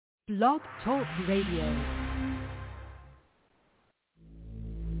Blog Talk Radio.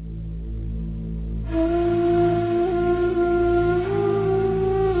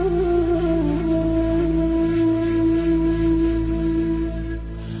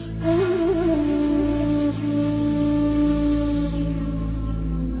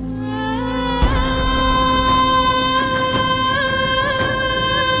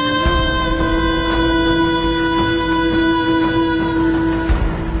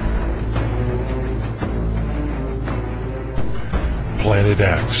 Planet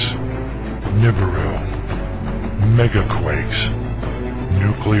X, Nibiru, megaquakes,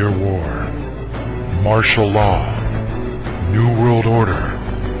 nuclear war, martial law, New World Order,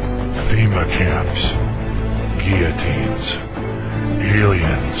 FEMA camps, guillotines,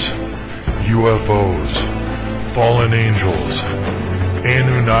 aliens, UFOs, fallen angels,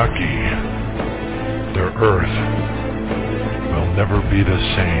 Anunnaki. Their Earth will never be the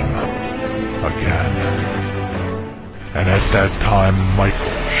same again. And at that time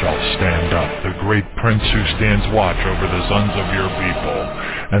Michael shall stand up, the great prince who stands watch over the sons of your people.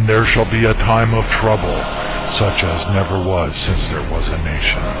 And there shall be a time of trouble, such as never was since there was a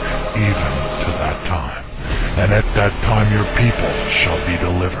nation, even to that time. And at that time your people shall be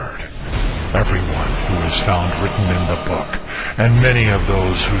delivered, everyone who is found written in the book. And many of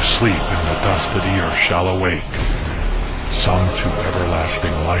those who sleep in the dust of the earth shall awake, some to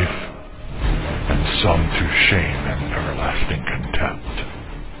everlasting life, and some to shame and everlasting contempt.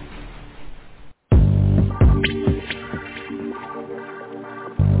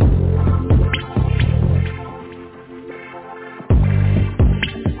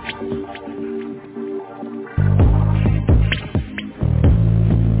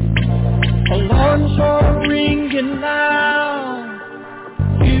 Alarms are ringing now.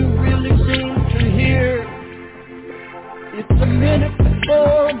 You really seem to hear. It's a minute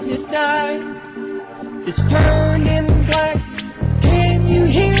before midnight. It's turning black. Can you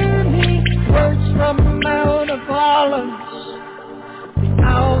hear me? Words from the Mount of Olives. The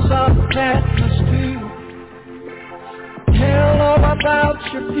owls of Patmos too. Tell all about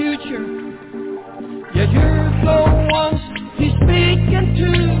your future. Yeah, you're the ones he's speaking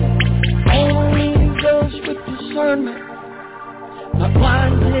to. Only those with discernment, not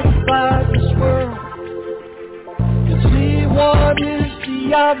blinded by this world, can see what is the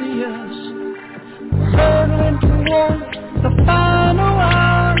obvious. Hurtling toward the final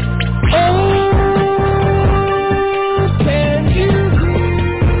hour. Oh, can you hear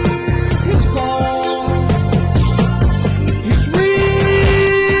his call? He's reaching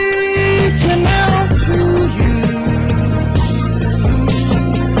out to you.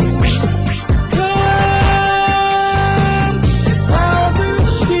 Come while there's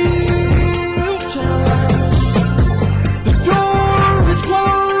still time. The door is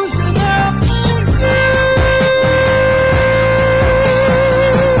closing up.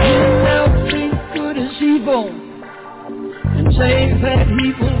 Say that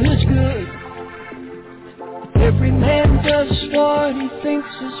evil is good. Every man does what he thinks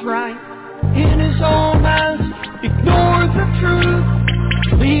is right. In his own eyes, ignore the truth.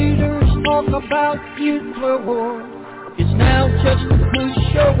 Leaders talk about nuclear war. It's now just a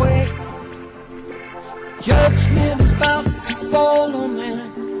push away. Judgment is about to fall on man.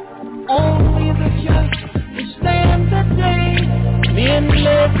 Only the just will stand the day. Men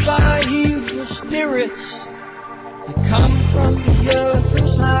led by evil spirits, they come from the other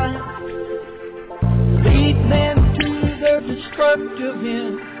side, lead men to their destructive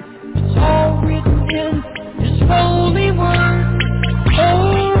end. It's all written in His holy word. Oh,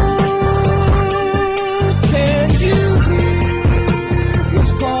 can you hear His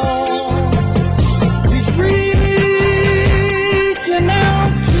call? He's reaching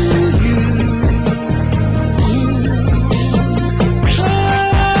out to you.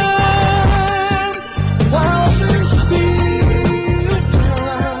 While there's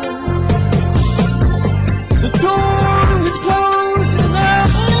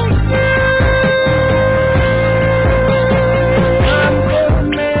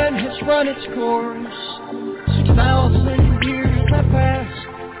its course, 6,000 years have passed.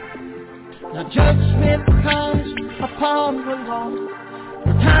 Now judgment comes upon the lost.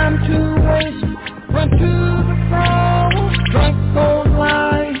 No time to waste, run to the cross. Drunk old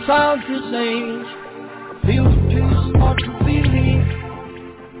lies of this age, feel too smart to believe.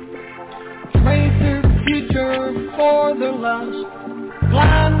 Trade their future for their lust.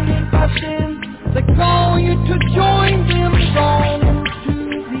 Blinded by sin, they call you to join them. Fall into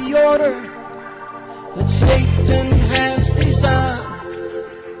the order that Satan has designed.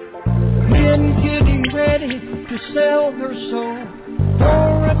 Men getting ready to sell their soul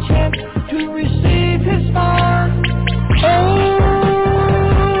for a chance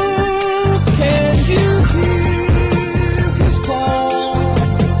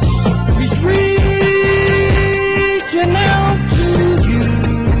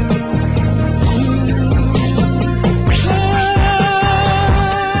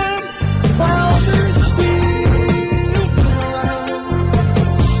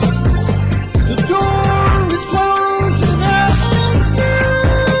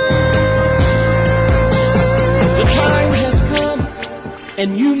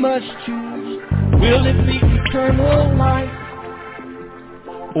and you must choose. Will it be eternal life,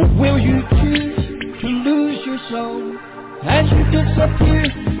 or will you choose to lose your soul as you disappear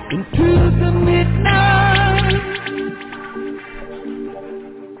into the midnight?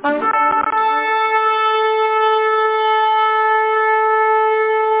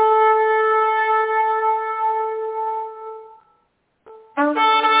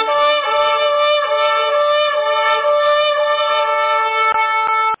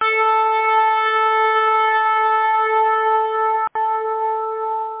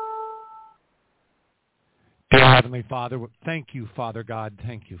 Heavenly Father, thank you, Father God.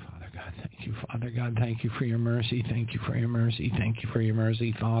 Thank you, Father God. Thank you, Father God. Thank you for your mercy. Thank you for your mercy. Thank you for your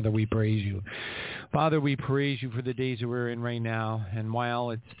mercy. Father, we praise you. Father, we praise you for the days that we're in right now. And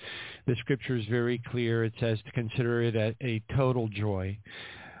while the scripture is very clear, it says to consider it a total joy,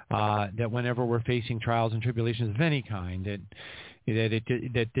 that whenever we're facing trials and tribulations of any kind,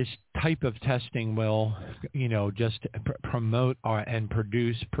 that this type of testing will, just promote and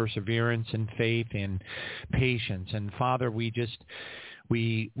produce perseverance and faith and patience. And Father, we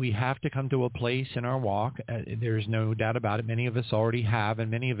have to come to a place in our walk. There's no doubt about it. Many of us already have, and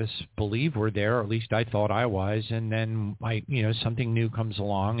many of us believe we're there, or at least I thought I was. And then something new comes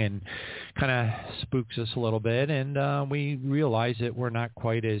along and kind of spooks us a little bit, and we realize that we're not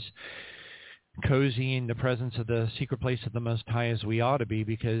quite as cozy in the presence of the secret place of the Most High as we ought to be,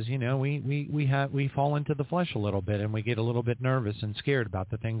 because we fall into the flesh a little bit, and we get a little bit nervous and scared about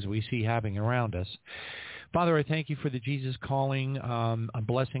the things we see happening around us. Father, I thank you for the Jesus calling, a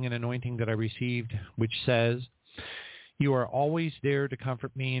blessing and anointing that I received, which says, "You are always there to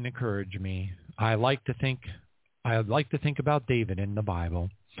comfort me and encourage me." I like to think about David in the Bible.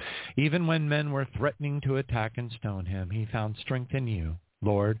 Even when men were threatening to attack and stone him, he found strength in you,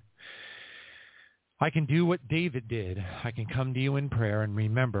 Lord. I can do what David did. I can come to you in prayer and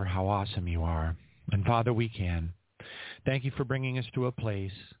remember how awesome you are. And Father, we can. Thank you for bringing us to a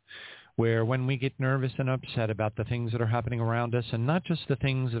place where when we get nervous and upset about the things that are happening around us, and not just the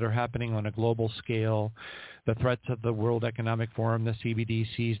things that are happening on a global scale, the threats of the World Economic Forum, the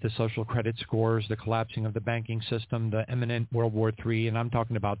CBDCs, the social credit scores, the collapsing of the banking system, the imminent World War III, and I'm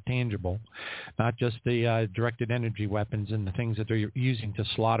talking about tangible, not just the directed energy weapons and the things that they're using to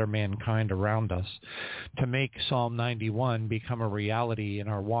slaughter mankind around us, to make Psalm 91 become a reality in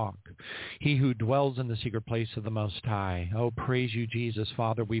our walk. He who dwells in the secret place of the Most High. Oh, praise you, Jesus.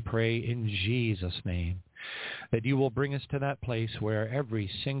 Father, we pray in Jesus' name that you will bring us to that place where every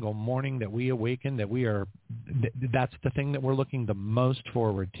single morning that we awaken, that's the thing that we're looking the most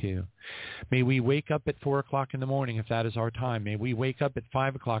forward to. May we wake up at 4 o'clock in the morning if that is our time. May we wake up at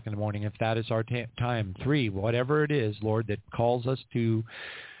 5 o'clock in the morning if that is our time. 3, whatever it is, Lord, that calls us to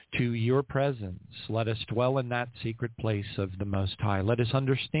your presence. Let us dwell in that secret place of the Most High. Let us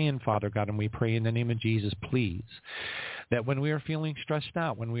understand, Father God, and we pray in the name of Jesus, please, that when we are feeling stressed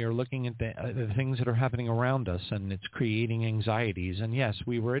out, when we are looking at the things that are happening around us and it's creating anxieties, and yes,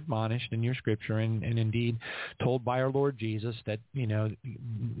 we were admonished in your scripture and indeed told by our Lord Jesus that,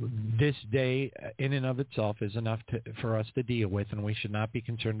 this day in and of itself is enough for us to deal with, and we should not be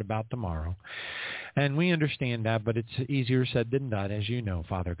concerned about tomorrow. And we understand that, but it's easier said than done, as you know,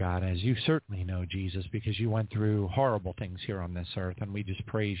 Father God, as you certainly know, Jesus, because you went through horrible things here on this earth, and we just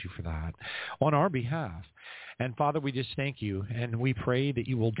praise you for that on our behalf. And Father, we just thank you, and we pray that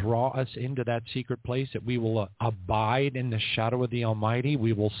you will draw us into that secret place, that we will abide in the shadow of the Almighty.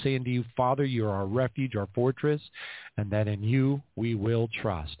 We will say unto you, Father, you are our refuge, our fortress, and that in you we will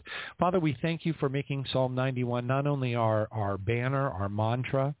trust. Father, we thank you for making Psalm 91 not only our banner, our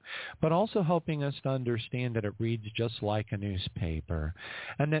mantra, but also helping us to understand that it reads just like a newspaper,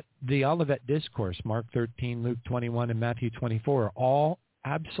 and that the Olivet Discourse, Mark 13, Luke 21, and Matthew 24, all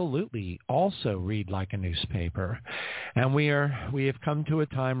absolutely also read like a newspaper. And we have come to a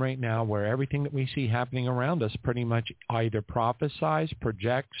time right now where everything that we see happening around us pretty much either prophesies,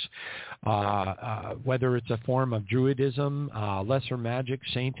 projects, whether it's a form of druidism, lesser magic,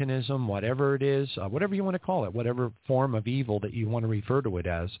 Satanism, whatever it is, whatever you want to call it, whatever form of evil that you want to refer to it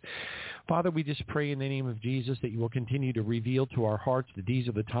as. Father, we just pray in the name of Jesus that you will continue to reveal to our hearts that these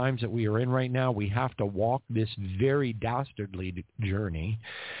are the times that we are in right now. We have to walk this very dastardly journey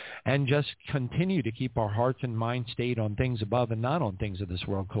and just continue to keep our hearts and minds stayed on things above and not on things of this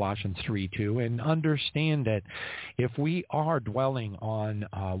world, Colossians 3:2, and understand that if we are dwelling on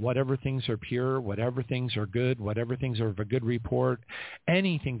whatever things are pure, whatever things are good, whatever things are of a good report,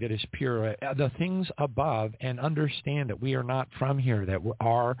 anything that is pure, the things above, and understand that we are not from here, that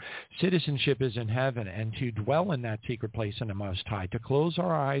our citizenship is in heaven, and to dwell in that secret place in the Most High, to close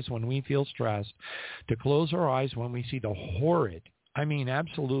our eyes when we feel stressed, to close our eyes when we see the horrid I mean,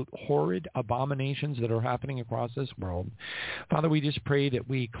 absolute horrid abominations that are happening across this world. Father, we just pray that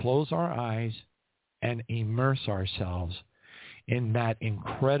we close our eyes and immerse ourselves in that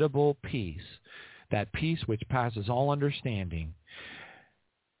incredible peace, that peace which passes all understanding,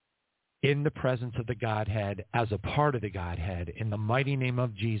 in the presence of the Godhead, as a part of the Godhead. In the mighty name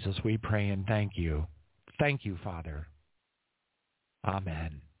of Jesus, we pray and thank you. Thank you, Father.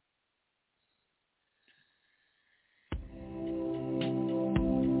 Amen.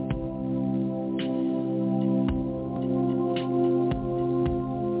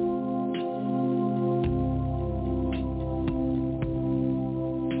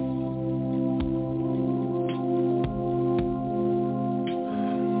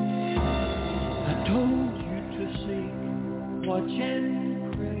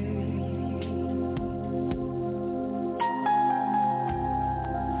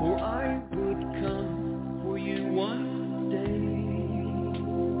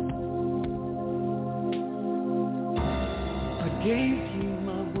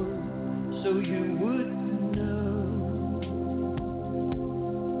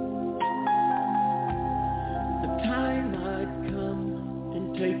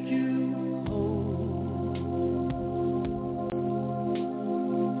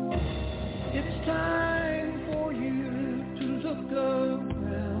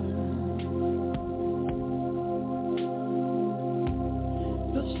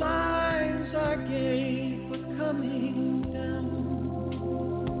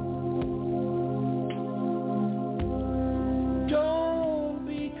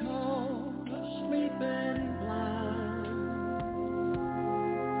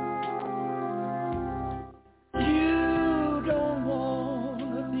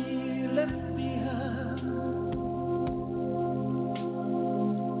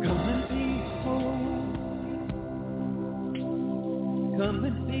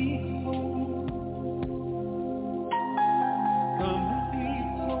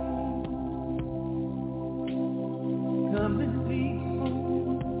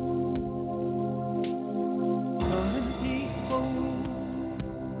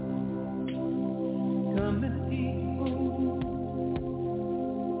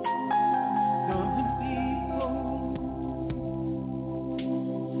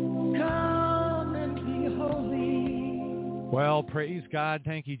 Well, praise God.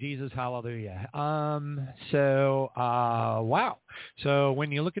 Thank you, Jesus. Hallelujah. Wow. So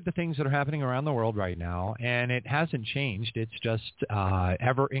when you look at the things that are happening around the world right now, and it hasn't changed, it's just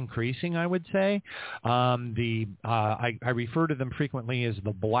ever increasing, I would say. I refer to them frequently as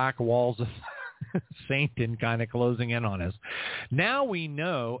the black walls of Satan kind of closing in on us. Now we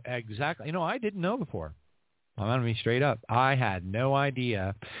know exactly. I didn't know before. I'm going to be straight up. I had no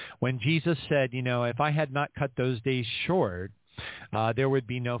idea when Jesus said, if I had not cut those days short, there would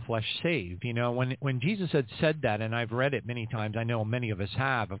be no flesh saved. When Jesus had said that, and I've read it many times, I know many of us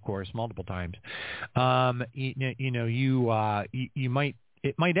have, of course, multiple times.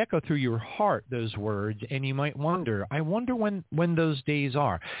 It might echo through your heart, those words, and you might wonder, I wonder when those days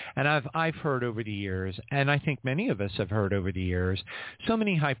are. And I've heard over the years, and I think many of us have heard over the years, so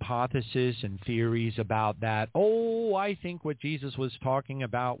many hypotheses and theories about that. I think what Jesus was talking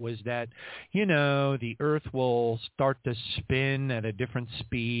about was that, the earth will start to spin at a different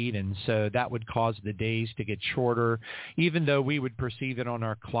speed, and so that would cause the days to get shorter, even though we would perceive it on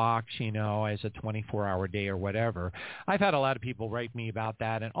our clocks, as a 24-hour day or whatever. I've had a lot of people write me about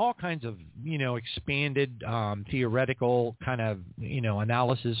that and all kinds of, expanded theoretical kind of,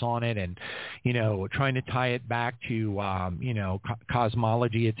 analysis on it and, trying to tie it back to,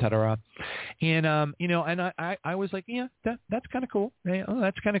 cosmology, et cetera. And, and I was like, yeah, that's kind of cool.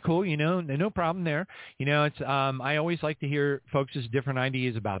 That's kind of cool. No problem there. It's, I always like to hear folks' different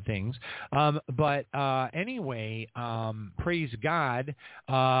ideas about things. But anyway, praise God.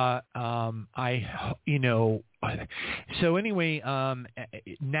 So anyway,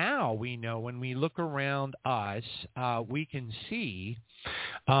 now we know when we look around us, we can see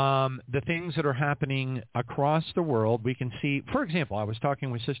the things that are happening across the world. We can see, for example, I was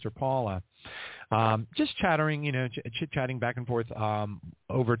talking with Sister Paula, just chattering, chit-chatting back and forth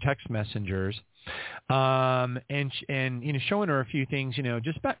over text messengers, and showing her a few things,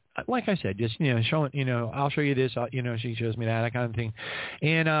 just back, like I said, just showing, I'll show you this, she shows me that kind of thing,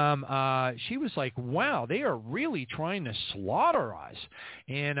 and she was like, wow, they are really trying to slaughter us,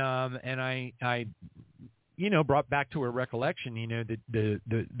 and I brought back to her recollection, the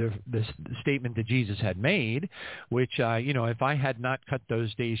statement that Jesus had made, which, if I had not cut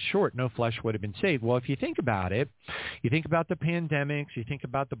those days short, no flesh would have been saved. Well, if you think about it, you think about the pandemics, you think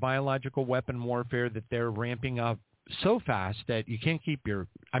about the biological weapon warfare that they're ramping up so fast that you can't keep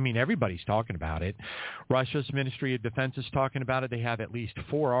everybody's talking about it. Russia's Ministry of Defense is talking about it. They have at least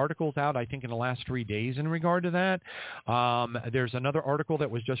 4 articles out, I think, in the last 3 days in regard to that. There's another article that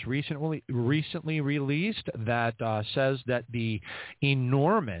was just recently released that says that the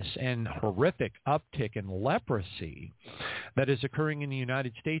enormous and horrific uptick in leprosy that is occurring in the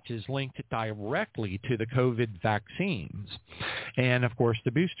United States is linked directly to the COVID vaccines and, of course,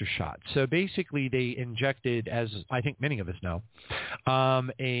 the booster shot. So basically they injected, as I think many of us know,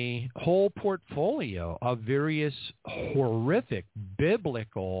 a whole portfolio of various horrific,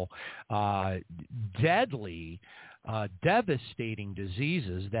 biblical, deadly, devastating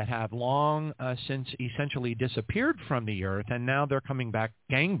diseases that have long since essentially disappeared from the earth, and now they're coming back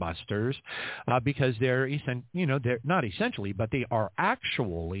gangbusters because they're not essentially, but they are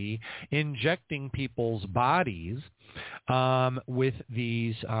actually injecting people's bodies with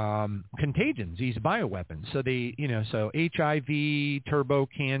these contagions, these bioweapons. So so HIV, turbo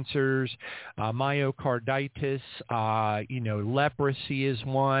cancers, myocarditis, leprosy is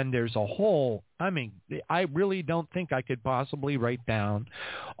one. There's a whole. I really don't think I could possibly write down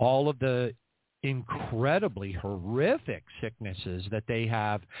all of the incredibly horrific sicknesses that they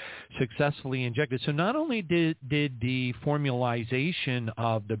have successfully injected. So not only did the formulization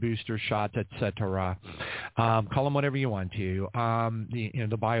of the booster shots, et cetera, call them whatever you want to,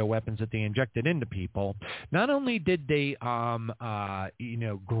 the bioweapons that they injected into people, not only did they,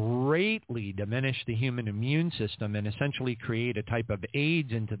 greatly diminish the human immune system and essentially create a type of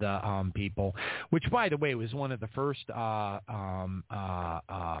AIDS into the people, which, by the way, was one of the first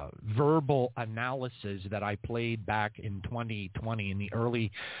verbal analysis that I played back in 2020 in the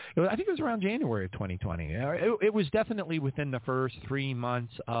early, I think it was around January of 2020. It was definitely within the first 3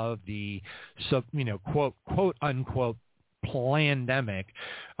 months of the, quote unquote, pandemic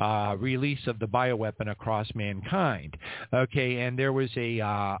release of the bioweapon across mankind. Okay, and there was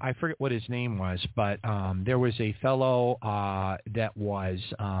I forget what his name was, but there was a fellow that was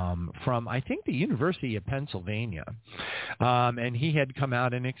from, I think, the University of Pennsylvania, and he had come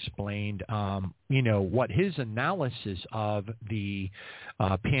out and explained, what his analysis of the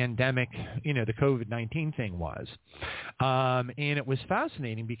pandemic, the COVID-19 thing was. And it was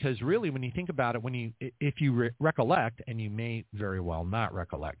fascinating because really when you think about it, if you recollect, and you may very well not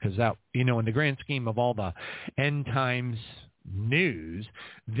recollect, because that, in the grand scheme of all the end times news,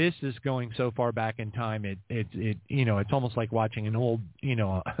 this is going so far back in time, it's almost like watching an old,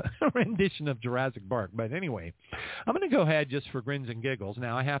 rendition of Jurassic Park. But anyway, I'm going to go ahead just for grins and giggles.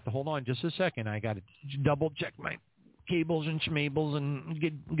 Now I have to hold on just a second. I got to double check my cables and schmables and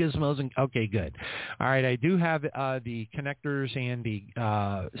gizmos. And okay, good. All right, I do have the connectors and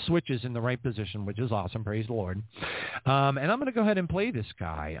the switches in the right position, which is awesome. Praise the Lord. And I'm going to go ahead and play this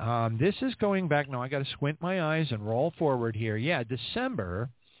guy. This is going back. Now I got to squint my eyes and roll forward here. Yeah, December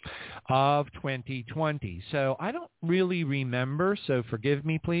of 2020. So I don't really remember, so forgive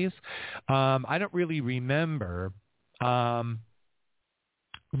me, please. I don't really remember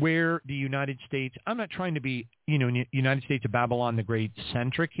where the United States, I'm not trying to be, United States of Babylon the Great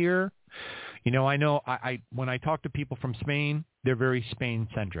centric here. I know when I talk to people from Spain, they're very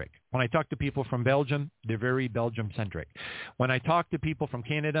Spain-centric. When I talk to people from Belgium, they're very Belgium-centric. When I talk to people from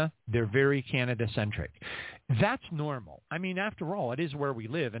Canada, they're very Canada-centric. That's normal. After all, it is where we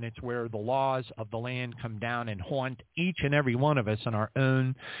live, and it's where the laws of the land come down and haunt each and every one of us in our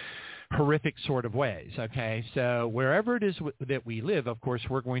own horrific sort of ways, okay? So wherever it is that we live, of course,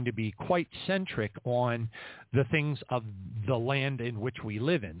 we're going to be quite centric on the things of the land in which we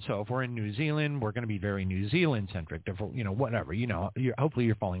live in. So if we're in New Zealand, we're going to be very New Zealand-centric, whatever, hopefully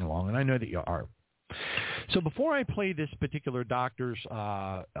you're following along, and I know that you are. So before I play this particular doctor's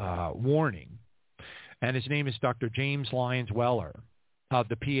warning, and his name is Dr. James Lyons-Weller of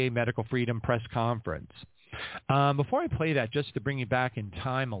the PA Medical Freedom Press Conference. Before I play that, just to bring you back in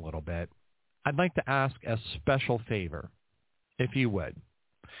time a little bit, I'd like to ask a special favor, if you would.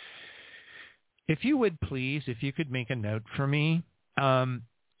 If you would, please, if you could make a note for me.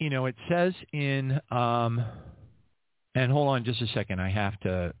 It says in, and hold on just a second. I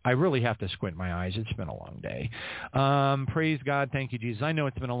really have to squint my eyes. It's been a long day. Praise God. Thank you, Jesus. I know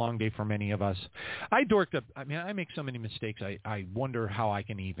it's been a long day for many of us. I dorked up. I make so many mistakes. I wonder how I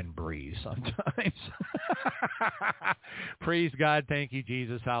can even breathe sometimes. Praise God. Thank you,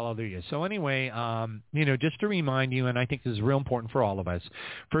 Jesus. Hallelujah. So anyway, just to remind you, and I think this is real important for all of us,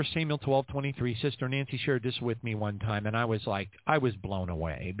 1 Samuel 12:23, Sister Nancy shared this with me one time, and I was blown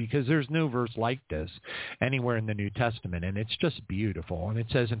away because there's no verse like this anywhere in the New Testament. And it's just beautiful. And it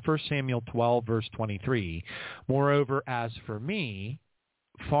says in 1 Samuel 12, verse 23, moreover, as for me,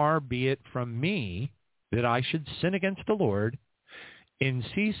 far be it from me that I should sin against the Lord in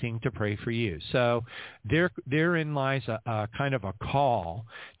ceasing to pray for you. So therein lies a kind of a call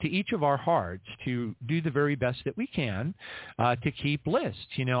to each of our hearts to do the very best that we can to keep lists.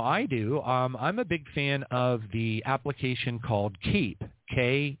 I do. I'm a big fan of the application called Keep,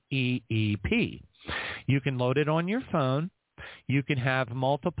 K-E-E-P. You can load it on your phone. You can have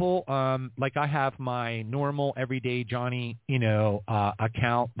multiple, like I have my normal everyday Johnny,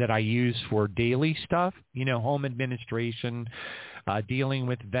 account that I use for daily stuff, home administration, dealing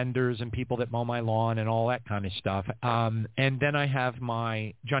with vendors and people that mow my lawn and all that kind of stuff. And then I have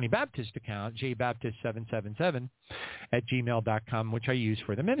my Johnny Baptist account, jbaptist777 at gmail.com, which I use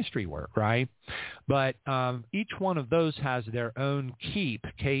for the ministry work, right? But each one of those has their own Keep,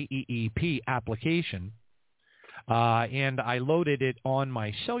 K-E-E-P application. And I loaded it on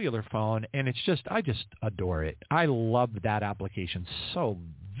my cellular phone, and I just adore it. I love that application so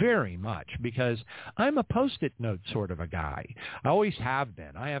very much because I'm a Post-it note sort of a guy. I always have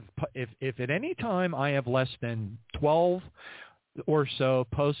been. I have, if at any time I have less than 12 or so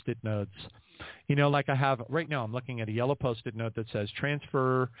Post-it notes, like I have right now, I'm looking at a yellow Post-it note that says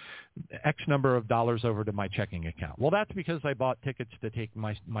transfer X number of dollars over to my checking account. Well, that's because I bought tickets to take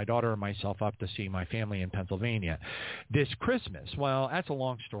my daughter and myself up to see my family in Pennsylvania this Christmas. Well, that's a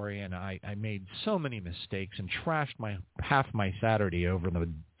long story, and I made so many mistakes and trashed half my Saturday over the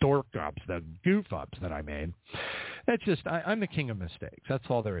dork-ups, the goof-ups that I made. That's just, I'm the king of mistakes. That's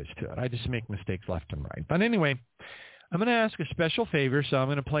all there is to it. I just make mistakes left and right. But anyway, I'm going to ask a special favor, so I'm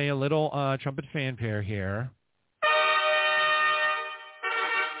going to play a little trumpet fanfare here.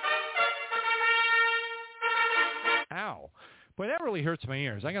 Ow. Boy, that really hurts my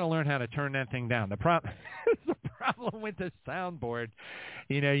ears. I got to learn how to turn that thing down. The problem with the soundboard,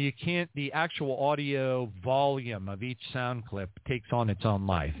 you can't, the actual audio volume of each sound clip takes on its own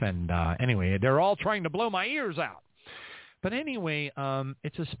life. And anyway, they're all trying to blow my ears out. But anyway,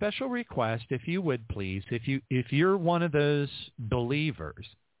 it's a special request, if you would please, if you're one of those believers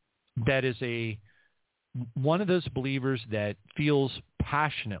that is one of those believers that feels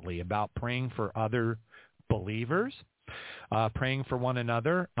passionately about praying for other believers, praying for one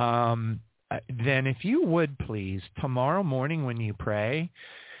another, then if you would please, tomorrow morning when you pray,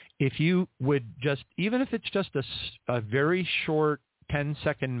 if you would just, even if it's just a very short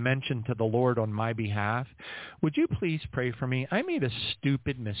 10-second mention to the Lord on my behalf, would you please pray for me? I made a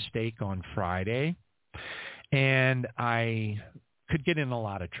stupid mistake on Friday, and I could get in a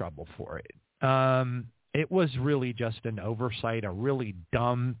lot of trouble for it. It was really just an oversight, a really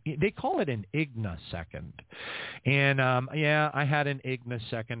dumb, they call it an ignosecond. And, I had an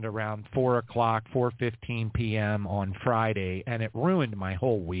ignosecond around 4:15 p.m. on Friday, and it ruined my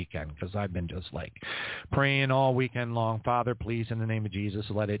whole weekend because I've been just praying all weekend long, Father, please, in the name of Jesus,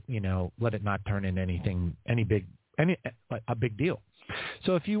 let it not turn into a big deal.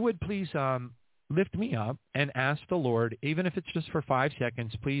 So if you would please, lift me up and ask the Lord, even if it's just for 5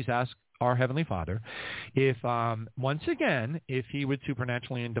 seconds, please ask our Heavenly Father, if once again, if he would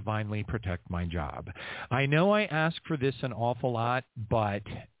supernaturally and divinely protect my job. I know I ask for this an awful lot, but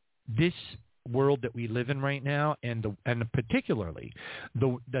this world that we live in right now, and particularly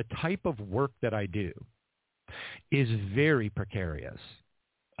the type of work that I do, is very precarious.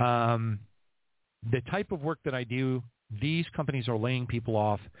 The type of work that I do, these companies are laying people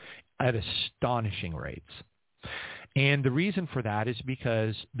off at astonishing rates. And the reason for that is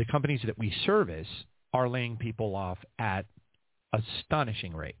because the companies that we service are laying people off at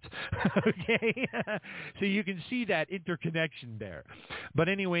astonishing rates. Okay? So you can see that interconnection there. But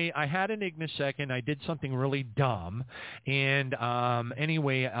anyway, I had an ignosecond. I did something really dumb. And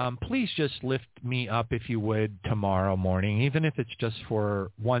please just lift me up, if you would, tomorrow morning, even if it's just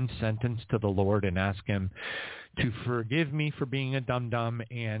for one sentence to the Lord, and ask him to forgive me for being a dum-dum,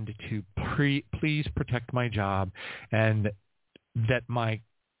 and to please protect my job, and that my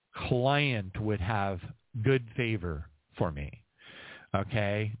client would have good favor for me.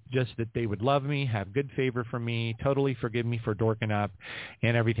 Okay? Just that they would love me, have good favor for me, totally forgive me for dorking up,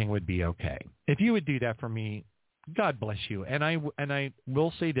 and everything would be okay. If you would do that for me, God bless you. And I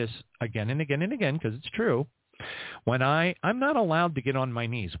will say this again and again and again, because it's true. When I'm not allowed to get on my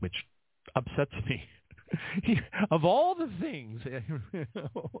knees, which upsets me. Of all the things,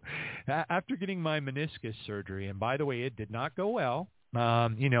 after getting my meniscus surgery, and by the way, it did not go well. Now,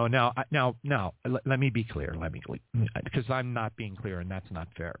 let me be clear, because I'm not being clear, and that's not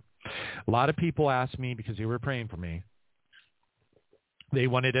fair. A lot of people asked me, because they were praying for me, they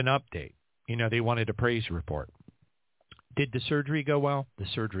wanted an update. They wanted a praise report. Did the surgery go well? The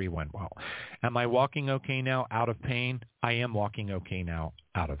surgery went well. Am I walking okay now, out of pain? I am walking okay now,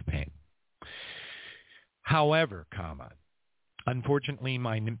 out of pain. However, unfortunately,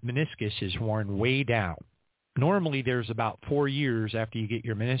 my meniscus is worn way down. Normally, there's about 4 years after you get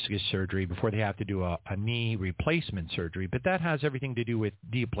your meniscus surgery before they have to do a knee replacement surgery. But that has everything to do with,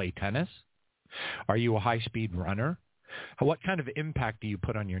 do you play tennis? Are you a high-speed runner? What kind of impact do you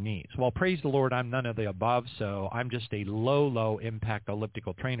put on your knees? Well, praise the Lord, I'm none of the above, so I'm just a low impact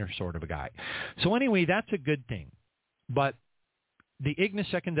elliptical trainer sort of a guy. So anyway, that's a good thing. But the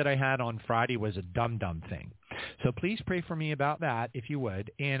ignisecond that I had on Friday was a dumb thing. So please pray for me about that, if you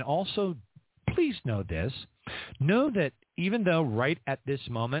would. And also, please know this. Know that even though right at this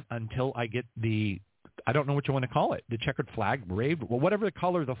moment, until I get the, I don't know what you want to call it, the checkered flag, waved, well, whatever the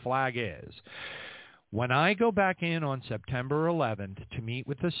color the flag is, when I go back in on September 11th to meet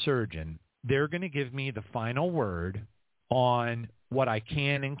with the surgeon, they're going to give me the final word on what I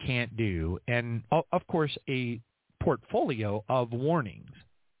can and can't do, and, of course, a portfolio of warnings.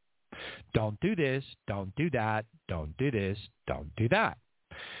 Don't do this, don't do that, don't do this, don't do that.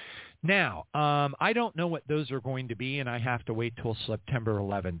 Now, I don't know what those are going to be, and I have to wait till September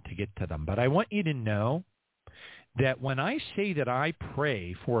 11th to get to them. But I want you to know that when I say that I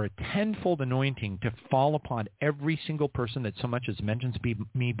pray for a tenfold anointing to fall upon every single person that so much as mentions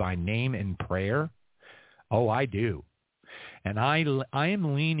me by name in prayer, oh, I do. And I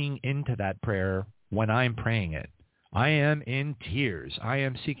am leaning into that prayer when I'm praying it. I am in tears. I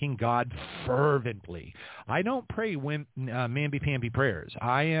am seeking God fervently. I don't pray mamby-pamby prayers.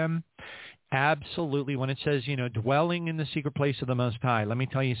 I am absolutely, when it says, dwelling in the secret place of the Most High, let me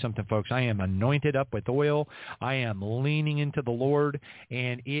tell you something, folks. I am anointed up with oil. I am leaning into the Lord,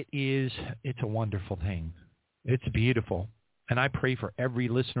 and it's a wonderful thing. It's beautiful. And I pray for every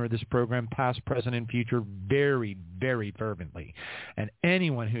listener of this program, past, present, and future, very, very fervently. And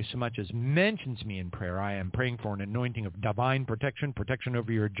anyone who so much as mentions me in prayer, I am praying for an anointing of divine protection, protection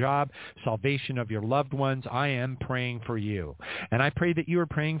over your job, salvation of your loved ones. I am praying for you. And I pray that you are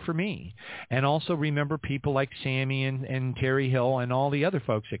praying for me. And also remember people like Sammy and Terri Hill and all the other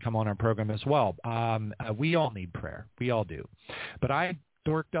folks that come on our program as well. We all need prayer. We all do. But I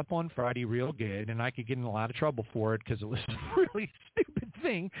dorked up on Friday real good, and I could get in a lot of trouble for it because it was a really stupid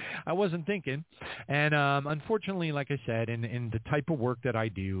thing. I wasn't thinking. And unfortunately, like I said, in the type of work that I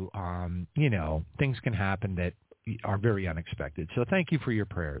do, things can happen that are very unexpected. So thank you for your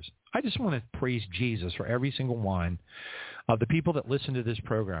prayers. I just want to praise Jesus for every single one of the people that listen to this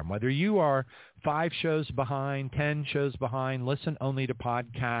program. Whether you are 5 shows behind, 10 shows behind, listen only to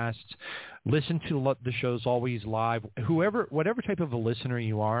podcasts, listen to the shows always live, whatever type of a listener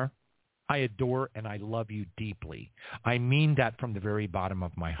you are, I adore and I love you deeply. I mean that from the very bottom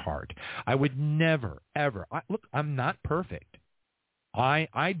of my heart. I would never, ever, look, I'm not perfect.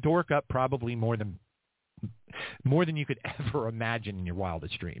 I dork up probably more than you could ever imagine in your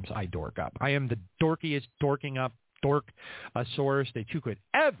wildest dreams. I dork up. I am the dorkiest dorking up dork-asaurus that you could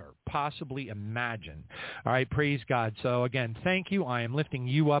ever possibly imagine. All right, praise God. So again, thank you. I am lifting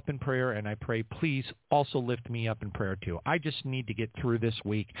you up in prayer, and I pray please also lift me up in prayer too. I just need to get through this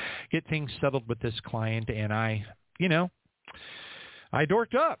week, get things settled with this client, and I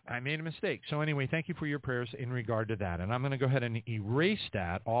dorked up. I made a mistake. So anyway, thank you for your prayers in regard to that. And I'm going to go ahead and erase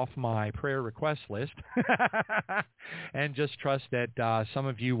that off my prayer request list and just trust that some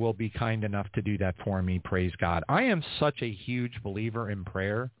of you will be kind enough to do that for me. Praise God. I am such a huge believer in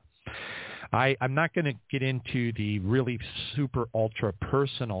prayer. I'm not going to get into the really super ultra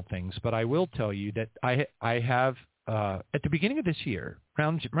personal things, but I will tell you that I have at the beginning of this year,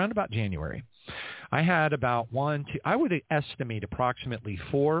 around about January, I had about I would estimate approximately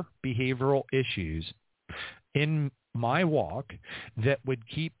 4 behavioral issues in my walk that would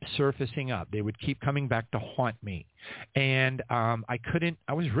keep surfacing up. They would keep coming back to haunt me. And I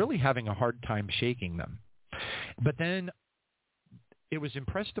was really having a hard time shaking them. But then it was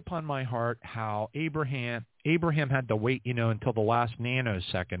impressed upon my heart how Abraham had to wait, until the last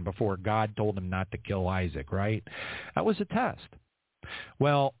nanosecond before God told him not to kill Isaac, right? That was a test.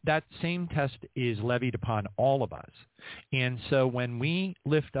 Well, that same test is levied upon all of us. And so when we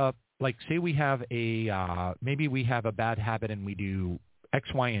lift up, like say we have maybe we have a bad habit and we do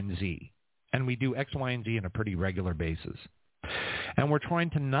X, Y, and Z, and we do X, Y, and Z on a pretty regular basis. And we're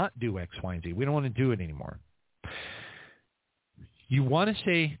trying to not do X, Y, and Z. We don't want to do it anymore. You want to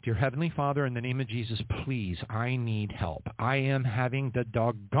say, dear Heavenly Father, in the name of Jesus, please, I need help. I am having the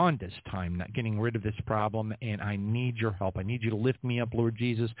doggonedest time not getting rid of this problem, and I need your help. I need you to lift me up, Lord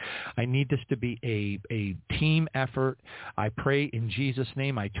Jesus. I need this to be a team effort. I pray in Jesus'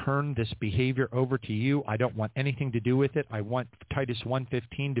 name, I turn this behavior over to you. I don't want anything to do with it. I want Titus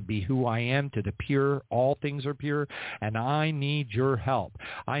 1:15 to be who I am, to the pure. All things are pure, and I need your help.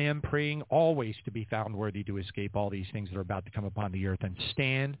 I am praying always to be found worthy to escape all these things that are about to come upon the earth and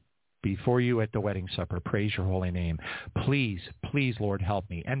stand before you at the wedding supper. Praise your holy name. Please, please, Lord, help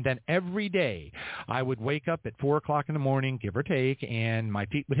me. And then every day I would wake up at 4 o'clock in the morning, give or take, and my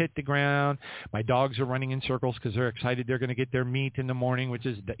feet would hit the ground. My dogs are running in circles because they're excited they're going to get their meat in the morning, which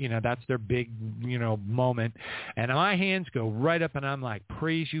is, that's their big, moment. And my hands go right up and I'm like,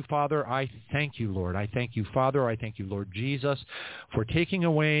 praise you, Father. I thank you, Lord. I thank you, Father. I thank you, Lord Jesus, for taking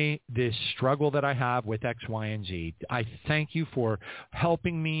away this struggle that I have with X, Y, and Z. I thank you for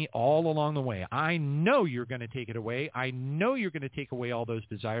helping me all along the way. I know you're going to take it away. I know you're going to take away all those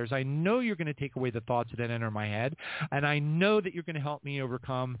desires. I know you're going to take away the thoughts that enter my head. And I know that you're going to help me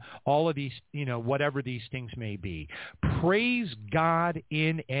overcome all of these, whatever these things may be. Praise God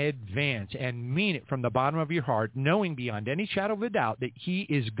in advance and mean it from the bottom of your heart, knowing beyond any shadow of a doubt that he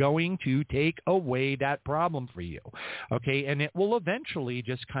is going to take away that problem for you. Okay? And it will eventually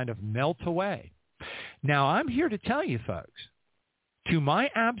just kind of melt away. Now, I'm here to tell you, folks, to my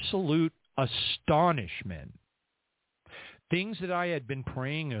absolute astonishment, things that I had been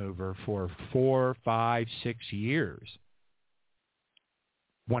praying over for 4, 5, 6 years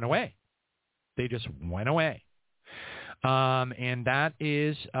went away. They just went away. And that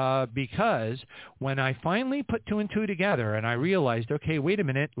is because when I finally put 2 and 2 together and I realized, okay, wait a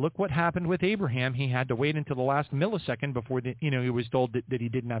minute, look what happened with Abraham. He had to wait until the last millisecond before he was told that he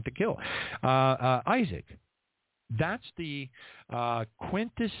didn't have to kill Isaac. That's the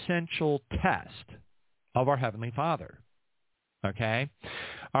quintessential test of our Heavenly Father. Okay?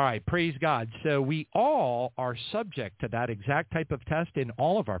 All right, praise God. So we all are subject to that exact type of test in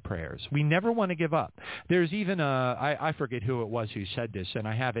all of our prayers. We never want to give up. There's even I forget who it was who said this, and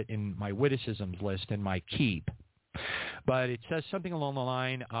I have it in my witticisms list in my keep. But it says something along the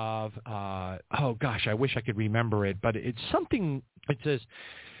line of, oh gosh, I wish I could remember it, but it's something, it says,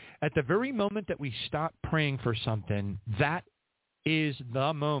 at the very moment that we stop praying for something, that is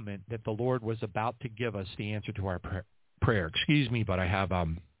the moment that the Lord was about to give us the answer to our prayer. Excuse me, but I have I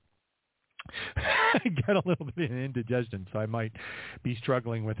got a little bit of indigestion, so I might be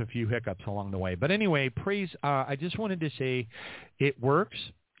struggling with a few hiccups along the way. But anyway, praise. I just wanted to say it works.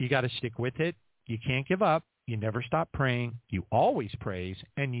 You got to stick with it. You can't give up. You never stop praying. You always praise,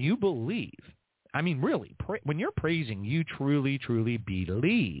 and you believe. I mean, really, when you're praising, you truly, truly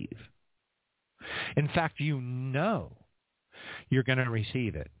believe. In fact, you know you're going to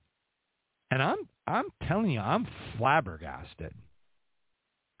receive it. And I'm telling you, I'm flabbergasted.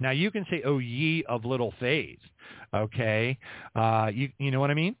 Now, you can say, oh, ye of little faith, okay? You know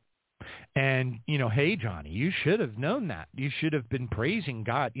what I mean? And, hey, Johnny, you should have known that. You should have been praising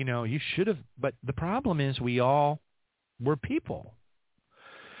God. You should have. But the problem is we're people.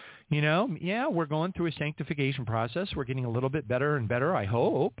 Yeah, we're going through a sanctification process. We're getting a little bit better and better, I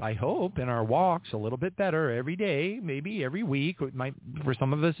hope, in our walks, a little bit better every day, maybe every week. For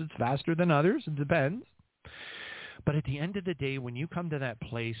some of us, it's faster than others. It depends. But at the end of the day, when you come to that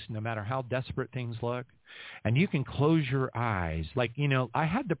place, no matter how desperate things look, and you can close your eyes, like, I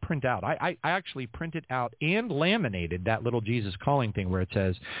had to print out. I actually printed out and laminated that little Jesus calling thing where it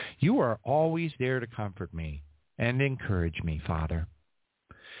says, you are always there to comfort me and encourage me, Father.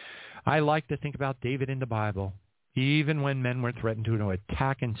 I like to think about David in the Bible. Even when men were threatened to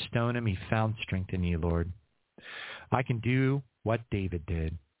attack and stone him, he found strength in you, Lord. I can do what David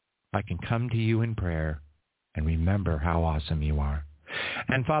did. I can come to you in prayer and remember how awesome you are.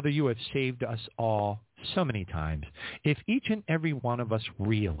 And Father, you have saved us all so many times. If each and every one of us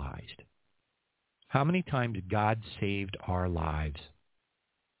realized how many times God saved our lives,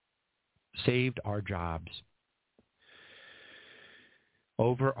 saved our jobs,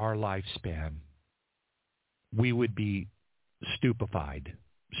 over our lifespan, we would be stupefied.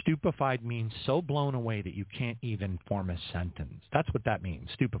 Stupefied means so blown away that you can't even form a sentence. That's what that means,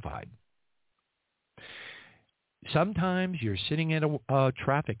 stupefied. Sometimes you're sitting at a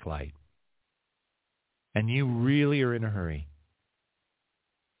traffic light and you really are in a hurry.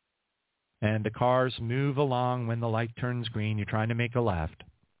 And the cars move along when the light turns green. You're trying to make a left.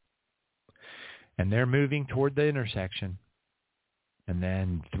 And they're moving toward the intersection. And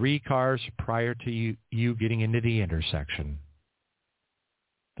then 3 cars prior to you getting into the intersection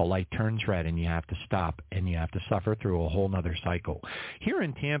The light turns red and you have to stop and you have to suffer through a whole nother cycle. Here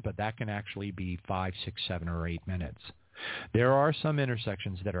in Tampa, that can actually be 5, 6, 7, or 8 minutes. There are some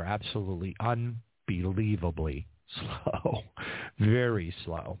intersections that are absolutely unbelievably slow, very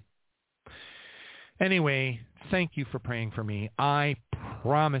slow. Anyway, thank you for praying for me. I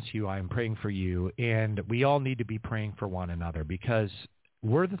promise you I am praying for you, and we all need to be praying for one another because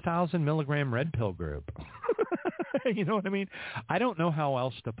we're the 1,000 milligram red pill group. You know what I mean? I don't know how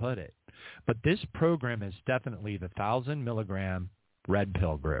else to put it, but this program is definitely the 1,000 milligram red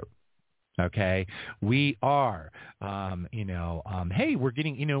pill group. Okay, we are, hey, we're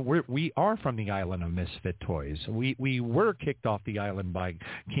getting, we are from the island of misfit toys. We were kicked off the island by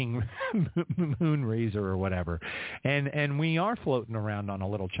King Moonrazer or whatever, and we are floating around on a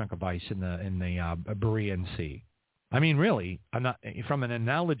little chunk of ice in the Borean Sea. I mean, really, I'm not, from an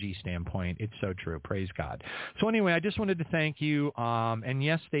analogy standpoint, it's so true. Praise God. So anyway, I just wanted to thank you. And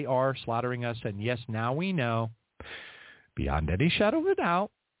yes, they are slaughtering us. And yes, now we know beyond any shadow of a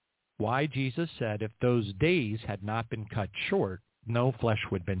doubt why Jesus said if those days had not been cut short, no flesh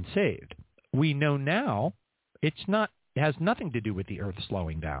would have been saved. We know now it has nothing to do with the earth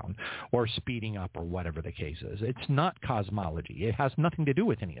slowing down or speeding up or whatever the case is. It's not cosmology. It has nothing to do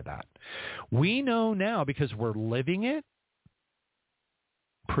with any of that. We know now because we're living it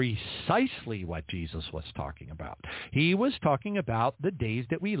precisely what Jesus was talking about. He was talking about the days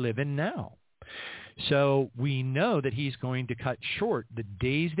that we live in now. So we know that he's going to cut short the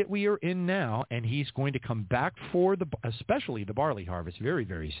days that we are in now, and he's going to come back for especially the barley harvest very,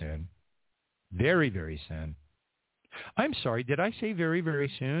 very soon. Very, very soon. I'm sorry, did I say very,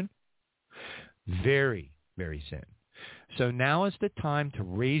 very soon? Very, very soon. So now is the time to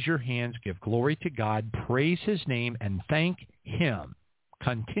raise your hands, give glory to God, praise his name, and thank him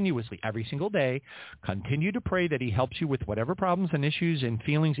continuously every single day. Continue to pray that he helps you with whatever problems and issues and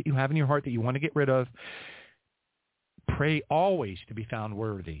feelings that you have in your heart that you want to get rid of. Pray always to be found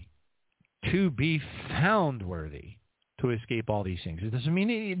worthy, to be found worthy, to escape all these things. It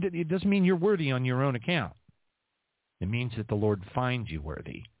doesn't mean you're worthy on your own account. It means that the Lord finds you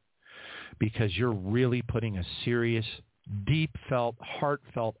worthy because you're really putting a serious, deep-felt,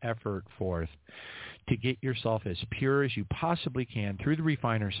 heartfelt effort forth to get yourself as pure as you possibly can through the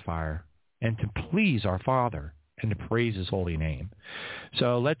refiner's fire and to please our Father and to praise his holy name.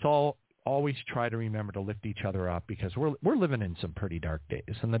 So let's always try to remember to lift each other up because we're living in some pretty dark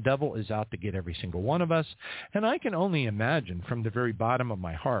days, and the devil is out to get every single one of us. And I can only imagine from the very bottom of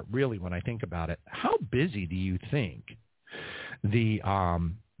my heart, really, when I think about it, how busy do you think the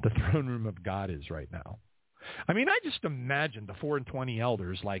throne room of God is right now? I mean, I just imagine the 4 and 20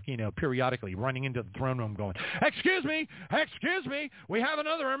 elders, periodically running into the throne room going, excuse me, we have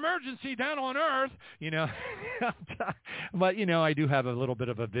another emergency down on earth, But, I do have a little bit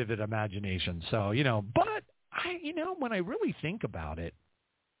of a vivid imagination. So, but when I really think about it,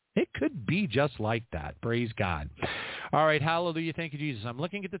 it could be just like that. Praise God. All right. Hallelujah. Thank you, Jesus. I'm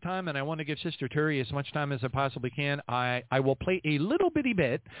looking at the time, and I want to give Sister Terri as much time as I possibly can. I will play a little bitty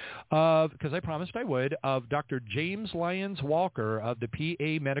bit of, because I promised I would, of Dr. James Lyons Walker of the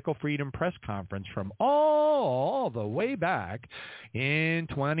PA Medical Freedom Press Conference from all the way back in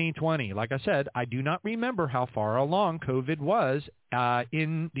 2020. Like I said, I do not remember how far along COVID was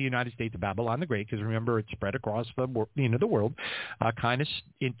in the United States of Babylon the Great, because remember, it spread across the world, kind of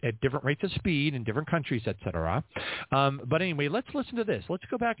at different rates of speed in different countries, etc. But anyway, let's listen to this. Let's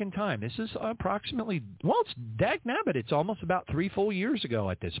go back in time. This is approximately, it's dag-nabbit. It's almost about 3 full years ago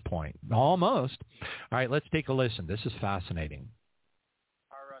at this point. Almost. All right, let's take a listen. This is fascinating.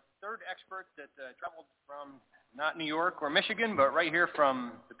 Our third expert that traveled from not New York or Michigan, but right here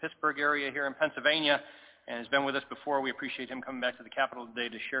from the Pittsburgh area here in Pennsylvania, and has been with us before. We appreciate him coming back to the Capitol today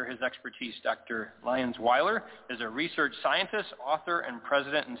to share his expertise. Dr. Lyons Weiler is a research scientist, author, and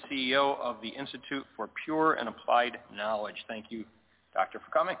president and CEO of the Institute for Pure and Applied Knowledge. Thank you, Doctor,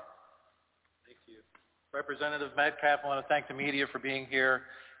 for coming. Thank you. Representative Metcalf, I want to thank the media for being here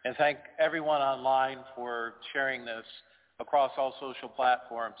and thank everyone online for sharing this across all social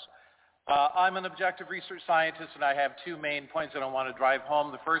platforms. I'm an objective research scientist, and I have 2 main points that I want to drive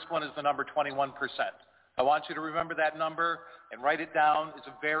home. The first one is the number 21%. I want you to remember that number and write it down. It's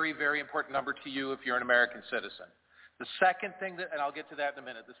a very, very important number to you if you're an American citizen. The second thing and I'll get to that in a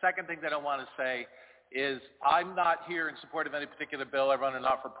minute. The second thing that I want to say is I'm not here in support of any particular bill. I run a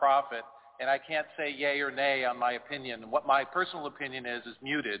not-for-profit, and I can't say yay or nay on my opinion. And what my personal opinion is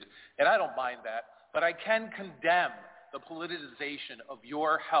muted, and I don't mind that. But I can condemn the politicization of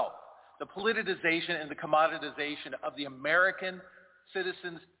your health, the politicization and the commoditization of the American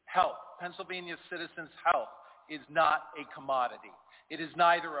citizens' health. Pennsylvania citizens' health is not a commodity. It is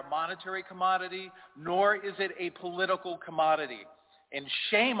neither a monetary commodity, nor is it a political commodity. And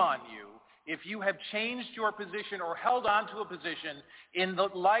shame on you if you have changed your position or held on to a position in the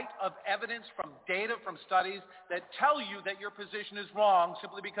light of evidence from data, from studies that tell you that your position is wrong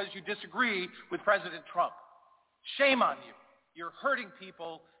simply because you disagree with President Trump. Shame on you. You're hurting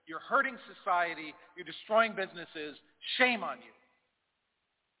people. You're hurting society. You're destroying businesses. Shame on you.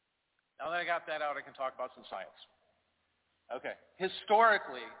 Now that I got that out, I can talk about some science. Okay.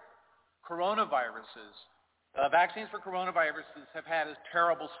 Historically, vaccines for coronaviruses have had a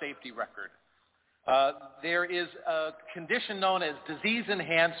terrible safety record. There is a condition known as disease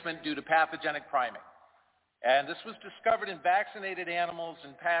enhancement due to pathogenic priming. And this was discovered in vaccinated animals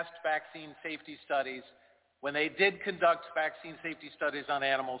in past vaccine safety studies. When they did conduct vaccine safety studies on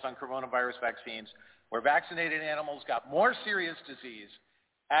animals on coronavirus vaccines, where vaccinated animals got more serious disease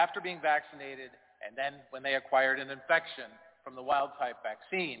after being vaccinated, and then when they acquired an infection from the wild-type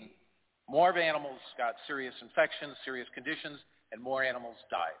vaccine, more of animals got serious infections, serious conditions, and more animals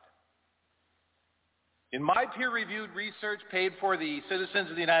died. In my peer-reviewed research paid for the citizens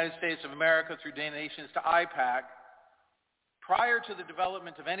of the United States of America through donations to IPAC, prior to the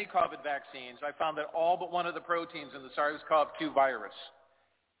development of any COVID vaccines, I found that all but one of the proteins in the SARS-CoV-2 virus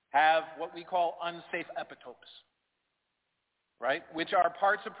have what we call unsafe epitopes, right? Which are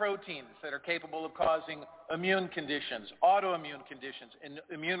parts of proteins that are capable of causing immune conditions, autoimmune conditions, and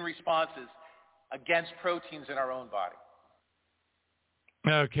immune responses against proteins in our own body.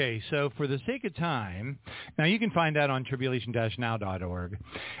 Okay, so for the sake of time, now you can find that on tribulation-now.org,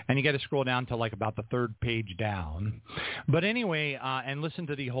 and you got to scroll down to like about the third page down. But anyway, and listen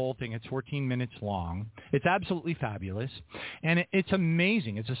to the whole thing. It's 14 minutes long. It's absolutely fabulous, and it's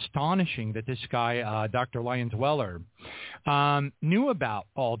amazing. It's astonishing that this guy, Dr. Lyons Weller, knew about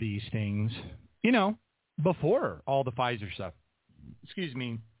all these things, before all the Pfizer stuff. Excuse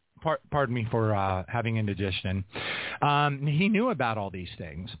me. Pardon me for having indigestion. He knew about all these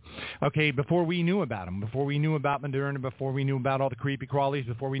things, okay, before we knew about them, before we knew about Moderna, before we knew about all the creepy crawlies,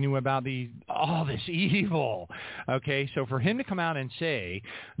 before we knew about all this evil, okay? So for him to come out and say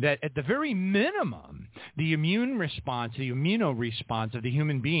that at the very minimum, the immune response, the immunoresponse of the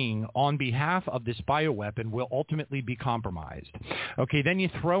human being on behalf of this bioweapon will ultimately be compromised, okay? Then you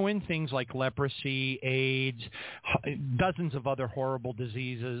throw in things like leprosy, AIDS, dozens of other horrible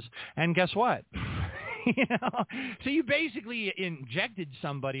diseases, and guess what? So you basically injected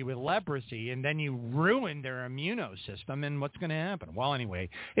somebody with leprosy, and then you ruined their immunosystem, and what's going to happen? Well, anyway,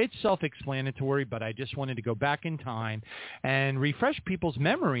 it's self-explanatory, but I just wanted to go back in time and refresh people's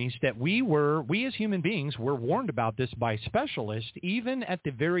memories that we as human beings were warned about this by specialists even at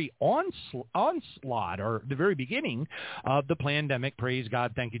the very onslaught or the very beginning of the pandemic. Praise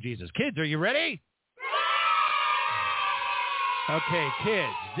God. Thank you, Jesus. Kids, are you ready? Okay,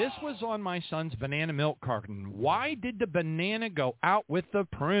 kids, this was on my son's banana milk carton. Why did the banana go out with the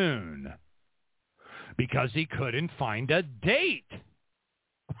prune? Because he couldn't find a date.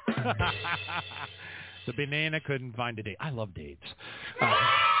 The banana couldn't find a date. I love dates.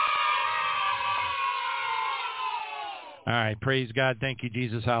 All right, praise God. Thank you,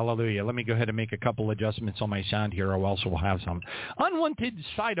 Jesus. Hallelujah. Let me go ahead and make a couple adjustments on my sound here, or else we'll have some unwanted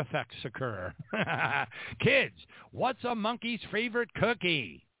side effects occur. Kids, what's a monkey's favorite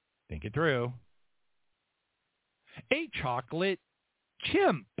cookie? Think it through. A chocolate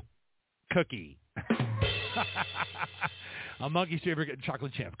chimp cookie. A monkey's favorite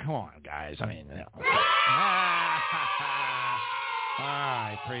chocolate chip. Come on, guys. I mean, all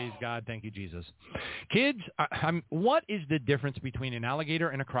right. Praise God. Thank you, Jesus. Kids, what is the difference between an alligator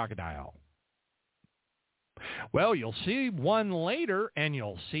and a crocodile? Well, you'll see one later, and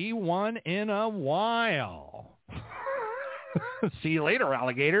you'll see one in a while. See you later,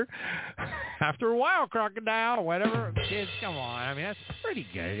 alligator. After a while, crocodile, whatever. Kids, come on. I mean, that's pretty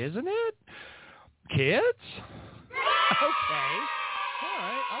good, isn't it? Kids? Okay. All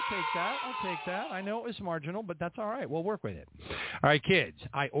right, I'll take that. I know it was marginal, but that's all right. We'll work with it. All right, kids,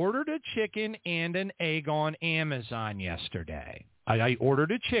 I ordered a chicken and an egg on Amazon yesterday. I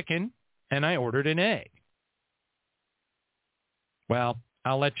ordered a chicken, and I ordered an egg. Well,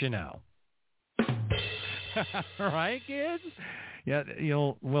 I'll let you know. All right, kids? Yeah,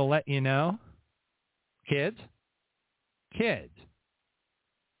 we'll let you know. Kids? Kids,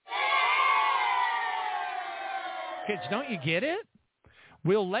 don't you get it?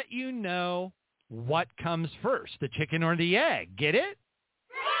 We'll let you know what comes first, the chicken or the egg. Get it?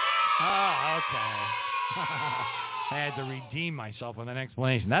 Oh, okay. I had to redeem myself with an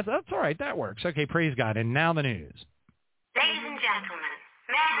explanation. That's all right. That works. Okay, praise God. And now the news. Ladies and gentlemen,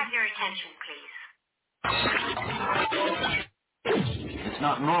 may I have your attention, please?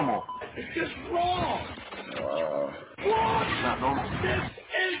 not normal. It's just wrong. Wrong. It's not normal. This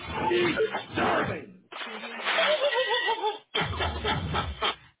is disturbing.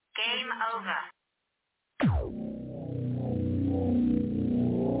 Game over.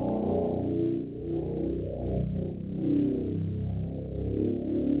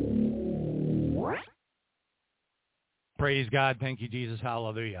 Praise God. Thank you, Jesus.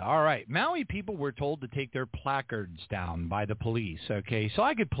 Hallelujah. All right. Maui people were told to take their placards down by the police. Okay. So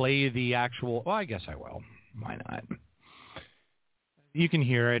I could play you the actual, well, I guess I will. Why not? You can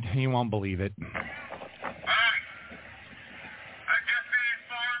hear it. You won't believe it.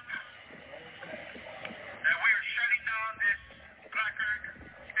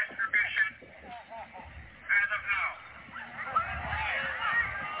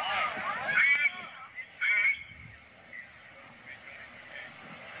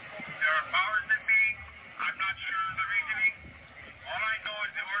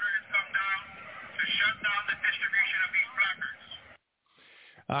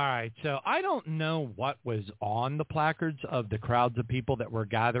 All right, so I don't know what was on the placards of the crowds of people that were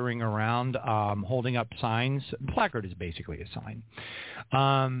gathering around holding up signs. The placard is basically a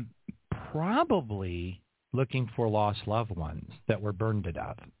sign. Probably looking for lost loved ones that were burned to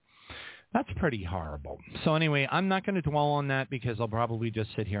death. That's pretty horrible. So anyway, I'm not going to dwell on that because I'll probably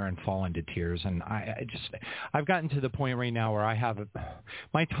just sit here and fall into tears. And I've gotten to the point right now where I have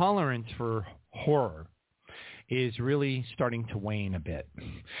my tolerance for horror is really starting to wane a bit.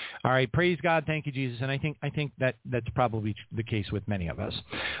 All right, praise God, thank you, Jesus, and I think that's probably the case with many of us.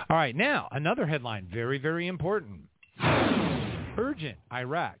 All right, now another headline, very, very important. Urgent,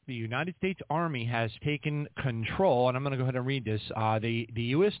 Iraq. The United States Army has taken control, and I'm going to go ahead and read this. The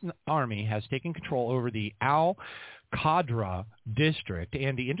U.S. Army has taken control over the Al-Qadra district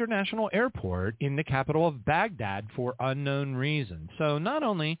and the international airport in the capital of Baghdad for unknown reasons. So not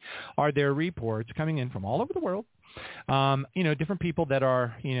only are there reports coming in from all over the world, different people that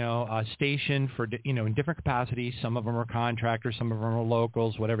are, stationed for, in different capacities. Some of them are contractors, some of them are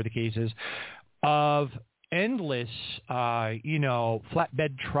locals, whatever the case is, of endless,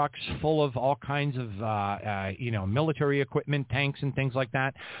 flatbed trucks full of all kinds of, military equipment, tanks and things like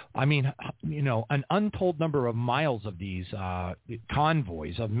that. I mean, an untold number of miles of these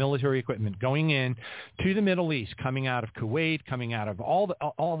convoys of military equipment going in to the Middle East, coming out of Kuwait, coming out of all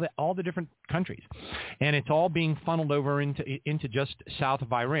the different countries, and it's all being funneled over into just south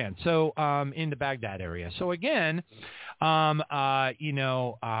of Iran. So in the Baghdad area. So again, wow.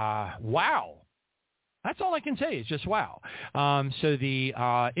 That's all I can say is just wow. So the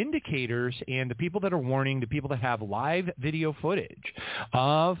indicators and the people that are warning, the people that have live video footage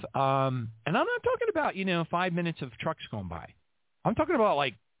of, and I'm not talking about, 5 minutes of trucks going by. I'm talking about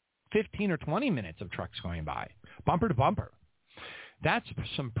like 15 or 20 minutes of trucks going by, bumper to bumper. That's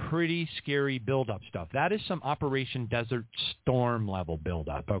some pretty scary buildup stuff. That is some Operation Desert Storm level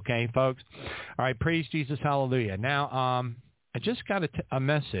buildup, okay, folks? All right, praise Jesus, hallelujah. Now, I just got a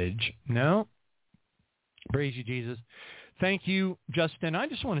message. No. Praise you, Jesus. Thank you, Justin. I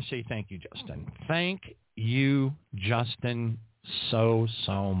just want to say thank you, Justin. Thank you, Justin, so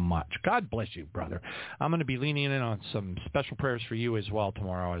much. God bless you, brother. I'm going to be leaning in on some special prayers for you as well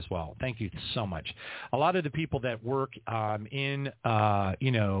tomorrow as well. Thank you so much. A lot of the people that work in,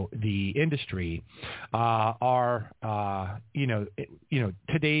 the industry are,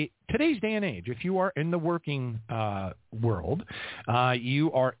 today's day and age, if you are in the working world,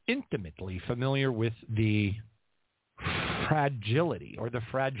 you are intimately familiar with the fragility or the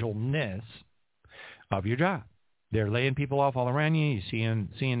fragileness of your job. They're laying people off all around you. You're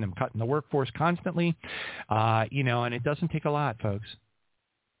seeing them cutting the workforce constantly, and it doesn't take a lot, folks.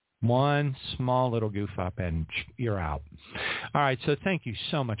 One small little goof up and you're out. All right, so thank you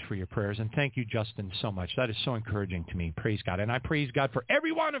so much for your prayers, and thank you, Justin, so much. That is so encouraging to me. Praise God. And I praise God for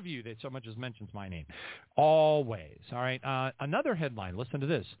every one of you that so much as mentions my name. Always. All right, another headline. Listen to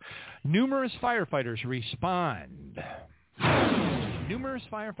this. Numerous firefighters respond. Numerous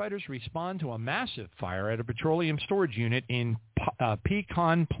firefighters respond to a massive fire at a petroleum storage unit in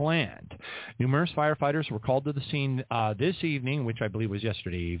Pecan Plant. Numerous firefighters were called to the scene this evening, which I believe was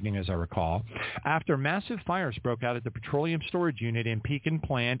yesterday evening, as I recall, after massive fires broke out at the petroleum storage unit in Pecan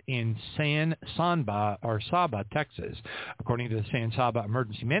Plant in San Saba, Texas. According to the San Saba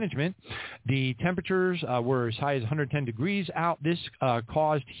Emergency Management, the temperatures were as high as 110 degrees out. This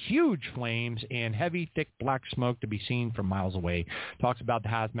caused huge flames and heavy, thick black smoke to be seen from miles away. Talks about the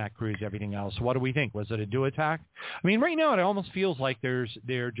hazmat crews, everything else. What do we think? Was it a do attack? I mean, right now it almost feels like they're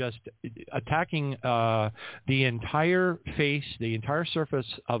just attacking the entire face, the entire surface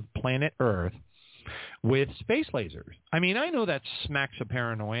of planet Earth with space lasers. I mean, I know that smacks of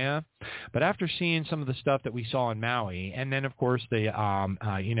paranoia, but after seeing some of the stuff that we saw in Maui, and then, of course, the,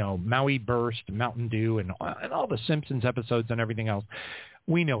 Maui Burst, Mountain Dew, and all the Simpsons episodes and everything else,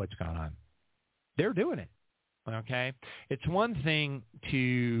 we know what's going on. They're doing it. Okay, it's one thing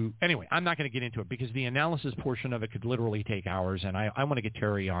to, anyway, I'm not going to get into it because the analysis portion of it could literally take hours, and I want to get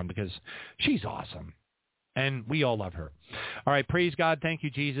Terri on because she's awesome, and we all love her. All right, praise God, thank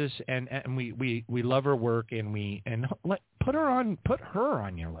you, Jesus, and we love her work, and put her on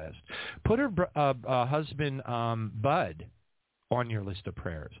your list. Put her husband Bud on your list of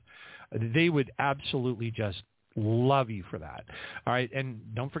prayers. They would absolutely just love you for that. All right, and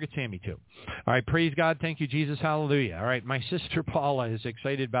don't forget Sammy too. All right, praise God, thank you, Jesus, hallelujah. All right, my sister Paula is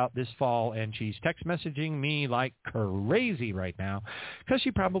excited about this fall, and she's text messaging me like crazy right now because she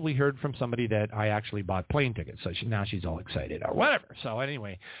probably heard from somebody that I actually bought plane tickets, so now she's all excited or whatever. So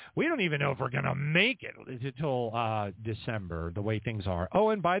anyway, we don't even know if we're going to make it until December, the way things are.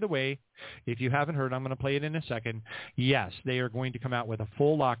 Oh, and by the way, if you haven't heard, I'm going to play it in a second. Yes, they are going to come out with a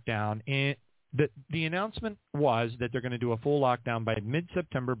full lockdown in The announcement was that they're going to do a full lockdown by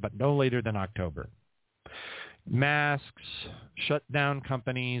mid-September, but no later than October. Masks, shut down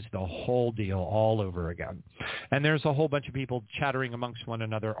companies, the whole deal all over again. And there's a whole bunch of people chattering amongst one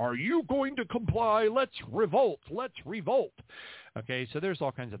another, are you going to comply? Let's revolt. Let's revolt. Okay, so there's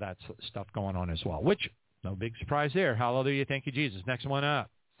all kinds of that stuff going on as well, which no big surprise there. Hallelujah. Thank you, Jesus. Next one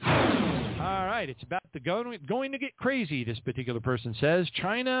up. All right, it's about going to get crazy, this particular person says.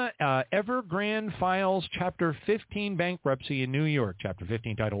 China, Evergrande files Chapter 15 bankruptcy in New York. Chapter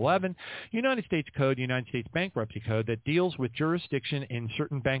 15, Title 11, United States Code, United States Bankruptcy Code, that deals with jurisdiction in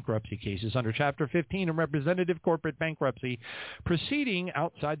certain bankruptcy cases. Under Chapter 15, a representative corporate bankruptcy proceeding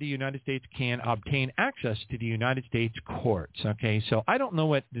outside the United States can obtain access to the United States courts. Okay, so I don't know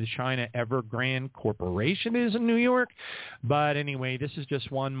what the China Evergrande Corporation is in New York, but anyway, this is just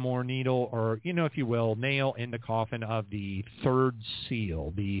one more needle, or, if you will, nail in the coffin of the third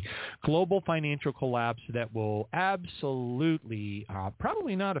seal, the global financial collapse that will absolutely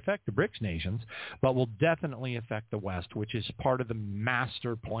probably not affect the BRICS nations, but will definitely affect the West, which is part of the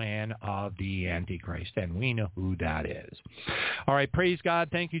master plan of the Antichrist, and we know who that is. All right, praise God.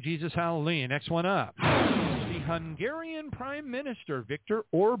 Thank you, Jesus. Hallelujah. Next one up. The Hungarian Prime Minister, Viktor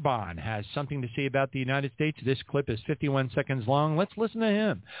Orban, has something to say about the United States. This clip is 51 seconds long. Let's listen to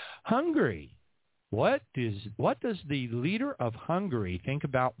him. Hungary. What does the leader of Hungary think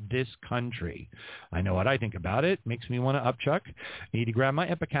about this country? I know what I think about it. Makes me want to upchuck. Need to grab my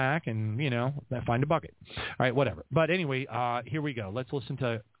Ipecac and, find a bucket. All right, whatever. But anyway, here we go. Let's listen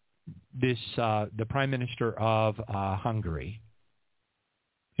to this, the Prime Minister of Hungary.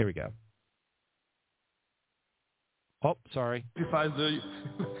 Here we go. Oh, sorry.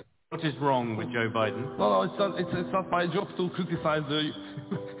 What is wrong with Joe Biden? No, it's not my job to criticize the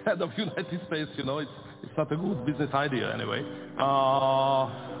head of the United States. It's not a good business idea anyway. But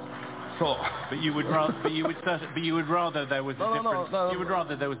you would rather there was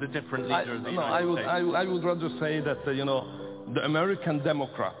a different leader of the United States. I would rather say that the American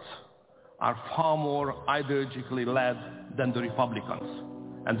Democrats are far more ideologically led than the Republicans,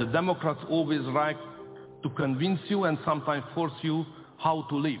 and the Democrats always like to convince you and sometimes force you how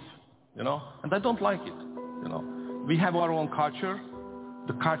to live, and I don't like it. We have our own culture.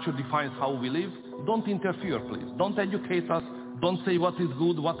 The culture defines how we live. Don't interfere, please. Don't educate us. Don't say what is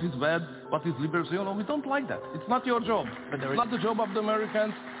good, what is bad, what is liberal. We don't like that. It's not your job. It's not the job of the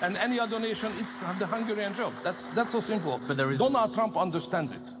Americans and any other nation. It's the Hungarian job. That's so simple. But Donald Trump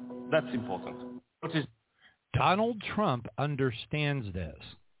understands it. That's important. Donald Trump understands this.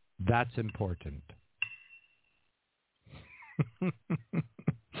 That's important. Who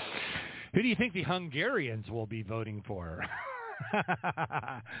do you think the Hungarians will be voting for?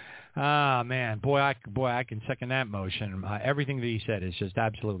 Man, boy, I can second that motion. Everything that he said is just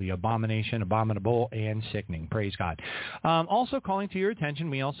absolutely abominable, and sickening. Praise God. Also calling to your attention,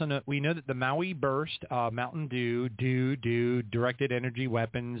 we know that the Maui Burst Mountain Dew directed energy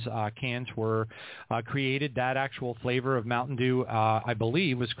weapons cans were created. That actual flavor of Mountain Dew, I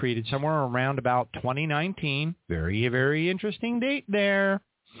believe, was created somewhere around about 2019. Very, very interesting date there.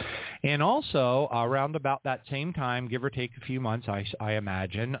 And also, around about that same time, give or take a few months, I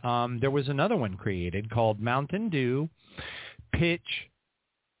imagine, there was another one created called Mountain Dew Pitch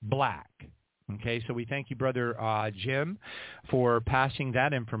Black. Okay, so we thank you, Brother Jim, for passing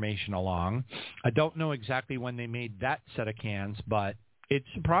that information along. I don't know exactly when they made that set of cans, but it's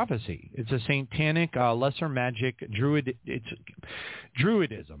a prophecy. It's a satanic, lesser magic, it's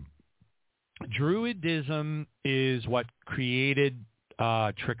druidism. Druidism is what created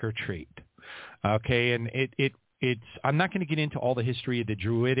trick or treat. Okay, and it's I'm not going to get into all the history of the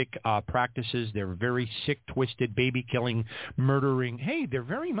Druidic practices. They're very sick, twisted, baby-killing, murdering. Hey, they're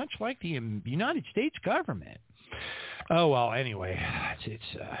very much like the United States government. Oh, well, anyway,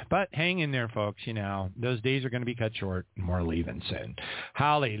 but hang in there, folks. You know, those days are going to be cut short, and we're leaving soon.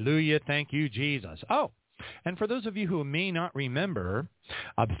 Hallelujah. Thank you, Jesus. Oh, and for those of you who may not remember,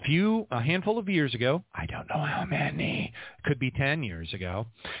 a handful of years ago, I don't know how many, could be 10 years ago,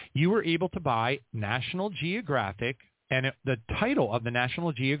 you were able to buy National Geographic, and the title of the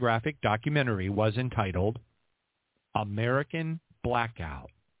National Geographic documentary was entitled American Blackout.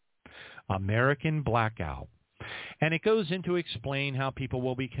 American Blackout. And it goes into explain how people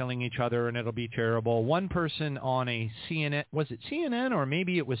will be killing each other, and it'll be terrible. One person on a CNN, was it CNN or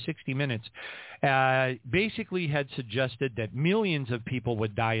maybe it was 60 Minutes, basically had suggested that millions of people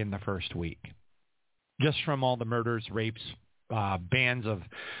would die in the first week, just from all the murders, rapes, bands of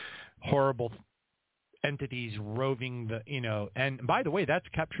horrible entities roving the, and by the way, that's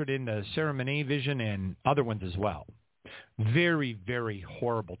captured in the Ceremony Vision and other ones as well. Very, very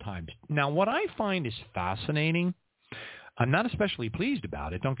horrible times. Now, what I find is fascinating, I'm not especially pleased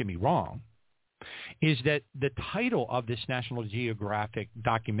about it, don't get me wrong, is that the title of this National Geographic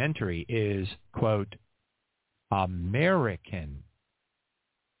documentary is, quote, American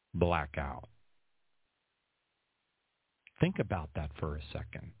Blackout. Think about that for a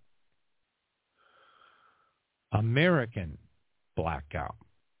second. American Blackout.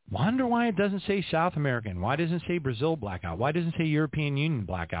 Wonder why it doesn't say South American. Why doesn't it say Brazil blackout? Why doesn't it say European Union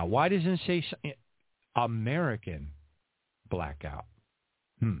blackout? Why doesn't it say American blackout?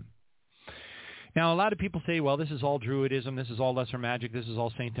 Now, a lot of people say, well, this is all Druidism. This is all lesser magic. This is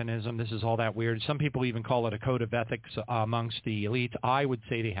all Satanism. This is all that weird. Some people even call it a code of ethics amongst the elite. I would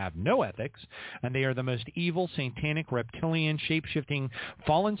say they have no ethics, and they are the most evil, satanic, reptilian, shape-shifting,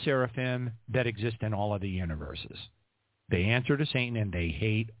 fallen seraphim that exist in all of the universes. They answer to Satan, and they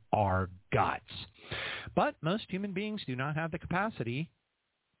hate our guts. But most human beings do not have the capacity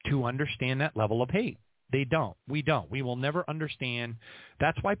to understand that level of hate. They don't. We don't. We will never understand.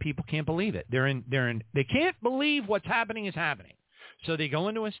 That's why people can't believe it. They can't believe what's happening is happening. So they go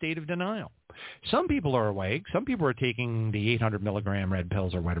into a state of denial. Some people are awake. Some people are taking the 800 milligram red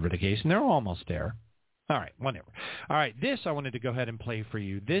pills or whatever the case, and they're almost there. All right, whatever. All right, this I wanted to go ahead and play for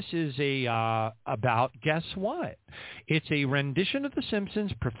you. This is about, guess what? It's a rendition of The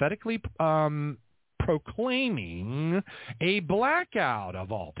Simpsons prophetically proclaiming a blackout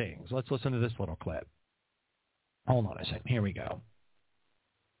of all things. Let's listen to this little clip. Hold on a second. Here we go.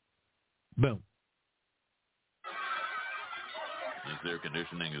 Boom. This air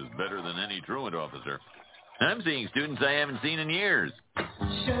conditioning is better than any truant officer. I'm seeing students I haven't seen in years.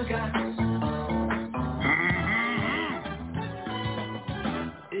 Sugar.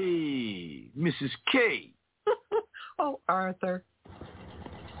 Hey, Mrs. K. Oh, Arthur.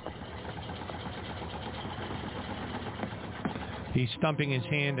 He's stumping his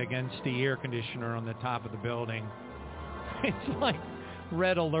hand against the air conditioner on the top of the building. It's like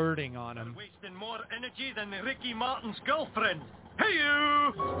red alerting on him. Wasting more energy than Ricky Martin's girlfriend. Hey,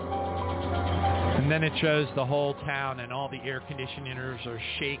 you! And then it shows the whole town, and all the air conditioners are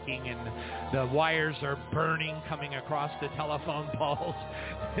shaking, and the wires are burning coming across the telephone poles.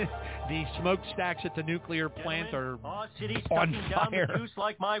 The smokestacks at the nuclear plant are our city's on down fire. The juice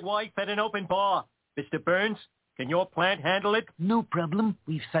like my wife at an open bar. Mr. Burns, can your plant handle it? No problem.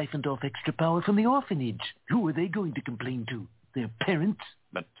 We've siphoned off extra power from the orphanage. Who are they going to complain to? Their parents?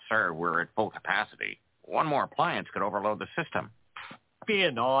 But, sir, we're at full capacity. One more appliance could overload the system.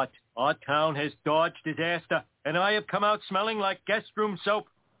 Fear not. Our town has dodged disaster, and I have come out smelling like guest room soap.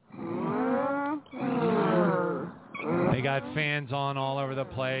 They got fans on all over the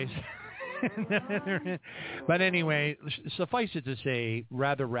place. But anyway, suffice it to say,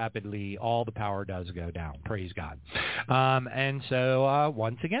 rather rapidly, all the power does go down. Praise God. And so,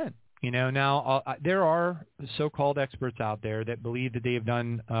 once again, now there are so-called experts out there that believe that they have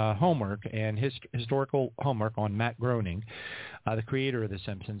done homework and historical homework on Matt Groening, the creator of The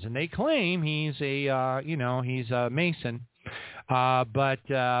Simpsons, and they claim he's a Mason. But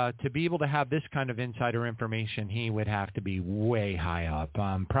to be able to have this kind of insider information, he would have to be way high up,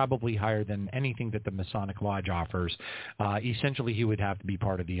 probably higher than anything that the Masonic Lodge offers. Essentially, he would have to be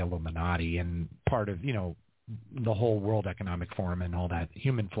part of the Illuminati and part of, the whole World Economic Forum and all that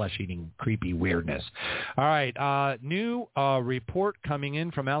human flesh-eating creepy weirdness. All right, new report coming in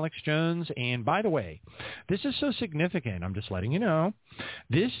from Alex Jones. And by the way, this is so significant. I'm just letting you know.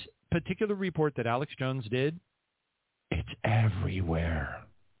 This particular report that Alex Jones did, it's everywhere.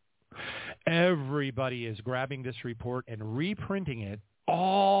 Everybody is grabbing this report and reprinting it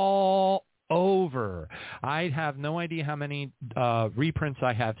all over. I have no idea how many reprints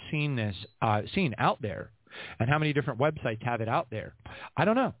I have seen out there, and how many different websites have it out there. I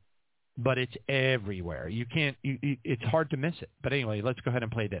don't know, but it's everywhere. You can't. It's hard to miss it. But anyway, let's go ahead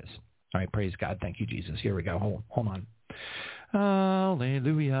and play this. All right, praise God. Thank you, Jesus. Here we go. Hold on.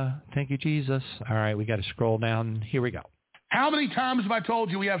 Hallelujah. Thank you, Jesus. All right, we got to scroll down. Here we go. How many times have I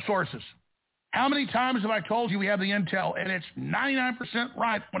told you we have sources? How many times have I told you we have the intel? And it's 99%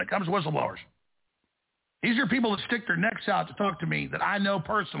 right when it comes to whistleblowers. These are people that stick their necks out to talk to me that I know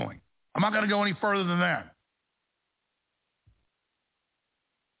personally. I'm not going to go any further than that.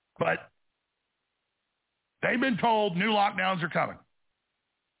 But they've been told new lockdowns are coming.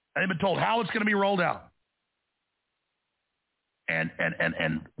 They've been told how it's going to be rolled out. And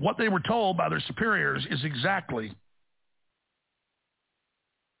what they were told by their superiors is exactly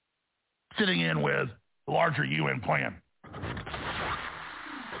fitting in with the larger UN plan.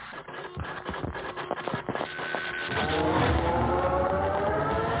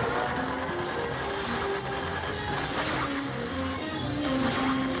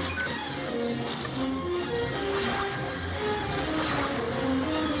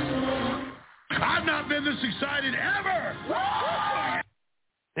 I've not been this excited ever!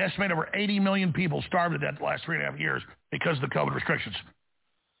 They estimate over 80 million people starved to death the last 3.5 years because of the COVID restrictions.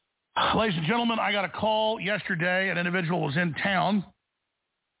 Ladies and gentlemen, I got a call yesterday. An individual was in town,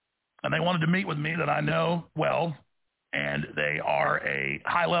 and they wanted to meet with me that I know well, and they are a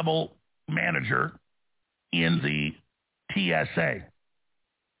high-level manager in the TSA.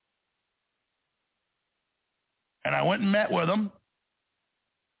 And I went and met with them,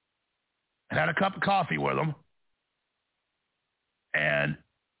 and had a cup of coffee with them, and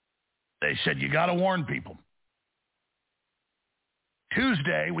they said, you got to warn people.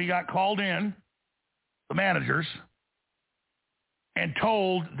 Tuesday, we got called in, the managers, and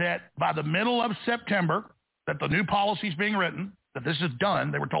told that by the middle of September, that the new policy is being written, that this is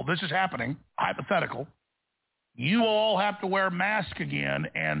done. They were told this is happening, hypothetical. You all have to wear masks again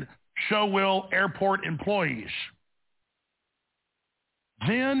and so will airport employees.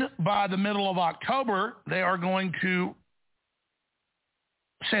 Then by the middle of October, they are going to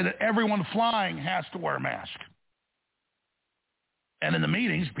say that everyone flying has to wear a mask. And in the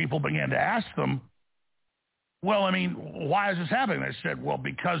meetings, people began to ask them, well, I mean, why is this happening? They said, well,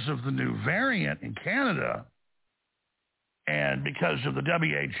 because of the new variant in Canada and because of the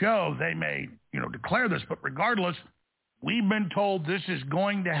WHO, they may, declare this. But regardless, we've been told this is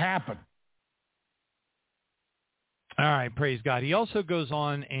going to happen. All right, praise God. He also goes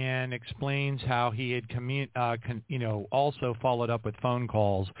on and explains how he had also followed up with phone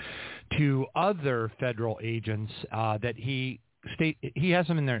calls to other federal agents that he has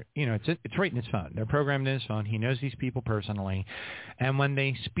them in there. It's right in his phone. They're programmed in his phone. He knows these people personally, and when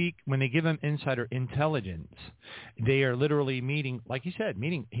they give him insider intelligence, they are literally meeting. Like he said,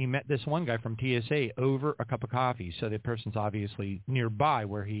 he met this one guy from TSA over a cup of coffee. So the person's obviously nearby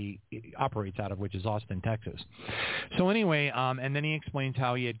where he operates out of, which is Austin, Texas. So anyway, and then he explains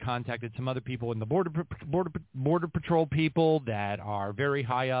how he had contacted some other people in the border patrol people that are very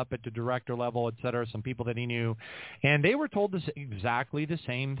high up at the director level, et cetera. Some people that he knew, and they were told this exactly the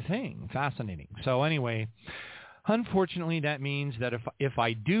same thing. Fascinating. So anyway, unfortunately, that means that if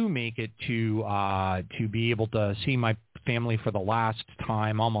I do make it to be able to see my family for the last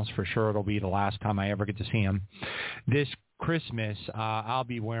time, almost for sure it'll be the last time I ever get to see them, this Christmas, I'll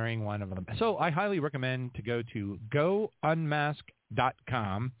be wearing one of them. So I highly recommend to go to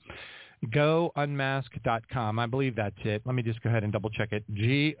gounmask.com. GoUnmask.com. I believe that's it. Let me just go ahead and double check it.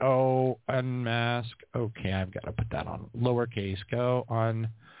 GoUnmask. Okay, I've got to put that on lowercase.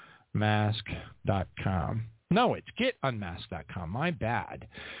 GoUnmask.com. No, it's GetUnmask.com. My bad.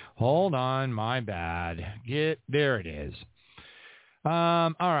 Hold on, my bad. There it is.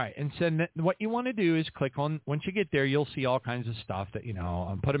 All right, and so what you want to do is click on, once you get there, you'll see all kinds of stuff that,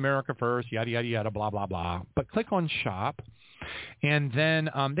 put America first, yada, yada, yada, blah, blah, blah. But click on shop, and then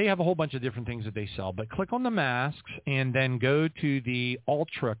they have a whole bunch of different things that they sell. But click on the masks, and then go to the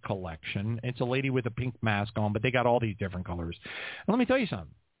Ultra collection. It's a lady with a pink mask on, but they got all these different colors. And let me tell you something.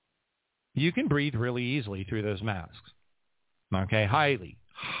 You can breathe really easily through those masks. Okay, highly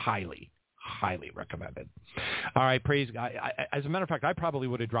recommended. All right, praise God. As a matter of fact, I probably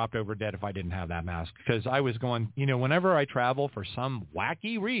would have dropped over dead if I didn't have that mask, because I was going, whenever I travel for some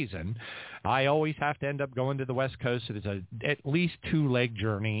wacky reason, I always have to end up going to the West Coast. It is at least 2-leg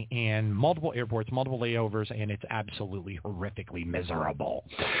journey and multiple airports, multiple layovers, and it's absolutely horrifically miserable.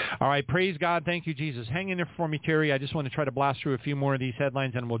 All right, praise God. Thank you, Jesus. Hang in there for me, Terry. I just want to try to blast through a few more of these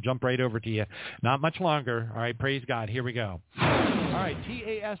headlines, and we'll jump right over to you. Not much longer. All right, praise God. Here we go. All right,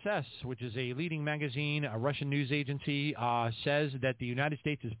 TASS, which is a leading magazine, a Russian news agency, says that the United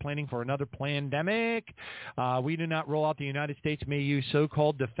States is planning for another pandemic. We do not roll out the United States may use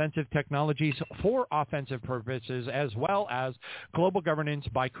so-called defensive technologies for offensive purposes, as well as global governance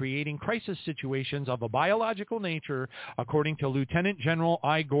by creating crisis situations of a biological nature, according to Lieutenant General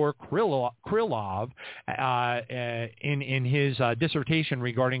Igor Krylov in his dissertation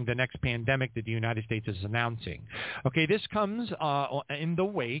regarding the next pandemic that the United States is announcing. Okay, this comes in the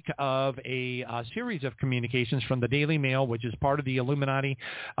wake of a series of communications from the Daily Mail, which is part of the Illuminati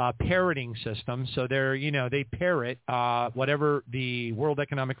parroting system. So they parrot whatever the World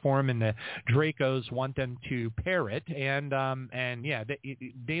Economic Forum and the Dracos want them to parrot. And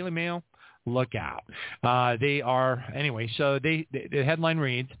Daily Mail, look out. They are, anyway, so the headline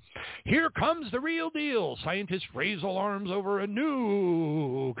reads, "Here comes the real deal. Scientists raise alarms over a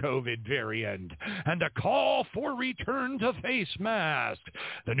new COVID variant and a call for return to face mask.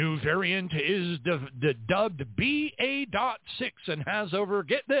 The new variant is dubbed BA.6 and has over,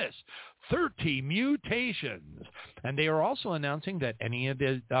 get this, 30 mutations." And they are also announcing that any of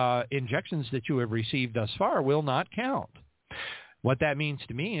the injections that you have received thus far will not count. What that means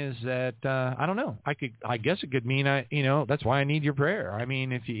to me is that I don't know. I guess it could mean that's why I need your prayer. I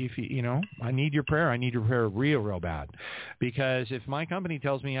mean, if you I need your prayer. I need your prayer real bad, because if my company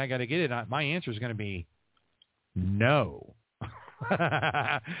tells me I got to get it, my answer is going to be no.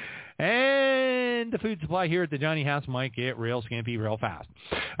 And the food supply here at the Johnny House might get real skimpy real fast.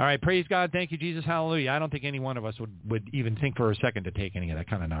 All right, praise God. Thank you, Jesus. Hallelujah. I don't think any one of us would even think for a second to take any of that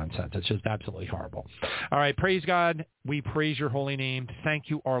kind of nonsense. It's just absolutely horrible. All right, praise God. We praise your holy name. Thank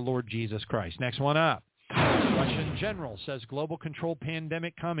you, our Lord Jesus Christ. Next one up. Russian general says global control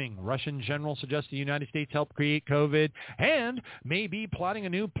pandemic coming. Russian general suggests the United States helped create COVID and may be plotting a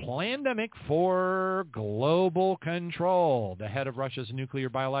new pandemic for global control. The head of Russia's nuclear,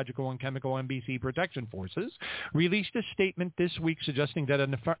 biological, and chemical NBC protection forces released a statement this week suggesting that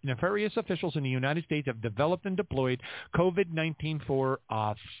nefarious officials in the United States have developed and deployed COVID-19 for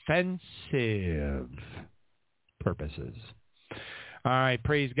offensive purposes. All right,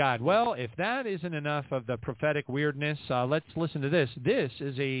 praise God. Well, if that isn't enough of the prophetic weirdness, let's listen to this. This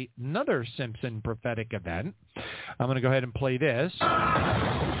is another Simpson prophetic event. I'm going to go ahead and play this.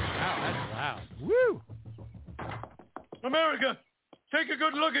 Wow, that's loud. Woo! America, take a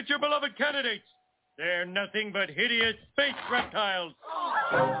good look at your beloved candidates. They're nothing but hideous space reptiles.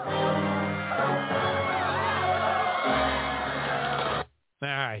 All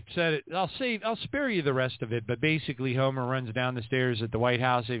right, so I'll spare you the rest of it, but basically Homer runs down the stairs at the White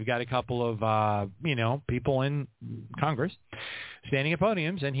House. They've got a couple of, people in Congress standing at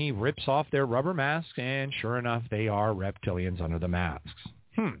podiums, and he rips off their rubber masks, and sure enough, they are reptilians under the masks.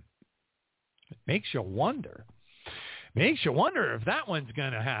 It makes you wonder. Makes you wonder if that one's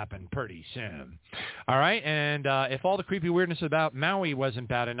going to happen pretty soon. All right, and if all the creepy weirdness about Maui wasn't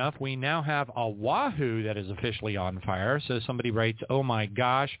bad enough, we now have Oahu that is officially on fire. So somebody writes, oh my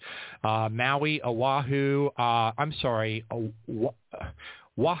gosh, Maui, Oahu,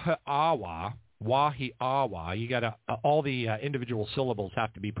 Wahiawa. Wahiawa. You got to all the individual syllables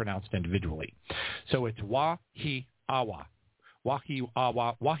have to be pronounced individually. So it's Wahiawa.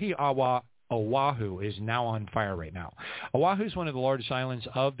 Wahiawa. Oahu is now on fire right now. Oahu is one of the largest islands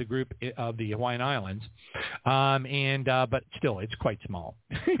of the group of the Hawaiian Islands, but still, it's quite small.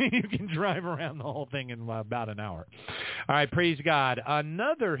 You can drive around the whole thing in about an hour. All right, praise God.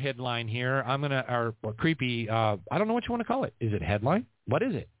 Another headline here. Creepy. I don't know what you want to call it. Is it headline? What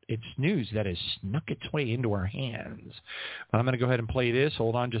is it? It's news that has snuck its way into our hands. But I'm going to go ahead and play this.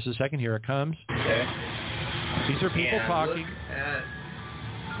 Hold on just a second. Here it comes. Okay. These are people talking.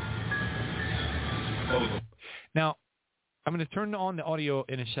 Now, I'm going to turn on the audio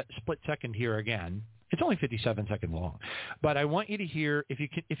in a split second here again. It's only 57 seconds long, but I want you to hear if you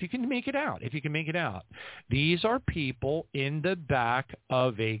can make it out. If you can make it out, these are people in the back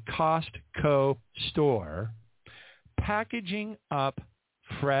of a Costco store packaging up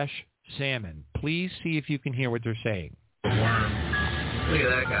fresh salmon. Please see if you can hear what they're saying. Look at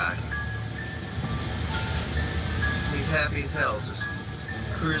that guy. He's happy as hell, just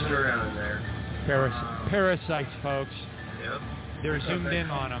cruising around in there. Parasites, folks. Yep. They're zoomed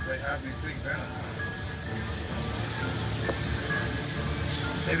in on them.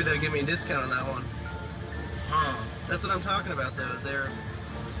 Maybe they'll give me a discount on that one. That's what I'm talking about, though. They're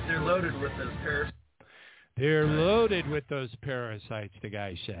loaded with those parasites. They're loaded with those parasites, the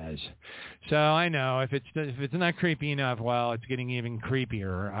guy says. So I know if it's not creepy enough, well, it's getting even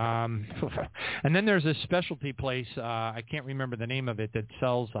creepier. And then there's a specialty place, I can't remember the name of it, that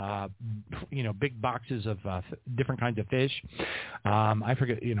sells, big boxes of different kinds of fish. I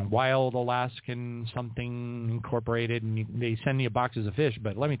forget, Wild Alaskan something Incorporated, and they send you boxes of fish.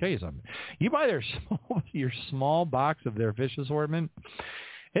 But let me tell you something. You buy your small box of their fish assortment,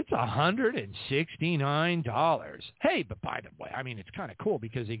 it's $169. Hey, but by the way, I mean, it's kind of cool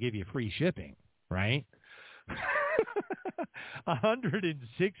because they give you free shipping, right?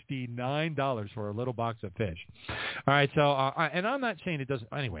 $169 for a little box of fish. All right, so, and I'm not saying it doesn't,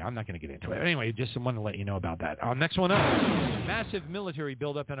 anyway, I'm not going to get into it. Anyway, just wanted to let you know about that. Next one up, massive military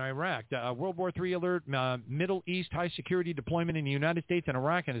buildup in Iraq. World War III alert, Middle East high security deployment in the United States and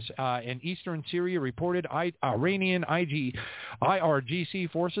Iraq and eastern Syria reported Iranian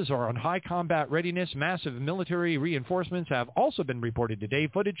IRGC forces are on high combat readiness. Massive military reinforcements have also been reported today.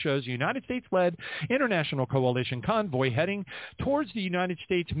 Footage shows United States-led international coalition convoy heading towards the United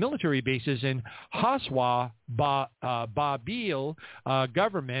States military bases in Haswa, Babil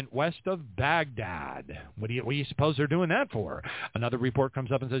government west of Baghdad. What do you suppose they're doing that for? Another report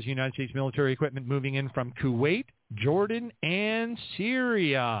comes up and says United States military equipment moving in from Kuwait, Jordan, and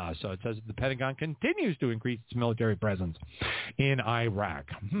Syria. So it says the Pentagon continues to increase its military presence in Iraq.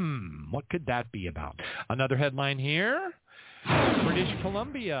 What could that be about? Another headline here. British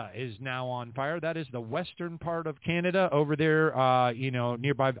Columbia is now on fire. That is the western part of Canada over there,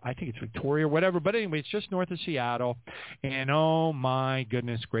 nearby, I think it's Victoria or whatever. But anyway, it's just north of Seattle. And oh, my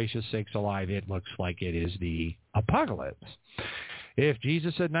goodness gracious sakes alive, it looks like it is the apocalypse. If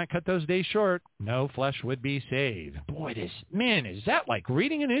Jesus had not cut those days short, no flesh would be saved. Boy, is that like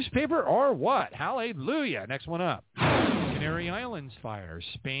reading a newspaper or what? Hallelujah. Next one up. Canary Islands fire.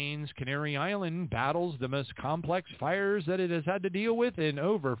 Spain's Canary Island battles the most complex fires that it has had to deal with in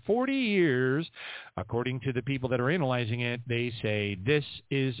over 40 years. According to the people that are analyzing it, they say this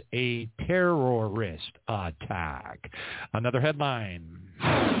is a terrorist attack. Another headline.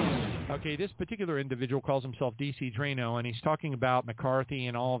 Okay, this particular individual calls himself D.C. Drano, and he's talking about McCarthy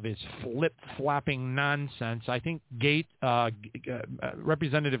and all of his flip-flapping nonsense. I think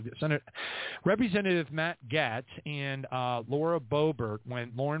Representative Matt Gaetz and Lauren Boebert,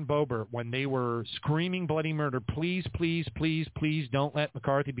 when they were screaming bloody murder, please, please, please, please don't let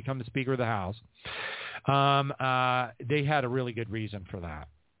McCarthy become the Speaker of the House, they had a really good reason for that.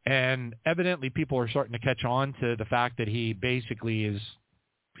 And evidently people are starting to catch on to the fact that he basically is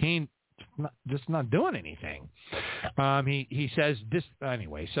just not doing anything. He says this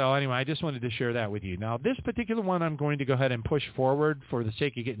anyway. So anyway, I just wanted to share that with you. Now, this particular one I'm going to go ahead and push forward for the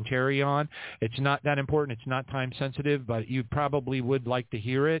sake of getting Terry on. It's not that important. It's not time sensitive, but you probably would like to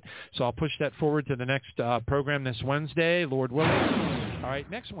hear it. So I'll push that forward to the next program this Wednesday, Lord willing. All right,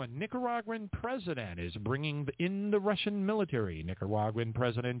 next one. Nicaraguan president is bringing in the Russian military. Nicaraguan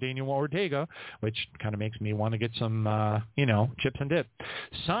President Daniel Ortega, which kind of makes me want to get some, chips and dip,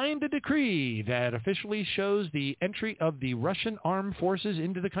 signed a decree that officially shows the entry of the Russian armed forces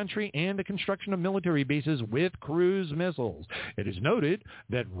into the country and the construction of military bases with cruise missiles. It is noted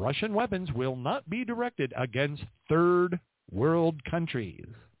that Russian weapons will not be directed against third world countries.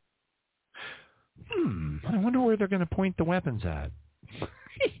 I wonder where they're going to point the weapons at.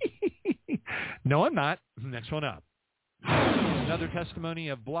 No, I'm not. Next one up. Another testimony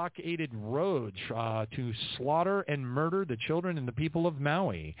of blockaded roads to slaughter and murder the children and the people of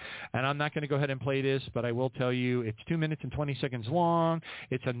Maui. And I'm not going to go ahead and play this, but I will tell you it's 2 minutes and 20 seconds long.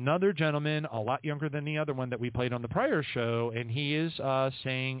 It's another gentleman, a lot younger than the other one that we played on the prior show, and he is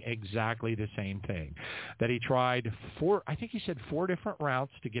saying exactly the same thing. That he tried four different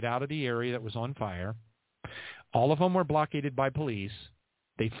routes to get out of the area that was on fire. All of them were blockaded by police.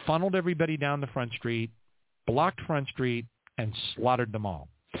 They funneled everybody down the front street, blocked Front Street, and slaughtered them all.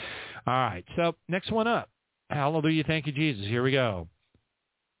 All right, so next one up. Hallelujah, thank you, Jesus. Here we go.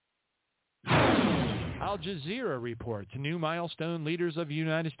 Al Jazeera reports new milestone leaders of the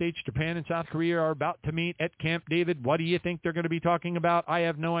United States, Japan, and South Korea are about to meet at Camp David. What do you think they're going to be talking about? I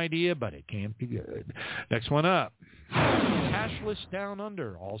have no idea, but it can't be good. Next one up. Cashless down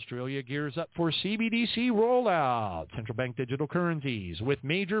under. Australia gears up for CBDC rollout. Central bank digital currencies with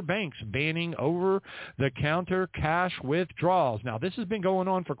major banks banning over-the-counter cash withdrawals. Now, this has been going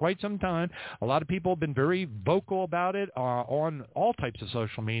on for quite some time. A lot of people have been very vocal about it on all types of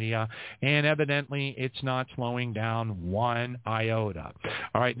social media, and evidently it's not slowing down one iota.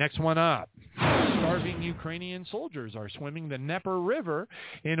 All right, next one up. Starving Ukrainian soldiers are swimming the Dnieper River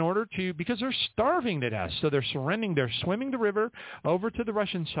because they're starving to death. So they're swimming the river over to the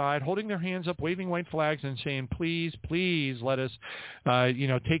Russian side, holding their hands up, waving white flags and saying, please, please let us,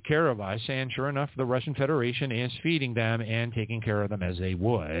 take care of us. And sure enough, the Russian Federation is feeding them and taking care of them as they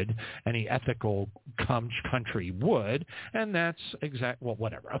would. Any ethical country would. And that's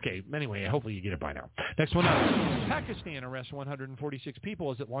whatever. Okay, anyway, hopefully you get it by now. Next one up. Pakistan arrests 146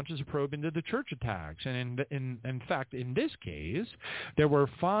 people as it launches a probe into the church attacks. And in fact, in this case, there were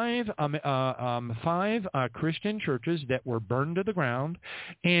five Christian churches that were burned to the ground,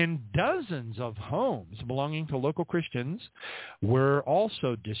 and dozens of homes belonging to local Christians were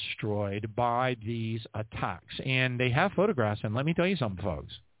also destroyed by these attacks. And they have photographs, and let me tell you something,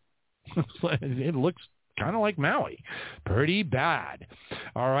 folks. It looks kind of like Maui. Pretty bad.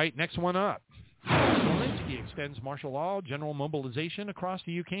 All right, next one up. Zelensky extends martial law general mobilization across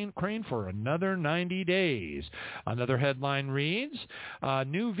the Ukraine for another 90 days. Another headline reads,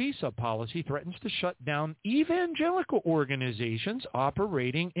 new visa policy threatens to shut down evangelical organizations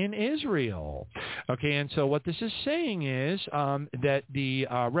operating in Israel. Okay, and so what this is saying is that the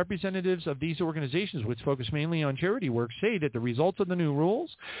representatives of these organizations, which focus mainly on charity work, say that the results of the new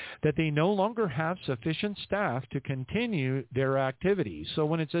rules, that they no longer have sufficient staff to continue their activities. So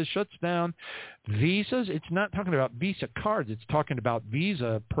when it says shuts down visas, it's not talking about visa cards. It's talking about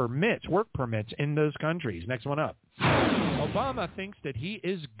visa permits, work permits in those countries. Next one up. Obama thinks that he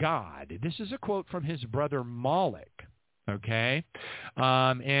is God. This is a quote from his brother Malik. Okay,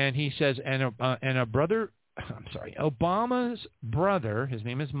 and he says, Obama's brother, his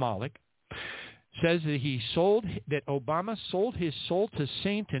name is Malik, says that Obama sold his soul to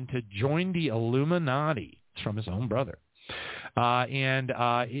Satan to join the Illuminati. It's from his own brother.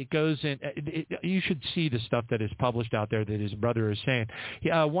 It goes in. You should see the stuff that is published out there that his brother is saying.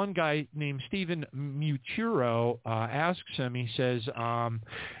 One guy named Stephen Muturo asks him. He says, John.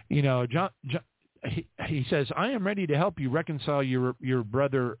 He says, I am ready to help you reconcile your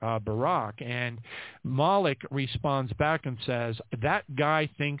brother Barack. And Malik responds back and says, that guy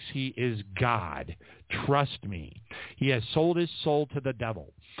thinks he is God. Trust me. He has sold his soul to the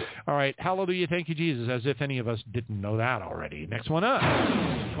devil. All right. Hallelujah. Thank you, Jesus. As if any of us didn't know that already. Next one up.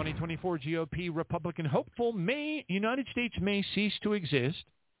 2024 GOP Republican hopeful United States may cease to exist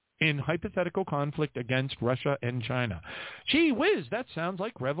in hypothetical conflict against Russia and China. Gee whiz, that sounds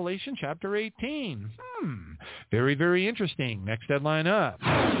like Revelation chapter 18. Very, very interesting. Next headline up.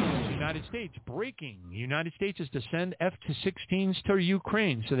 United States breaking. United States is to send F-16s to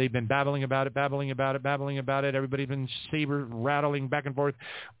Ukraine. So they've been babbling about it. Everybody's been saber rattling back and forth.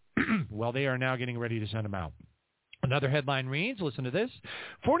 Well, they are now getting ready to send them out. Another headline reads, listen to this,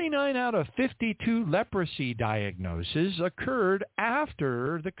 49 out of 52 leprosy diagnoses occurred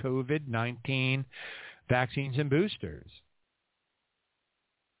after the COVID-19 vaccines and boosters.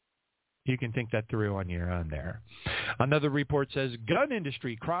 You can think that through on your own there. Another report says, gun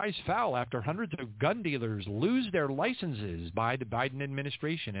industry cries foul after hundreds of gun dealers lose their licenses by the Biden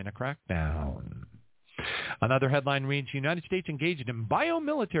administration in a crackdown. Another headline reads, United States engaged in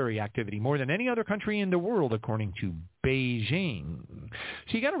biomilitary activity more than any other country in the world, according to Beijing.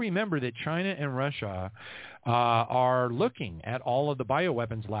 So you got to remember that China and Russia are looking at all of the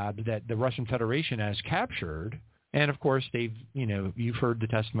bioweapons labs that the Russian Federation has captured. And, of course, you've heard the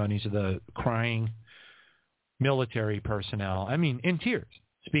testimonies of the crying military personnel, in tears,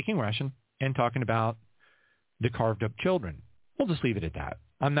 speaking Russian and talking about the carved up children. We'll just leave it at that.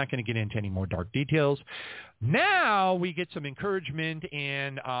 I'm not going to get into any more dark details. Now we get some encouragement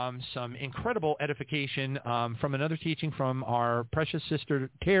and some incredible edification from another teaching from our precious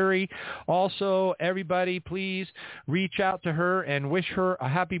sister Terri. Also, everybody, please reach out to her and wish her a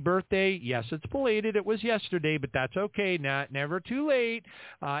happy birthday. Yes, it's belated. It was yesterday, but that's okay. Never too late.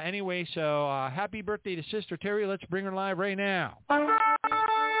 Anyway, so happy birthday to Sister Terri. Let's bring her live right now.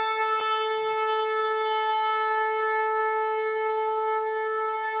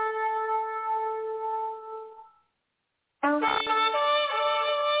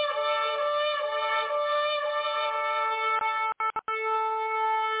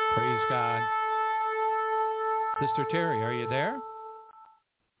 Praise God. Sister Terri, are you there?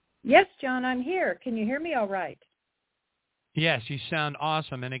 Yes, John, I'm here. Can you hear me all right? Yes, you sound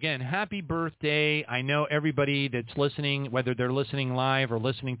awesome. And again, happy birthday. I know everybody that's listening, whether they're listening live or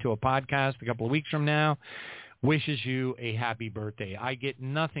listening to a podcast a couple of weeks from now, wishes you a happy birthday. I get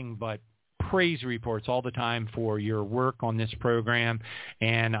nothing but praise reports all the time for your work on this program.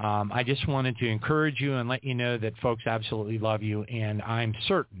 And I just wanted to encourage you and let you know that folks absolutely love you. And I'm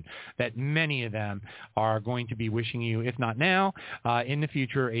certain that many of them are going to be wishing you, if not now, in the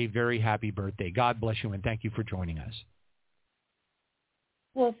future, a very happy birthday. God bless you, and thank you for joining us.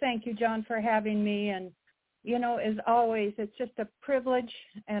 Well, thank you, John, for having me. And, you know, as always, it's just a privilege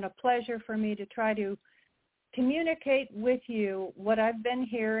and a pleasure for me to try to communicate with you what I've been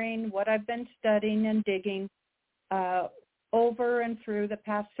hearing, what I've been studying and digging over and through the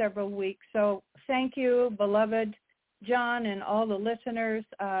past several weeks. So thank you, beloved John, and all the listeners.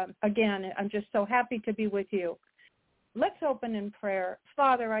 Again, I'm just so happy to be with you. Let's open in prayer.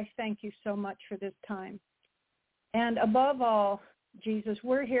 Father, I thank you so much for this time. And above all, Jesus,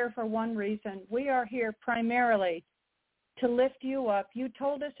 we're here for one reason. We are here primarily to lift you up. You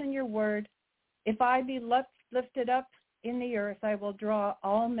told us in your word, if I be lifted up in the earth, I will draw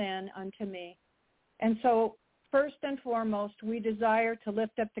all men unto me. And so first and foremost, we desire to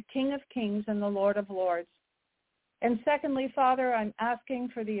lift up the King of Kings and the Lord of Lords. And secondly, Father, I'm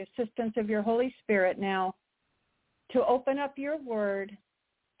asking for the assistance of your Holy Spirit now to open up your word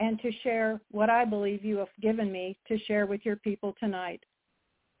and to share what I believe you have given me to share with your people tonight.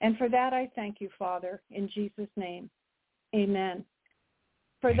 And for that, I thank you, Father, in Jesus' name. Amen.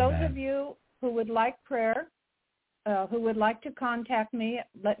 For those of you who would like prayer, who would like to contact me,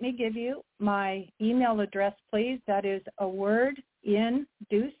 let me give you my email address, please. That is a word in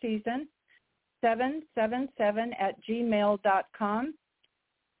due season 777@gmail.com.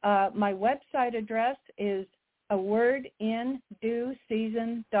 My website address is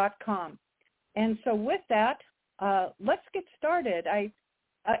awordindueseason.com. And so with that, let's get started. I,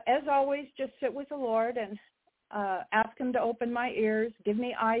 as always, just sit with the Lord and ask him to open my ears, give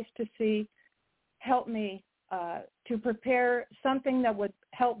me eyes to see, help me to prepare something that would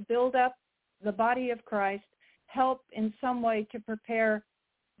help build up the body of Christ, help in some way to prepare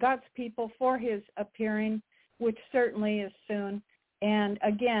God's people for his appearing, which certainly is soon, and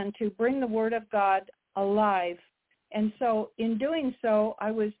again, to bring the word of God alive. And so in doing so,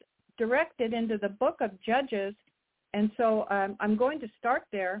 I was directed into the book of Judges, and so I'm going to start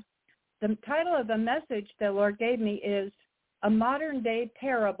there. The title of the message the Lord gave me is A Modern Day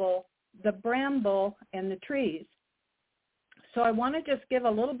Parable, the Bramble and the Trees. So I want to just give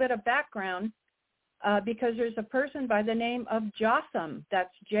a little bit of background because there's a person by the name of Jotham,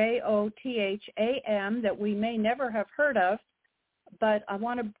 that's Jotham, that we may never have heard of. But I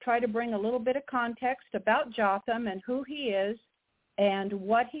want to try to bring a little bit of context about Jotham and who he is and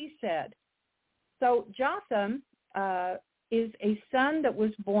what he said. So Jotham is a son that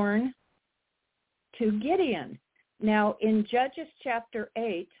was born to Gideon. Now, in Judges chapter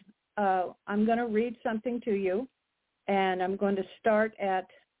 8, I'm going to read something to you, and I'm going to start at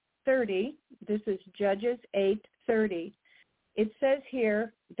 30. This is Judges 8:30. It says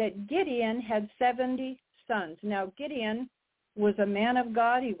here that Gideon had 70 sons. Now, Gideon was a man of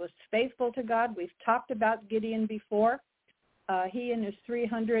God. He was faithful to God. We've talked about Gideon before. He and his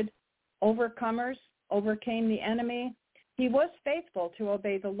 300 overcomers overcame the enemy. He was faithful to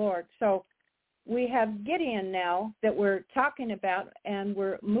obey the Lord. So we have Gideon now that we're talking about, and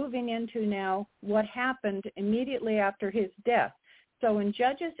we're moving into now what happened immediately after his death. So in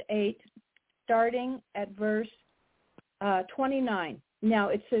Judges 8, starting at verse 29, now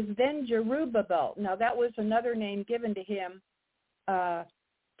it says, then Jerubbaal. Now that was another name given to him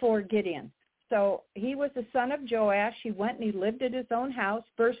for Gideon. So he was the son of Joash. He went and he lived at his own house.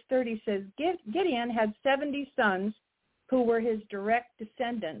 Verse 30 says, Gideon had 70 sons who were his direct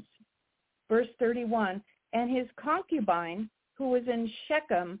descendants. Verse 31, and his concubine, who was in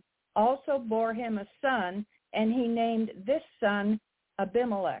Shechem, also bore him a son, and he named this son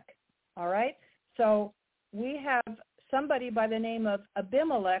Abimelech. All right? So we have somebody by the name of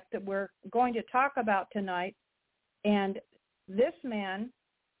Abimelech that we're going to talk about tonight, and this man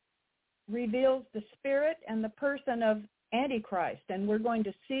reveals the spirit and the person of Antichrist, and we're going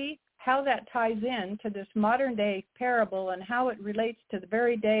to see how that ties in to this modern-day parable and how it relates to the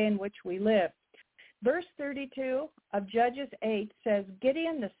very day in which we live. Verse 32 of Judges 8 says,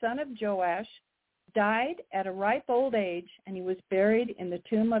 Gideon, the son of Joash, died at a ripe old age, and he was buried in the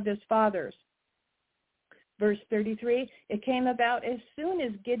tomb of his fathers. Verse 33, it came about as soon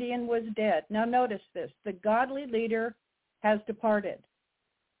as Gideon was dead. Now notice this, the godly leader has departed.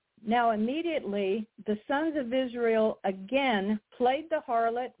 Now immediately the sons of Israel again played the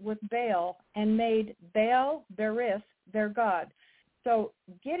harlot with Baal and made Baal Berith their god. So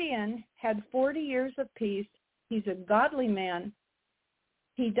Gideon had 40 years of peace. He's a godly man.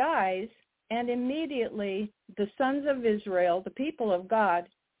 He dies, and immediately the sons of Israel, the people of God,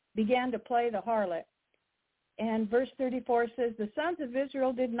 began to play the harlot. And verse 34 says, the sons of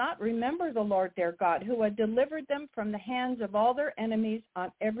Israel did not remember the Lord their God, who had delivered them from the hands of all their enemies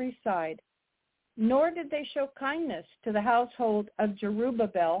on every side. Nor did they show kindness to the household of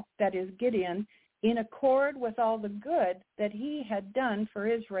Jerubbaal, that is Gideon, in accord with all the good that he had done for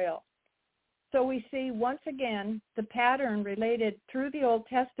Israel. So we see once again the pattern related through the Old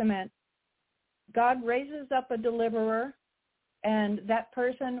Testament. God raises up a deliverer, and that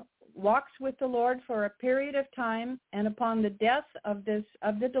person walks with the Lord for a period of time, and upon the death of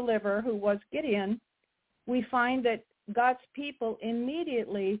the deliverer, who was Gideon, we find that God's people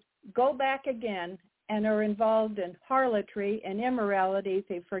immediately go back again and are involved in harlotry and immorality.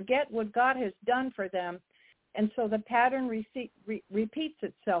 They forget what God has done for them, and so the pattern repeats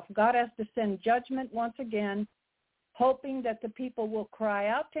itself. God has to send judgment once again, hoping that the people will cry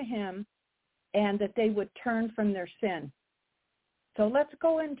out to him and that they would turn from their sin. So let's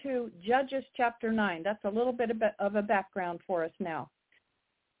go into Judges chapter 9. That's a little bit of a background for us now.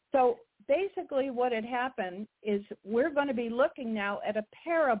 So basically what had happened is we're going to be looking now at a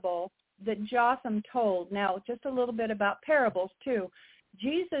parable that Jotham told. Now, just a little bit about parables too.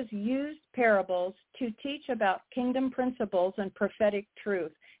 Jesus used parables to teach about kingdom principles and prophetic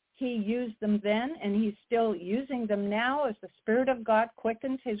truth. He used them then, and he's still using them now as the Spirit of God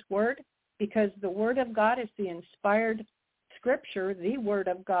quickens his word, because the word of God is the inspired Scripture, the Word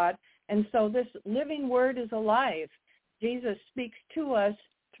of God, and so this living Word is alive. Jesus speaks to us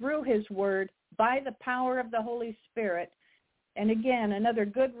through his Word by the power of the Holy Spirit. And again, another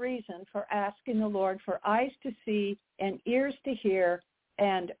good reason for asking the Lord for eyes to see and ears to hear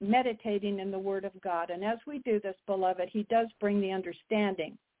and meditating in the Word of God. And as we do this, beloved, he does bring the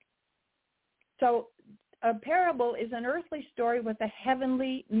understanding. So a parable is an earthly story with a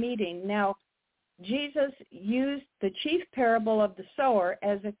heavenly meaning. Now, Jesus used the chief parable of the sower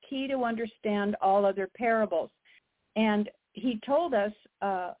as a key to understand all other parables. And he told us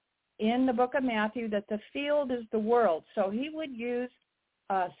in the book of Matthew that the field is the world. So he would use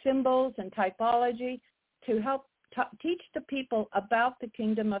symbols and typology to help teach the people about the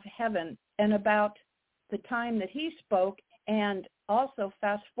kingdom of heaven and about the time that he spoke. And also,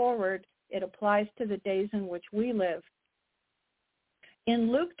 fast forward, it applies to the days in which we live.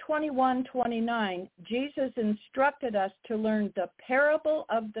 In Luke 21:29, Jesus instructed us to learn the parable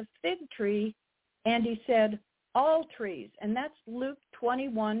of the fig tree, and he said, all trees, and that's Luke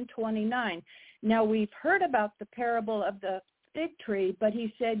 21:29. Now, we've heard about the parable of the fig tree, but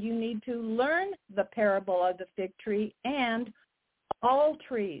he said you need to learn the parable of the fig tree and all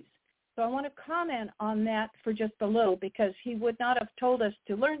trees. So I want to comment on that for just a little, because he would not have told us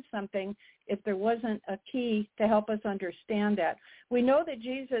to learn something if there wasn't a key to help us understand that. We know that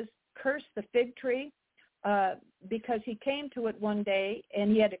Jesus cursed the fig tree because he came to it one day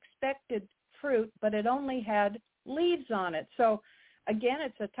and he had expected fruit, but it only had leaves on it. So again,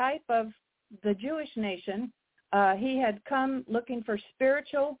 it's a type of the Jewish nation. He had come looking for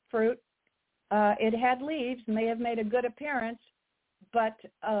spiritual fruit. It had leaves, may have made a good appearance, but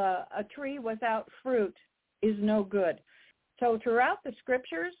a tree without fruit is no good. So throughout the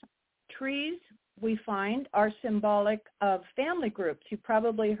scriptures, trees, we find, are symbolic of family groups. You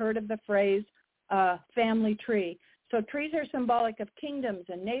probably heard of the phrase family tree. So trees are symbolic of kingdoms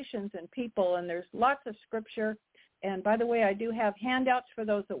and nations and people, and there's lots of scripture. And by the way, I do have handouts for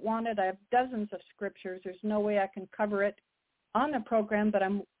those that want it. I have dozens of scriptures. There's no way I can cover it on the program, but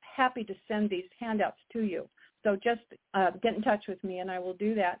I'm happy to send these handouts to you. So just get in touch with me, and I will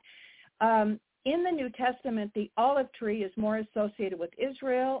do that. In the New Testament, the olive tree is more associated with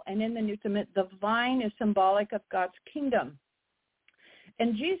Israel, and in the New Testament, the vine is symbolic of God's kingdom.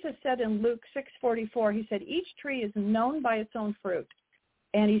 And Jesus said in Luke 6:44, he said, each tree is known by its own fruit.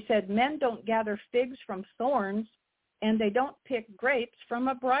 And he said, men don't gather figs from thorns, and they don't pick grapes from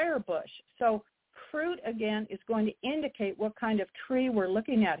a briar bush. So fruit, again, is going to indicate what kind of tree we're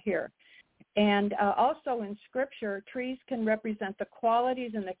looking at here. And also in Scripture, trees can represent the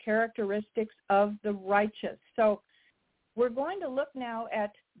qualities and the characteristics of the righteous. So we're going to look now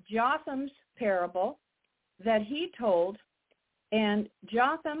at Jotham's parable that he told. And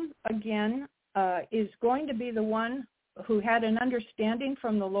Jotham, again, is going to be the one who had an understanding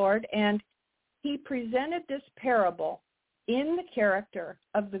from the Lord. And he presented this parable in the character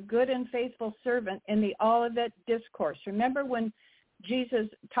of the good and faithful servant in the Olivet Discourse. Remember when Jesus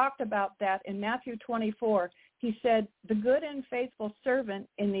talked about that in Matthew 24, he said, the good and faithful servant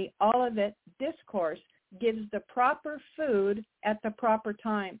in the Olivet Discourse gives the proper food at the proper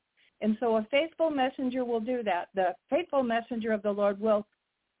time. And so a faithful messenger will do that. The faithful messenger of the Lord will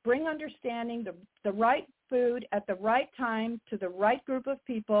bring understanding, the right food at the right time to the right group of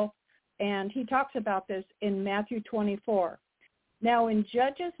people, and he talks about this in Matthew 24. Now, in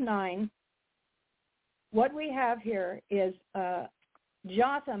Judges 9, what we have here is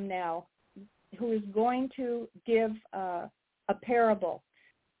Jotham now, who is going to give a parable.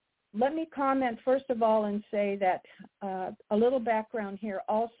 Let me comment first of all and say that a little background here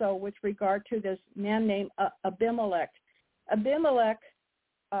also with regard to this man named Abimelech. Abimelech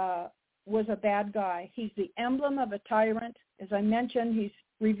was a bad guy. He's the emblem of a tyrant. As I mentioned, he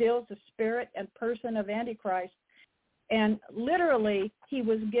reveals the spirit and person of Antichrist. And literally, he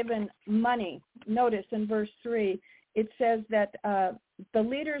was given money. Notice in verse 3, it says that the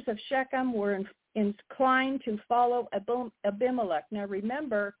leaders of Shechem were inclined to follow Abimelech. Now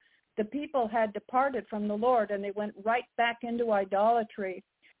remember, the people had departed from the Lord, and they went right back into idolatry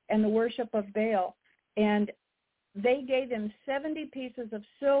and the worship of Baal. And they gave him 70 pieces of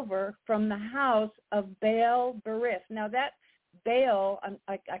silver from the house of Baal Berith. Now that Baal,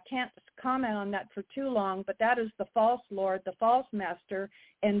 I can't comment on that for too long, but that is the false lord, the false master,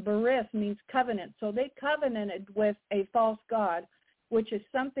 and Berith means covenant. So they covenanted with a false god, which is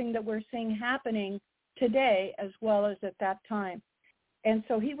something that we're seeing happening today as well as at that time. And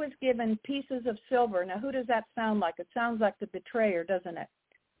so he was given pieces of silver. Now, who does that sound like? It sounds like the betrayer, doesn't it?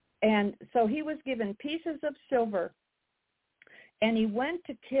 And so he was given pieces of silver, and he went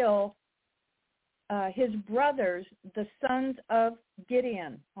to kill his brothers, the sons of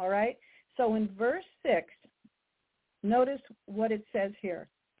Gideon, all right? So in verse 6, notice what it says here.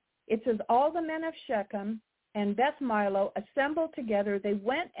 It says, all the men of Shechem and Beth Milo assembled together. They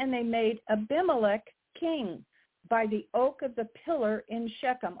went and they made Abimelech king by the oak of the pillar in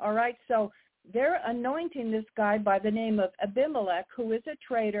Shechem, all right? So they're anointing this guy by the name of Abimelech, who is a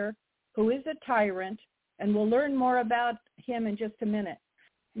traitor, who is a tyrant, and we'll learn more about him in just a minute.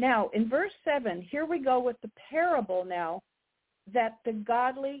 Now, in verse 7, here we go with the parable now that the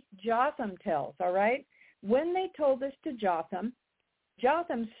godly Jotham tells, all right? When they told this to Jotham,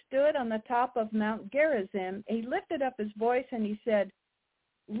 Jotham stood on the top of Mount Gerizim. He lifted up his voice and he said,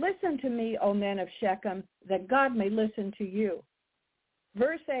 listen to me, O men of Shechem, that God may listen to you.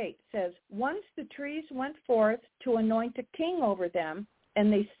 Verse 8 says, once the trees went forth to anoint a king over them,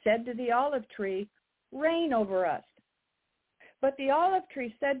 and they said to the olive tree, reign over us. But the olive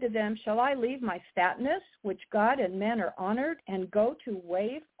tree said to them, shall I leave my fatness, which God and men are honored, and go to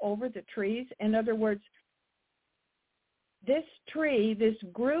wave over the trees? In other words, this tree, this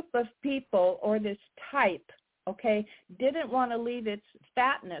group of people, or this type, okay, didn't want to leave its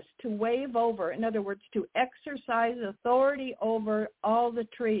fatness to wave over. In other words, to exercise authority over all the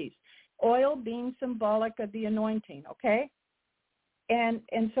trees. Oil being symbolic of the anointing, okay? And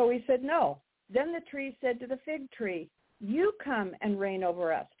so he said, no. Then the tree said to the fig tree, you come and reign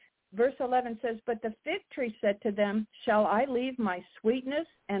over us. Verse 11 says, but the fig tree said to them, shall I leave my sweetness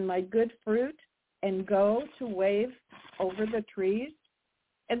and my good fruit and go to wave over the trees?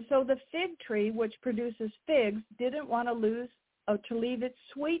 And so the fig tree, which produces figs, didn't want to leave its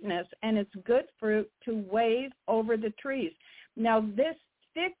sweetness and its good fruit to wave over the trees. Now, this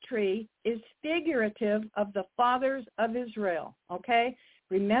fig tree is figurative of the fathers of Israel, okay?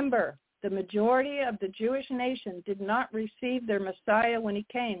 Remember, the majority of the Jewish nation did not receive their Messiah when he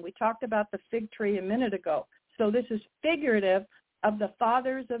came. We talked about the fig tree a minute ago. So this is figurative of the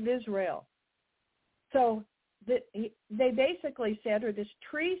fathers of Israel. So they basically said, or this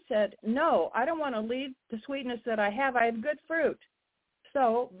tree said, no, I don't want to leave the sweetness that I have. I have good fruit.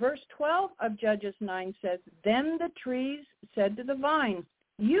 So verse 12 of Judges 9 says, then the trees said to the vine,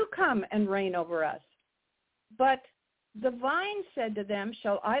 you come and reign over us. But the vine said to them,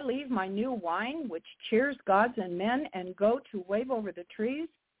 shall I leave my new wine, which cheers gods and men, and go to wave over the trees?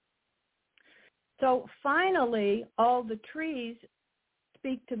 So finally, all the trees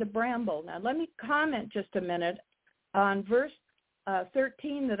speak to the bramble. Now, let me comment just a minute on verse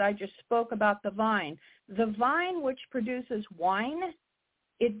 13 that I just spoke about the vine. The vine which produces wine,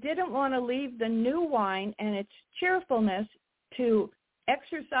 it didn't want to leave the new wine and its cheerfulness to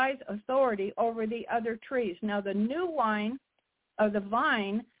exercise authority over the other trees. Now, the new wine of the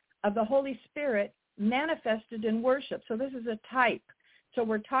vine of the Holy Spirit manifested in worship. So this is a type. So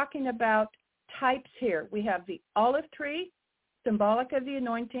we're talking about types here. We have the olive tree, symbolic of the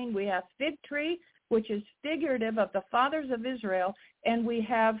anointing. We have fig tree, which is figurative of the fathers of Israel. And we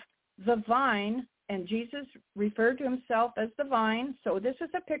have the vine, and Jesus referred to himself as the vine. So this is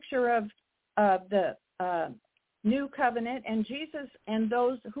a picture of the new covenant and Jesus and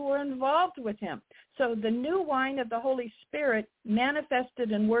those who are involved with him. So the new wine of the Holy Spirit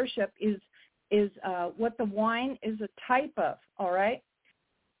manifested in worship is what the wine is a type of, all right?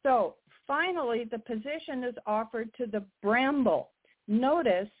 So finally, the position is offered to the bramble.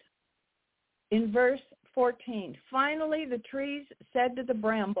 Notice in verse 14, finally the trees said to the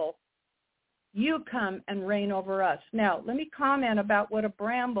bramble, you come and reign over us. Now, let me comment about what a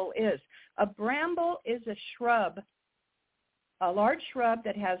bramble is. A bramble is a shrub, a large shrub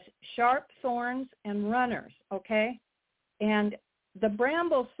that has sharp thorns and runners, okay? And the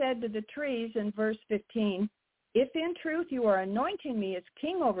bramble said to the trees in verse 15, if in truth you are anointing me as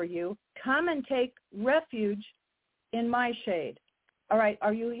king over you, come and take refuge in my shade. All right,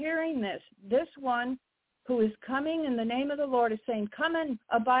 are you hearing this? This one who is coming in the name of the Lord is saying, come and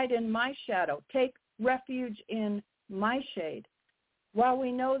abide in my shadow. Take refuge in my shade. While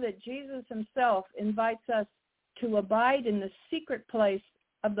we know that Jesus himself invites us to abide in the secret place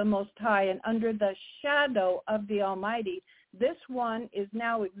of the Most High and under the shadow of the Almighty, this one is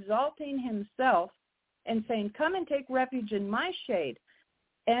now exalting himself and saying, come and take refuge in my shade.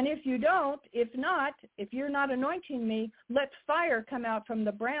 And if you don't, if you're not anointing me, let fire come out from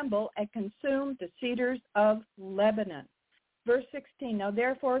the bramble and consume the cedars of Lebanon. Verse 16, now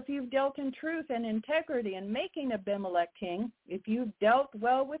therefore, if you've dealt in truth and integrity in making Abimelech king, if you've dealt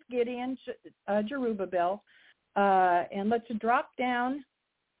well with Gideon, Jerubbaal, and let's drop down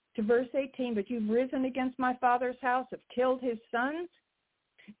to verse 18, but you've risen against my father's house, have killed his sons.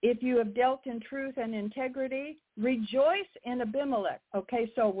 If you have dealt in truth and integrity, rejoice in Abimelech.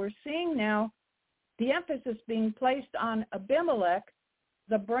 Okay, so we're seeing now the emphasis being placed on Abimelech,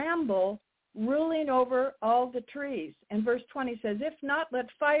 the bramble, ruling over all the trees. And verse 20 says, if not, let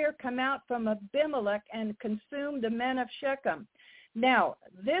fire come out from Abimelech and consume the men of Shechem. Now,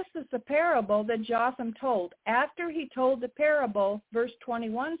 this is the parable that Jotham told. After he told the parable, verse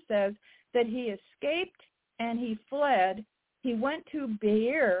 21 says that he escaped and he fled. He went to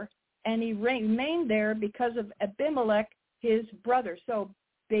Beer, and he remained there because of Abimelech, his brother. So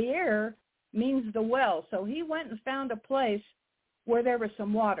Beer means the well. So he went and found a place where there was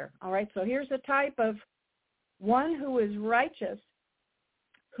some water. All right, so here's a type of one who is righteous,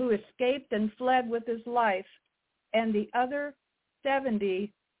 who escaped and fled with his life, and the other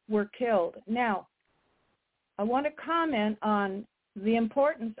 70 were killed. Now, I want to comment on the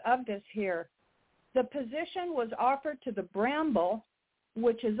importance of this here. The position was offered to the bramble,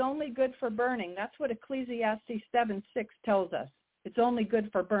 which is only good for burning. That's what Ecclesiastes 7:6 tells us. It's only good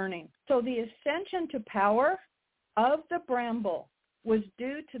for burning. So the ascension to power of the bramble was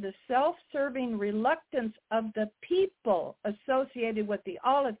due to the self-serving reluctance of the people associated with the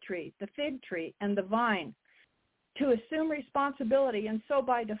olive tree, the fig tree, and the vine to assume responsibility. And so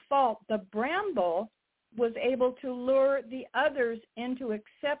by default, the bramble was able to lure the others into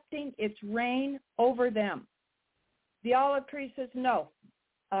accepting its reign over them. The olive tree says, no,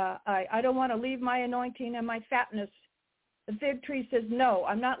 I don't want to leave my anointing and my fatness. The fig tree says, no,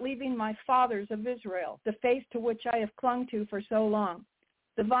 I'm not leaving my fathers of Israel, the faith to which I have clung to for so long.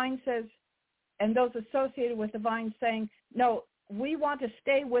 The vine says, and those associated with the vine saying, no, we want to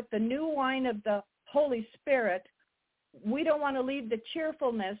stay with the new wine of the Holy Spirit. We don't want to leave the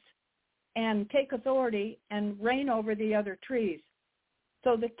cheerfulness and take authority and reign over the other trees.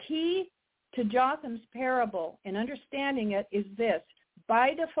 So the key to Jotham's parable in understanding it is this.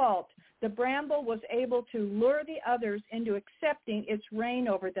 By default, the bramble was able to lure the others into accepting its reign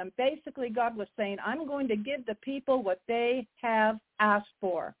over them. Basically, God was saying, I'm going to give the people what they have asked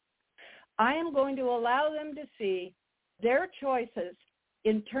for. I am going to allow them to see their choices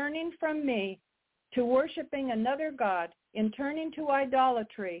in turning from me to worshiping another God, in turning to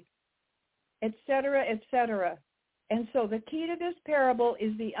idolatry, etc., etc. And so the key to this parable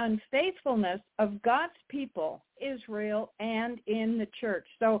is the unfaithfulness of God's people, Israel, and in the church.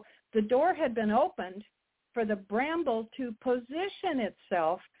 So the door had been opened for the bramble to position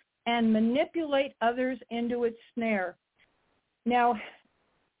itself and manipulate others into its snare. Now,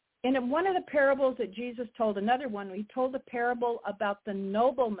 in one of the parables that Jesus told, another one, he told a parable about the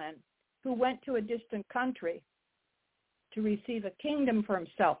nobleman who went to a distant country to receive a kingdom for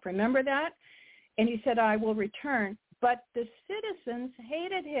himself. Remember that? And he said, I will return. But the citizens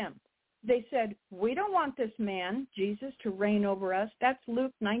hated him. They said, we don't want this man, Jesus, to reign over us. That's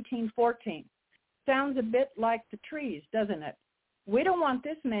Luke 19:14. Sounds a bit like the trees, doesn't it? We don't want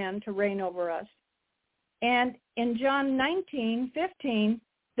this man to reign over us. And in John 19:15,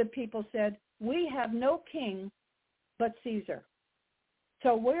 the people said, we have no king but Caesar.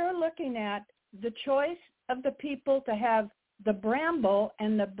 So we're looking at the choice of the people to have the bramble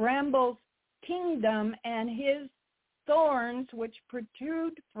and the bramble's kingdom and his thorns which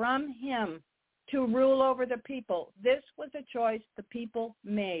protrude from him to rule over the people. This was a choice the people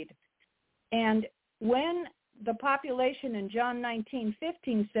made. And when the population in John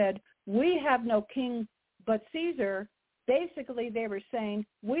 19:15 said, we have no king but Caesar, basically they were saying,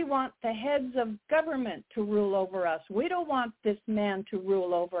 we want the heads of government to rule over us. We don't want this man to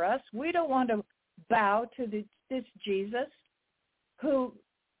rule over us. We don't want to bow to this Jesus, who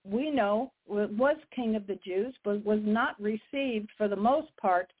we know was king of the Jews, but was not received for the most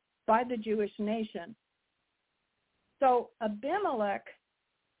part by the Jewish nation. So Abimelech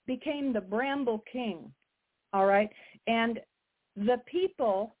became the Bramble king, all right? And the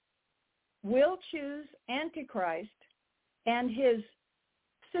people will choose Antichrist and his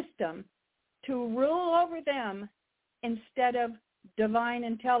system to rule over them instead of divine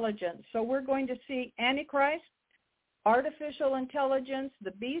intelligence. So we're going to see Antichrist, artificial intelligence,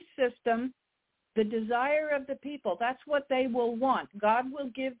 the beast system, the desire of the people. That's what they will want. God will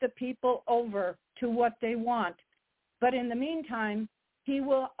give the people over to what they want. But in the meantime, he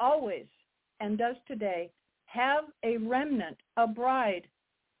will always, and does today, have a remnant, a bride,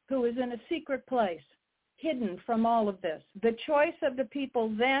 who is in a secret place, hidden from all of this. The choice of the people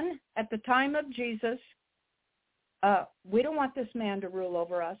then, at the time of Jesus, we don't want this man to rule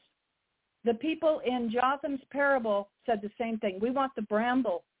over us. The people in Jotham's parable said the same thing. We want the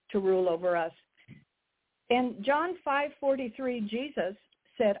bramble to rule over us. In John 5:43, Jesus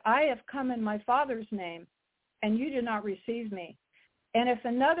said, I have come in my Father's name, and you do not receive me. And if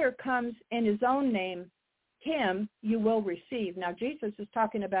another comes in his own name, him you will receive. Now, Jesus is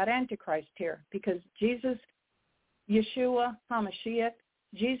talking about Antichrist here, because Jesus, Yeshua, HaMashiach,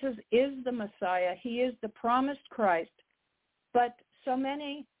 Jesus is the Messiah. He is the promised Christ. But so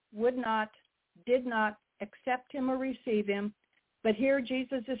many did not accept him or receive him. But here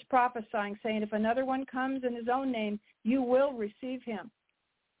Jesus is prophesying, saying, if another one comes in his own name, you will receive him.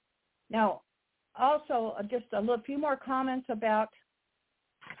 Now, also, just a few more comments about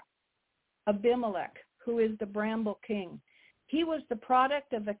Abimelech, who is the Bramble king. He was the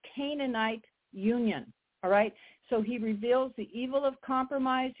product of a Canaanite union, all right? So he reveals the evil of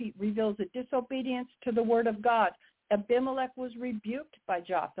compromise. He reveals the disobedience to the word of God. Abimelech was rebuked by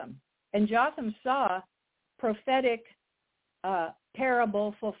Jotham, and Jotham saw prophetic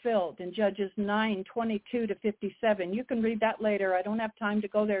parable fulfilled in Judges 9:22-57. You can read that later. I don't have time to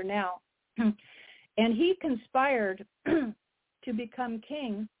go there now. And he conspired to become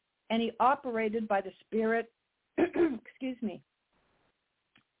king, and he operated by the spirit,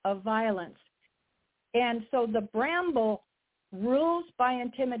 of violence. And so the Bramble rules by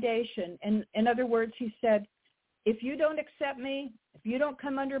intimidation. And in other words, he said, if you don't accept me, if you don't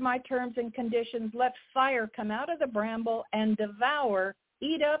come under my terms and conditions, let fire come out of the bramble and devour,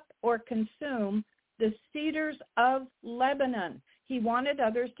 eat up, or consume the cedars of Lebanon. He wanted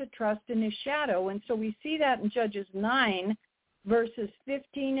others to trust in his shadow. And so we see that in Judges 9, verses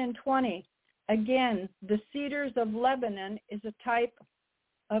 15 and 20. Again, the cedars of Lebanon is a type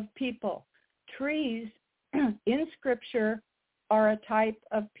of people. Trees in Scripture are a type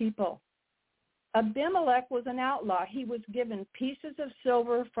of people. Abimelech was an outlaw. He was given pieces of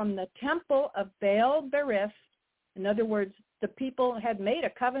silver from the temple of Baal Berith. In other words, the people had made a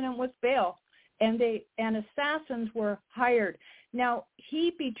covenant with Baal, and assassins were hired. Now,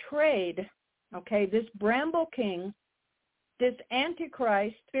 he betrayed, this Bramble king, this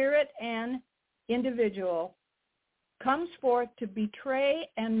Antichrist, spirit and individual, comes forth to betray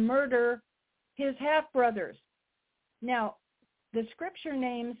and murder his half-brothers. Now, the Scripture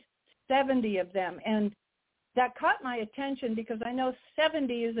names 70 of them, and that caught my attention because I know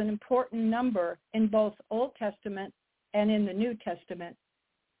 70 is an important number in both Old Testament and in the New Testament.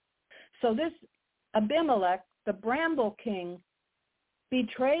 So this Abimelech, the Bramble king,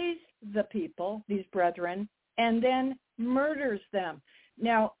 betrays the people, these brethren, and then murders them.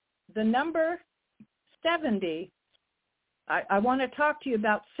 Now, the number 70, I want to talk to you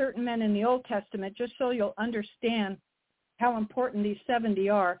about certain men in the Old Testament just so you'll understand how important these 70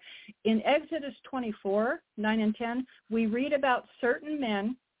 are. In Exodus 24, 9 and 10, we read about certain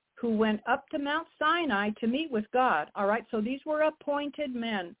men who went up to Mount Sinai to meet with God. All right, so these were appointed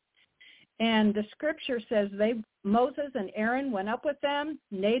men. And the Scripture says Moses and Aaron went up with them,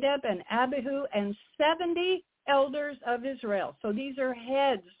 Nadab and Abihu, and 70 elders of Israel. So these are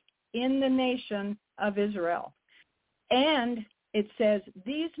heads in the nation of Israel. And it says,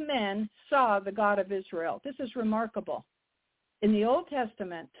 these men saw the God of Israel. This is remarkable. In the Old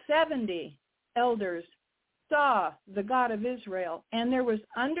Testament, 70 elders saw the God of Israel, and there was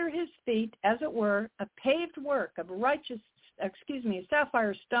under his feet, as it were, a paved work of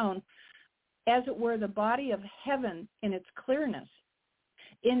sapphire stone, as it were the body of heaven in its clearness.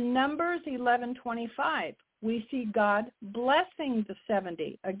 In Numbers 11:25, we see God blessing the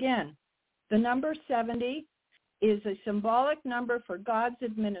 70. Again, the number 70 is a symbolic number for God's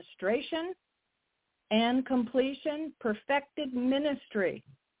administration and completion, perfected ministry.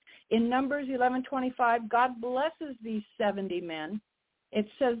 In Numbers 11:25, God blesses these 70 men. It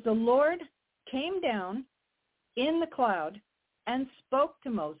says, the Lord came down in the cloud and spoke to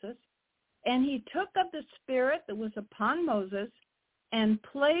Moses, and he took of the Spirit that was upon Moses and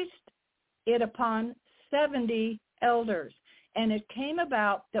placed it upon 70 elders. And it came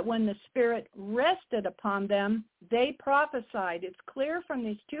about that when the Spirit rested upon them, they prophesied. It's clear from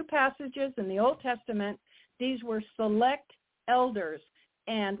these two passages in the Old Testament, these were select elders.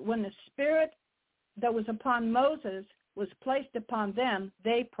 And when the Spirit that was upon Moses was placed upon them,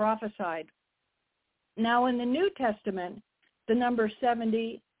 they prophesied. Now in the New Testament, the number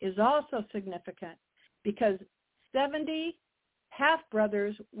 70 is also significant because 70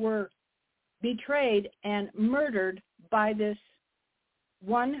 half-brothers were betrayed and murdered by this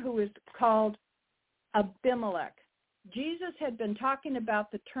one who is called Abimelech. Jesus had been talking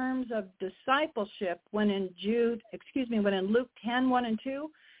about the terms of discipleship when in Luke 10:1 and 2,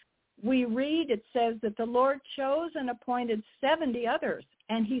 we read, it says that the Lord chose and appointed 70 others,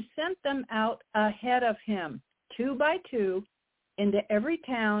 and he sent them out ahead of him, 2 by 2, into every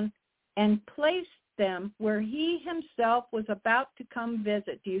town and placed them where he himself was about to come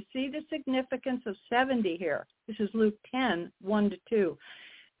visit. Do you see the significance of 70 here? This is Luke 10:1 to 2.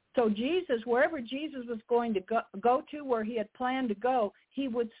 So Jesus, wherever Jesus was going to go to, where he had planned to go, he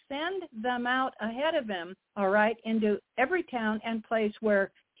would send them out ahead of him, all right, into every town and place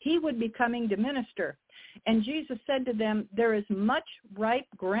where he would be coming to minister. And Jesus said to them, there is much ripe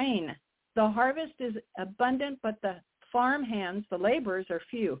grain. The harvest is abundant, but the farm hands, the laborers, are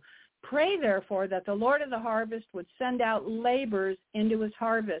few. Pray, therefore, that the Lord of the harvest would send out laborers into his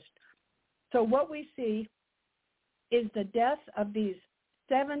harvest. So what we see is the death of these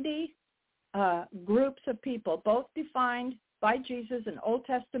 70 groups of people, both defined by Jesus in Old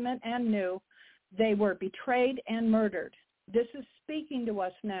Testament and New. They were betrayed and murdered. This is speaking to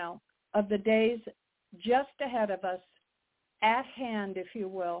us now of the days just ahead of us, at hand, if you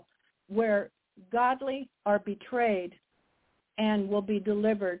will, where godly are betrayed and will be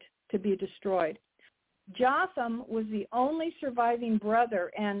delivered to be destroyed. Jotham was the only surviving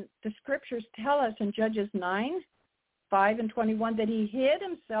brother, and the scriptures tell us in Judges 9:5 and 21 that he hid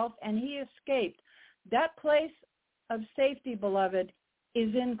himself and he escaped. That place of safety, beloved,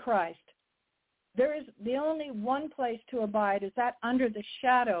 is in Christ. There is the only one place to abide is that under the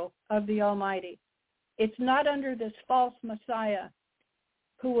shadow of the Almighty. It's not under this false Messiah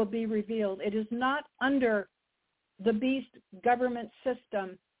who will be revealed. It is not under the beast government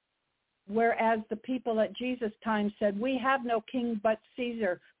system, whereas the people at Jesus' time said, we have no king but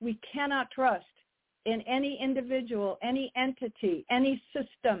Caesar. We cannot trust in any individual, any entity, any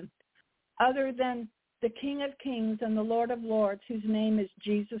system other than the King of Kings and the Lord of Lords, whose name is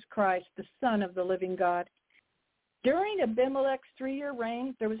Jesus Christ, the Son of the living God. During Abimelech's 3-year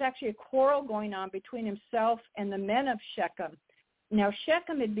reign, there was actually a quarrel going on between himself and the men of Shechem. Now,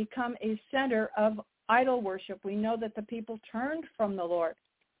 Shechem had become a center of idol worship. We know that the people turned from the Lord.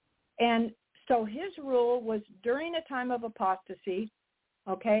 And so his rule was during a time of apostasy,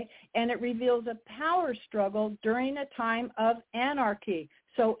 okay, and it reveals a power struggle during a time of anarchy.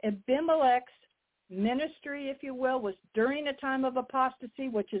 So Abimelech's ministry, if you will, was during a time of apostasy,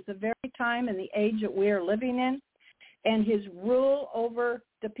 which is the very time and the age that we are living in. And his rule over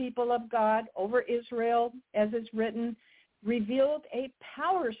the people of God, over Israel, as is written, revealed a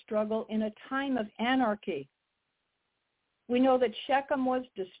power struggle in a time of anarchy. We know that Shechem was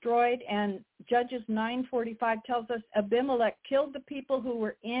destroyed, and Judges 9:45 tells us Abimelech killed the people who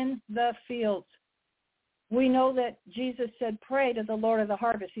were in the fields. We know that Jesus said, pray to the Lord of the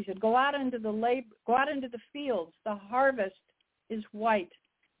harvest. He said, go out into the fields. The harvest is white,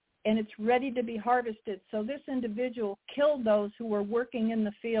 and it's ready to be harvested. So this individual killed those who were working in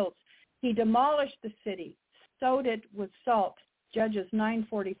the fields. He demolished the city, sowed it with salt. Judges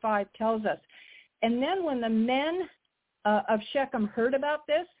 9:45 tells us. And then when the men of Shechem heard about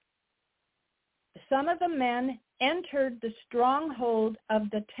this, some of the men entered the stronghold of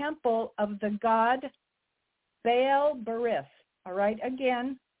the temple of the god Baal-berith. All right,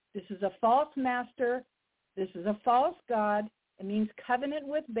 again, this is a false master. This is a false god. It means covenant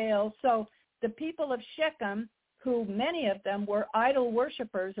with Baal. So the people of Shechem, who many of them were idol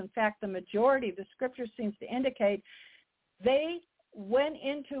worshipers, in fact, the majority, the scripture seems to indicate, they went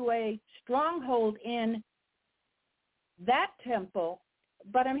into a stronghold in that temple.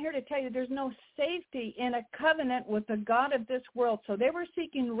 But I'm here to tell you there's no safety in a covenant with the God of this world. So they were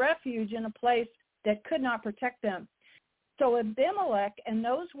seeking refuge in a place that could not protect them. So Abimelech and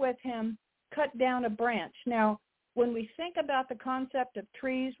those with him cut down a branch. Now, when we think about the concept of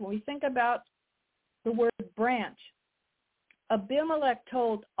trees, when we think about the word branch, Abimelech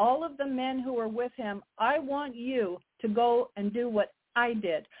told all of the men who were with him, I want you to go and do what I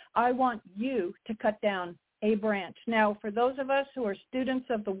did. I want you to cut down a branch. Now, for those of us who are students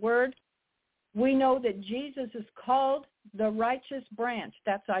of the word, we know that Jesus is called the righteous branch.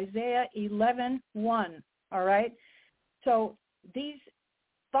 That's Isaiah 11:1, all right? So these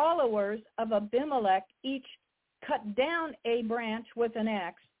followers of Abimelech each cut down a branch with an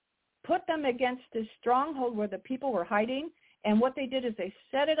axe, put them against this stronghold where the people were hiding, and what they did is they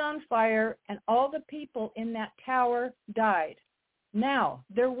set it on fire, and all the people in that tower died. Now,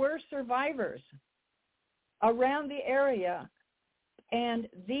 there were survivors around the area, and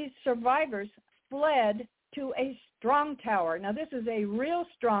these survivors fled to a strong tower. Now, this is a real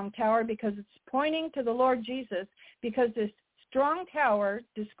strong tower because it's pointing to the Lord Jesus, because this strong tower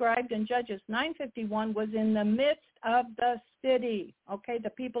described in Judges 9:51 was in the midst of the city. Okay, the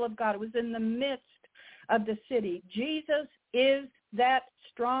people of God. It was in the midst of the city. Jesus is that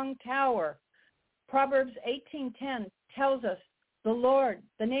strong tower. Proverbs 18:10 tells us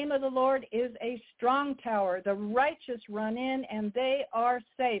the name of the Lord is a strong tower. The righteous run in and they are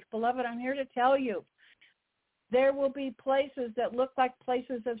safe. Beloved, I'm here to tell you, there will be places that look like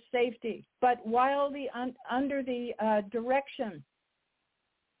places of safety, but while under the direction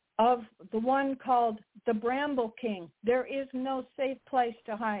of the one called the Bramble King, there is no safe place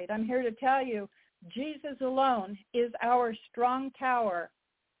to hide. I'm here to tell you, Jesus alone is our strong tower.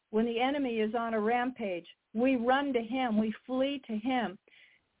 When the enemy is on a rampage, we run to him, we flee to him.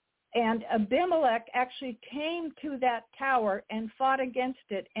 And Abimelech actually came to that tower and fought against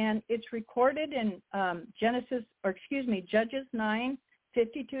it. And it's recorded in Judges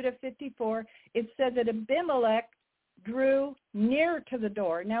 9:52-54. It said that Abimelech drew near to the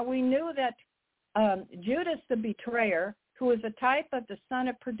door. Now, we knew that Judas the betrayer, who is a type of the son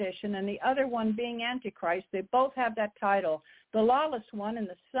of perdition, and the other one being Antichrist, they both have that title. The lawless one and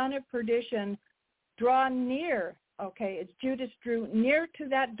the son of perdition draw near. Okay, it's Judas drew near to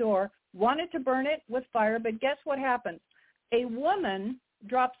that door, wanted to burn it with fire, but guess what happens? A woman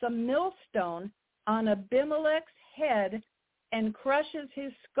drops a millstone on Abimelech's head and crushes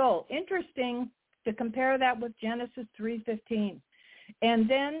his skull. Interesting to compare that with Genesis 3:15. And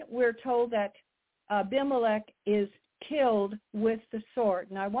then we're told that Abimelech is killed with the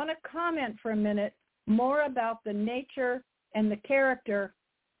sword. Now, I want to comment for a minute more about the nature and the character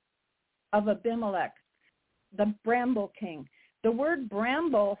of Abimelech, the Bramble King. The word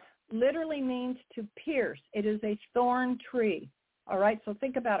bramble literally means to pierce. It is a thorn tree. All right, so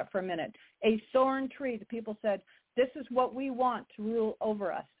think about it for a minute. A thorn tree. The people said, this is what we want to rule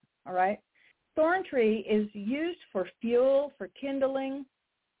over us. All right. Thorn tree is used for fuel, for kindling,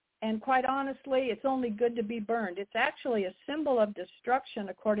 and quite honestly, it's only good to be burned. It's actually a symbol of destruction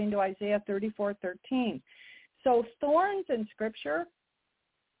according to Isaiah 34:13. So thorns in Scripture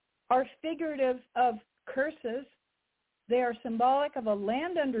are figurative of curses. They are symbolic of a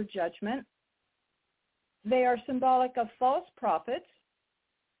land under judgment. They are symbolic of false prophets.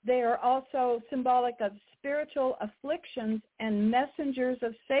 They are also symbolic of spiritual afflictions and messengers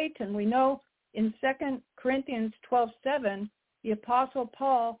of Satan. We know in 2 Corinthians 12:7, the Apostle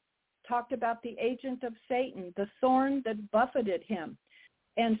Paul talked about the agent of Satan, the thorn that buffeted him.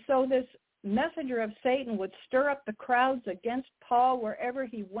 And so this messenger of Satan would stir up the crowds against Paul wherever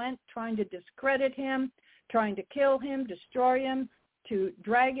he went, trying to discredit him, trying to kill him, destroy him, to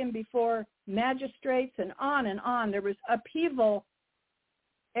drag him before magistrates, and on and on. There was upheaval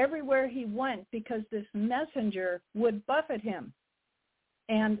everywhere he went because this messenger would buffet him.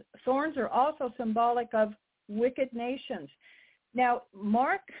 And thorns are also symbolic of wicked nations. Now,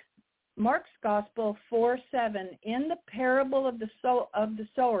 Mark's Gospel 4:7, in the parable of the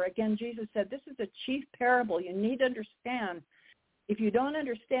sower, again, Jesus said, this is a chief parable. You need to understand. If you don't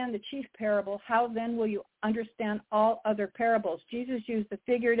understand the chief parable, how then will you understand all other parables? Jesus used the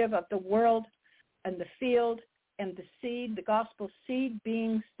figurative of the world and the field and the seed, the gospel seed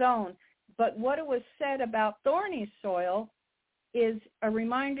being sown. But what it was said about thorny soil is a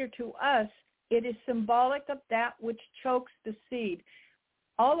reminder to us, it is symbolic of that which chokes the seed.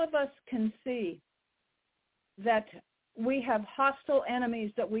 All of us can see that we have hostile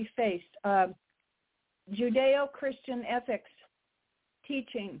enemies that we face. Judeo-Christian ethics,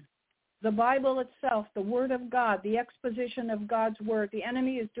 teaching, the Bible itself, the Word of God, the exposition of God's Word. The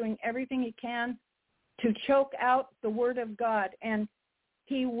enemy is doing everything he can to choke out the Word of God. And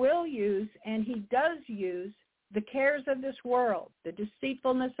he will use, and he does use, the cares of this world, the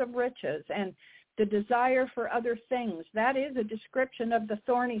deceitfulness of riches, and the desire for other things. That is a description of the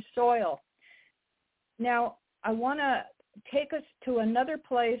thorny soil. Now, I want to take us to another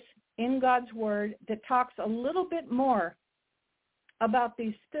place in God's Word that talks a little bit more about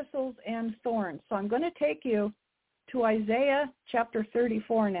these thistles and thorns. So I'm going to take you to Isaiah chapter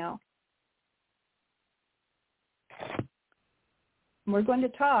 34 now. We're going to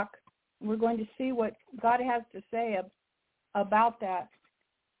talk. We're going to see what God has to say about that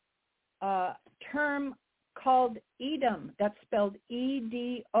term called Edom. That's spelled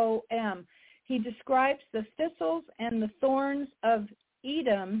E-D-O-M. He describes the thistles and the thorns of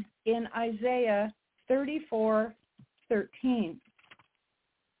Edom in Isaiah 34:13.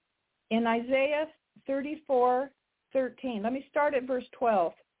 In Isaiah 34:13, let me start at verse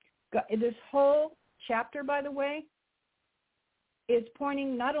 12. This whole chapter, by the way, is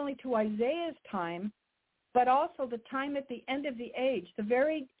pointing not only to Isaiah's time, but also the time at the end of the age, the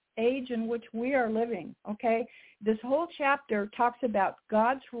very age in which we are living, okay? This whole chapter talks about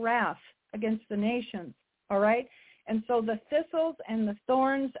God's wrath against the nations, all right? And so the thistles and the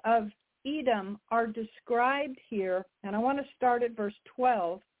thorns of Edom are described here, and I want to start at verse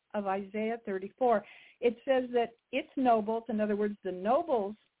 12 of Isaiah 34. It says that its nobles, in other words, the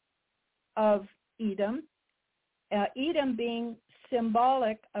nobles of Edom, Edom being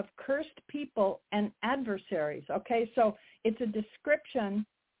symbolic of cursed people and adversaries, okay? So it's a description.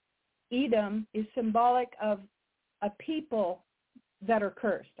 Edom is symbolic of a people that are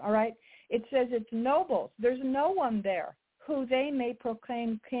cursed, all right? It says it's nobles. There's no one there who they may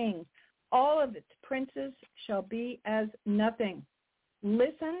proclaim king. All of its princes shall be as nothing.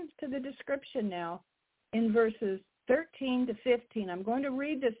 Listen to the description now in verses 13 to 15. I'm going to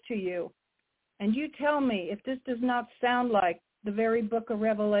read this to you, and you tell me if this does not sound like the very book of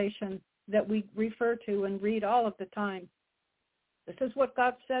Revelation that we refer to and read all of the time. This is what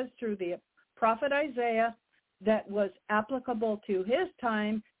God says through the prophet Isaiah that was applicable to his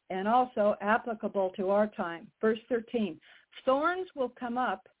time and also applicable to our time. Verse 13, thorns will come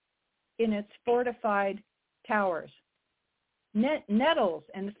up in its fortified towers. Nettles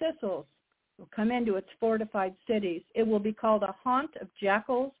and thistles will come into its fortified cities. It will be called a haunt of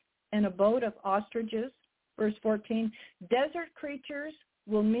jackals, an abode of ostriches. Verse 14, desert creatures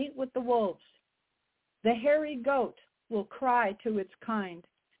will meet with the wolves. The hairy goat will cry to its kind.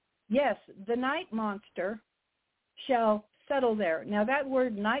 Yes, the night monster shall settle there. Now that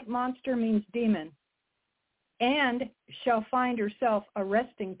word night monster means demon. And shall find herself a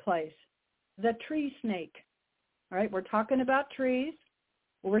resting place. The tree snake. All right, we're talking about trees.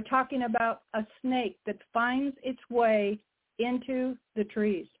 We're talking about a snake that finds its way into the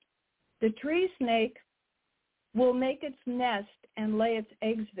trees. The tree snake will make its nest and lay its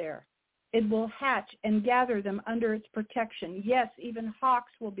eggs there. It will hatch and gather them under its protection. Yes, even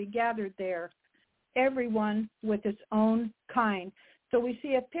hawks will be gathered there, everyone with its own kind. So we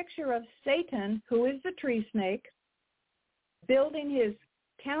see a picture of Satan, who is the tree snake, building his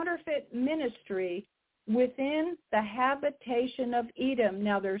counterfeit ministry within the habitation of Edom.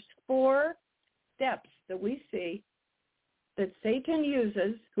 Now there's 4 steps that we see that Satan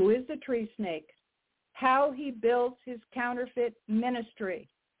uses, who is the tree snake, how he builds his counterfeit ministry.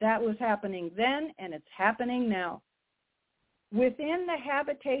 That was happening then, and it's happening now. Within the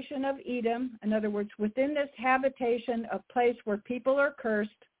habitation of Edom, in other words, within this habitation, a place where people are cursed,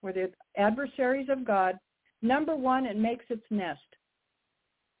 where they're adversaries of God, number 1, it makes its nest.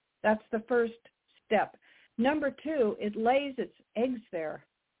 That's the first step. Number 2, it lays its eggs there.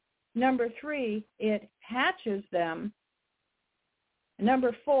 Number 3, it hatches them.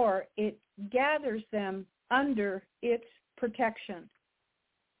 Number 4, it gathers them under its protection.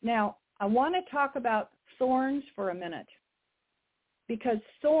 Now, I want to talk about thorns for a minute, because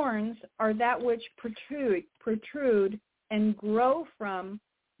thorns are that which protrude and grow from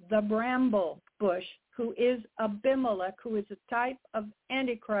the bramble bush, who is Abimelech, who is a type of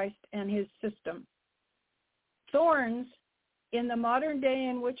Antichrist and his system. Thorns, in the modern day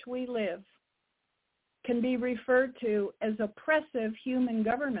in which we live, can be referred to as oppressive human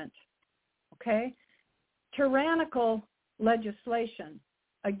government, okay? Tyrannical legislation.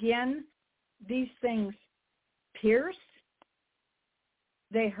 Again, these things pierce,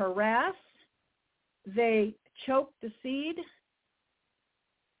 they harass, they choke the seed,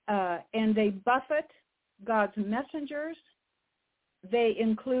 and they buffet God's messengers. They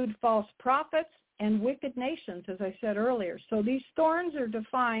include false prophets and wicked nations, as I said earlier. So these thorns are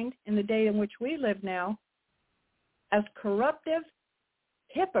defined in the day in which we live now as corruptive,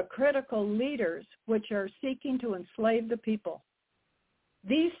 hypocritical leaders which are seeking to enslave the people.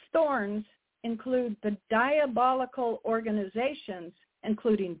 These thorns include the diabolical organizations,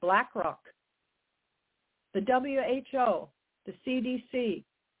 including BlackRock, the WHO, the CDC,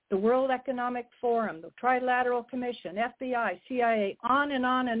 the World Economic Forum, the Trilateral Commission, FBI, CIA, on and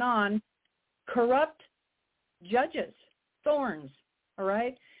on and on, corrupt judges, thorns, all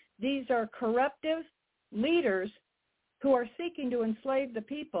right? These are corruptive leaders who are seeking to enslave the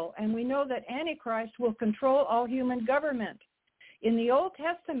people, and we know that Antichrist will control all human government. In the Old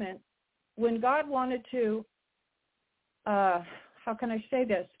Testament, when God wanted to, how can I say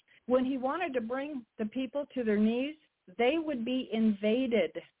this? When he wanted to bring the people to their knees, they would be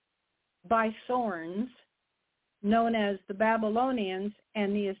invaded by thorns known as the Babylonians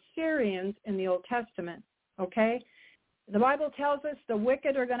and the Assyrians in the Old Testament, okay? The Bible tells us the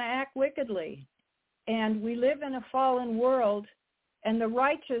wicked are going to act wickedly, and we live in a fallen world, and the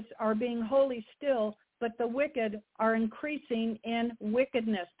righteous are being holy still, but the wicked are increasing in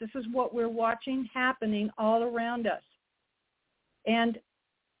wickedness. This is what we're watching happening all around us. And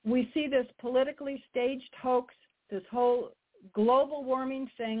we see this politically staged hoax, this whole global warming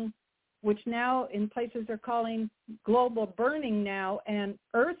thing, which now in places they're calling global burning now and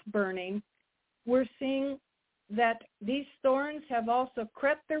earth burning. We're seeing that these thorns have also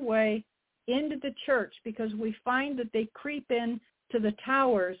crept their way into the church because we find that they creep in to the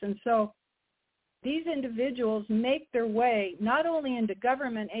towers. And so these individuals make their way not only into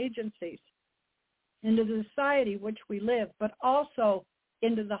government agencies, into the society which we live, but also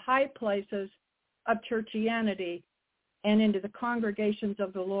into the high places of churchianity and into the congregations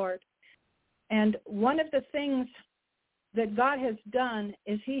of the Lord. And one of the things that God has done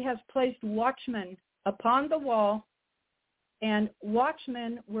is he has placed watchmen upon the wall, and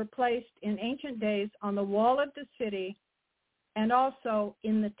watchmen were placed in ancient days on the wall of the city and also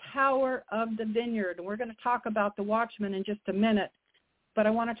in the tower of the vineyard. And we're going to talk about the watchmen in just a minute, but I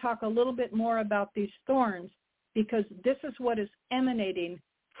want to talk a little bit more about these thorns because this is what is emanating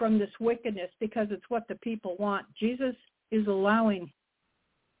from this wickedness because it's what the people want. Jesus is allowing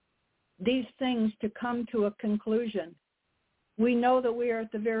these things to come to a conclusion. We know that we are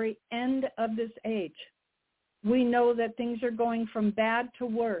at the very end of this age. We know that things are going from bad to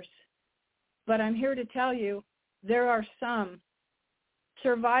worse. But I'm here to tell you there are some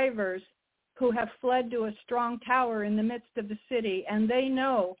survivors who have fled to a strong tower in the midst of the city, and they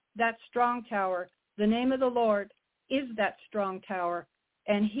know that strong tower, the name of the Lord, is that strong tower,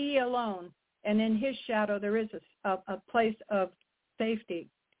 and he alone, and in his shadow there is a place of safety.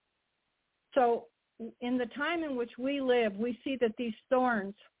 So in the time in which we live, we see that these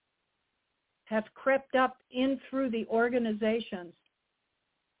thorns have crept up in through the organizations.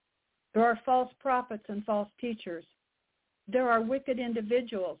 There are false prophets and false teachers. There are wicked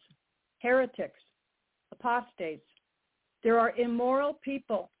individuals, heretics, apostates. There are immoral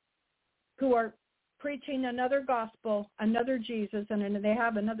people who are preaching another gospel, another Jesus, and they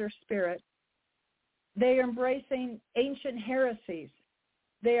have another spirit. They are embracing ancient heresies.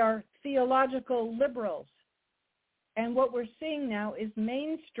 They are theological liberals. And what we're seeing now is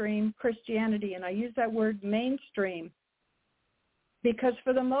mainstream Christianity, and I use that word mainstream because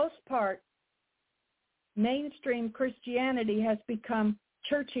for the most part, mainstream Christianity has become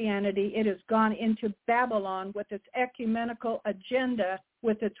churchianity. It has gone into Babylon with its ecumenical agenda,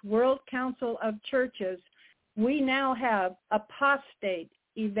 with its World Council of Churches. We now have apostate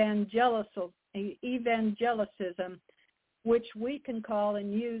evangelicism, which we can call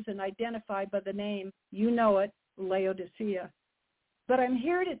and use and identify by the name, you know it, Laodicea. But I'm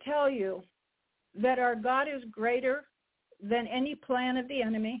here to tell you that our God is greater than any plan of the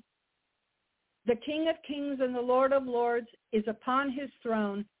enemy. The King of Kings and the Lord of Lords is upon his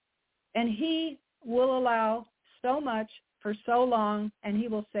throne, and he will allow so much for so long, and he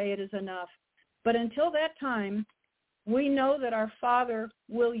will say it is enough. But until that time, we know that our Father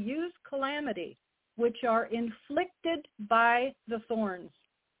will use calamity, which are inflicted by the thorns,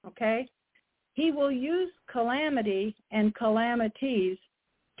 okay? He will use calamity and calamities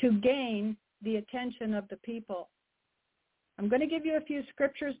to gain the attention of the people. I'm going to give you a few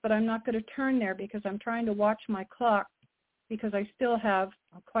scriptures, but I'm not going to turn there because I'm trying to watch my clock because I still have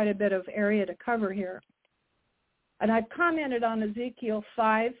quite a bit of area to cover here. And I've commented on Ezekiel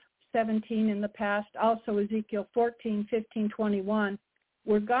 5:17 in the past, also Ezekiel 14:15-21,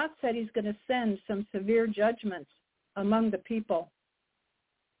 where God said he's going to send some severe judgments among the people,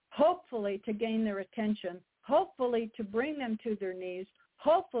 hopefully to gain their attention, hopefully to bring them to their knees,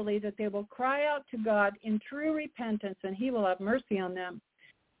 hopefully that they will cry out to God in true repentance and he will have mercy on them.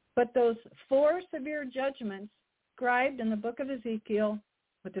 But those 4 severe judgments described in the book of Ezekiel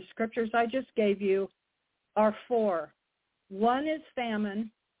with the scriptures I just gave you are 4. 1 is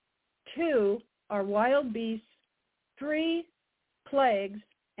famine, 2 are wild beasts, 3 plagues,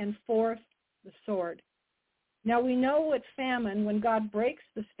 and 4th, the sword. Now we know what famine, when God breaks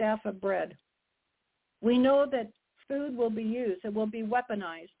the staff of bread, we know that food will be used, it will be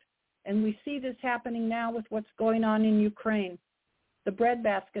weaponized. And we see this happening now with what's going on in Ukraine. The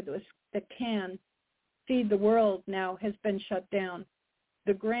breadbasket that can feed the world now has been shut down.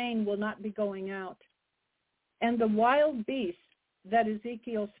 The grain will not be going out. And the wild beasts that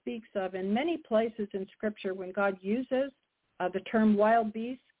Ezekiel speaks of in many places in Scripture, when God uses the term wild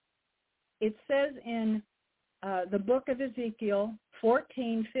beasts, it says in the book of Ezekiel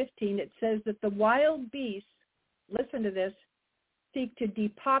 14:15, it says that the wild beasts, listen to this, seek to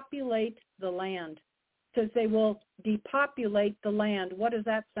depopulate the land. It says they will depopulate the land. What does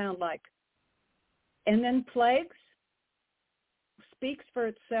that sound like? And then plagues speaks for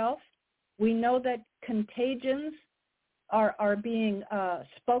itself. We know that contagions are being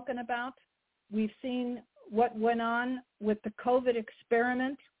spoken about. We've seen what went on with the COVID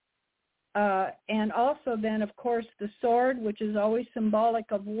experiment. And also then, of course, the sword, which is always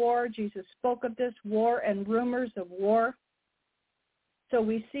symbolic of war. Jesus spoke of this, war and rumors of war. So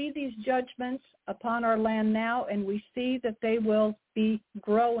we see these judgments upon our land now, and we see that they will be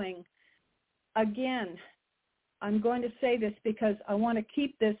growing. Again, I'm going to say this because I want to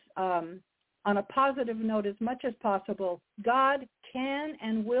keep this on a positive note as much as possible. God can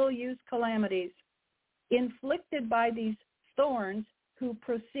and will use calamities inflicted by these thorns who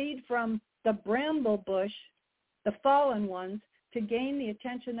proceed from the bramble bush, the fallen ones, to gain the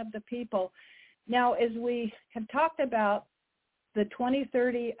attention of the people. Now, as we have talked about the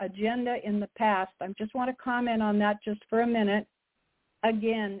 2030 agenda in the past, I just want to comment on that just for a minute.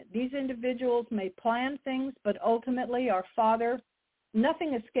 Again, these individuals may plan things, but ultimately our Father,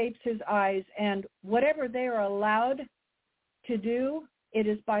 nothing escapes his eyes, and whatever they are allowed to do, it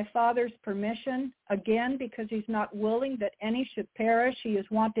is by Father's permission, again, because he's not willing that any should perish. He is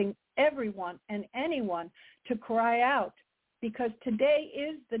wanting everyone and anyone to cry out, because today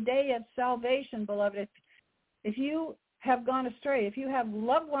is the day of salvation, beloved. If you have gone astray, if you have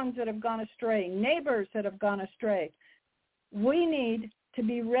loved ones that have gone astray, neighbors that have gone astray, we need to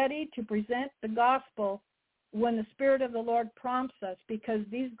be ready to present the gospel when the Spirit of the Lord prompts us, because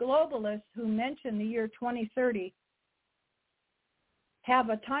these globalists who mention the year 2030 have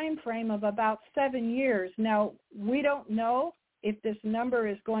a time frame of about 7 years. Now, we don't know if this number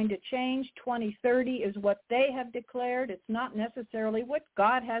is going to change. 2030 is what they have declared. It's not necessarily what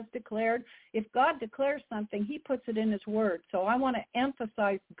God has declared. If God declares something, he puts it in his word. So I want to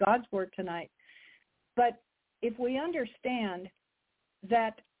emphasize God's word tonight. But if we understand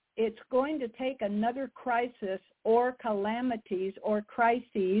that it's going to take another crisis or calamities or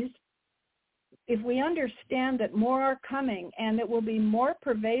crises, if we understand that more are coming and it will be more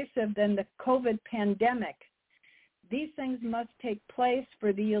pervasive than the COVID pandemic, these things must take place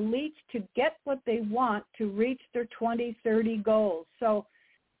for the elites to get what they want to reach their 2030 goals. So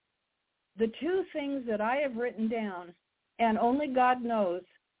the two things that I have written down, and only God knows,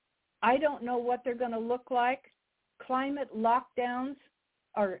 I don't know what they're going to look like. Climate lockdowns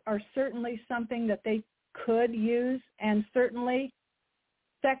are certainly something that they could use, and certainly,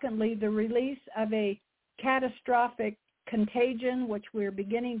 secondly, the release of a catastrophic contagion, which we're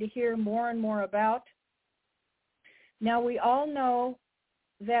beginning to hear more and more about. Now, we all know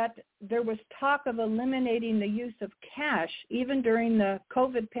that there was talk of eliminating the use of cash, even during the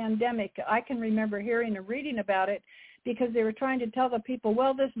COVID pandemic. I can remember hearing and reading about it, because they were trying to tell the people,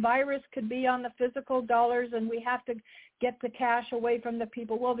 well, this virus could be on the physical dollars and we have to get the cash away from the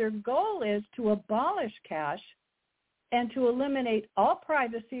people. Well, their goal is to abolish cash and to eliminate all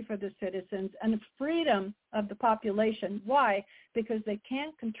privacy for the citizens and freedom of the population. Why? Because they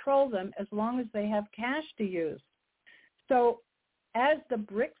can't control them as long as they have cash to use. So as the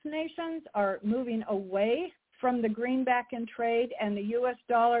BRICS nations are moving away from the greenback in trade and the U.S.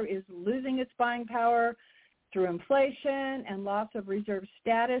 dollar is losing its buying power through inflation and loss of reserve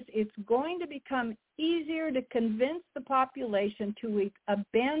status, it's going to become easier to convince the population to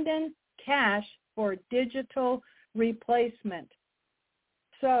abandon cash for digital replacement.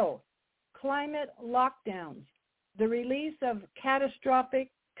 So, climate lockdowns, the release of catastrophic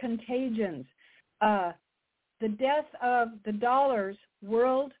contagions, the death of the dollar's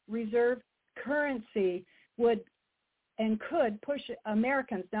world reserve currency would and could push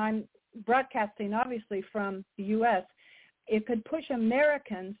Americans. Now, I'm broadcasting obviously from the U.S., it could push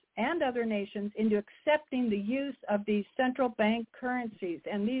Americans and other nations into accepting the use of these central bank currencies.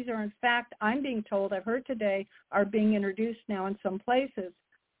 And these are, in fact, I'm being told, I've heard today, are being introduced now in some places.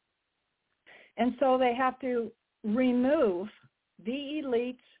 And so they have to remove the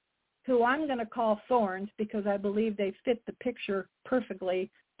elites, who I'm going to call thorns because I believe they fit the picture perfectly,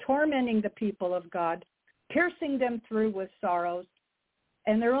 tormenting the people of God, piercing them through with sorrows,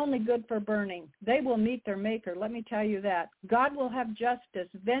 and they're only good for burning. They will meet their maker, let me tell you that. God will have justice.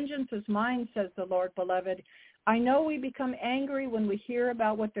 Vengeance is mine, says the Lord, beloved. I know we become angry when we hear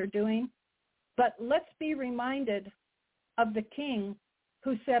about what they're doing, but let's be reminded of the King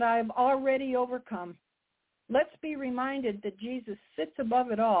who said, I have already overcome. Let's be reminded that Jesus sits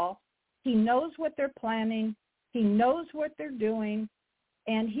above it all. He knows what they're planning. He knows what they're doing.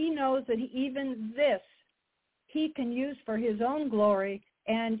 And he knows that even this he can use for his own glory.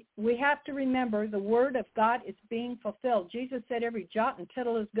 And we have to remember the word of God is being fulfilled. Jesus said every jot and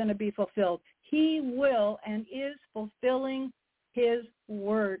tittle is going to be fulfilled. He will and is fulfilling his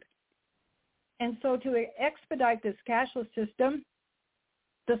word. And so to expedite this cashless system,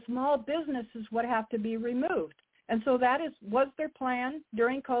 the small businesses would have to be removed. And so that was their plan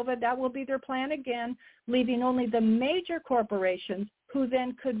during COVID. That will be their plan again, leaving only the major corporations who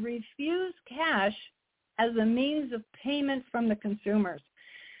then could refuse cash as a means of payment from the consumers.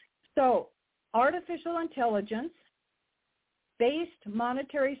 So artificial intelligence-based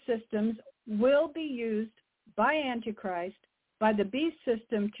monetary systems will be used by Antichrist, by the beast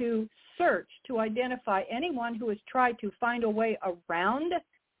system, to search, to identify anyone who has tried to find a way around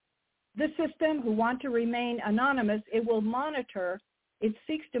the system, who want to remain anonymous. It will monitor, it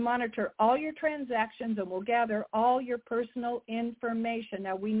seeks to monitor all your transactions and will gather all your personal information.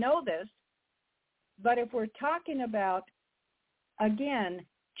 Now, we know this, but if we're talking about, again,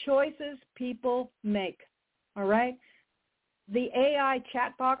 choices people make, all right? The AI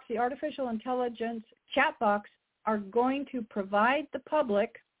chat box, the artificial intelligence chat box are going to provide the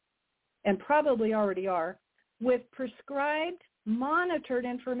public, and probably already are, with prescribed, monitored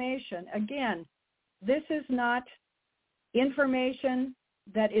information. Again, this is not information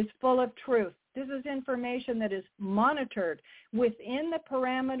that is full of truth. This is information that is monitored within the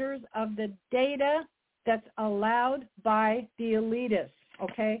parameters of the data that's allowed by the elitists,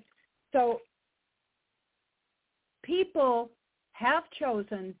 okay? So people have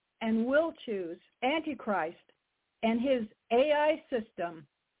chosen and will choose Antichrist and his AI system,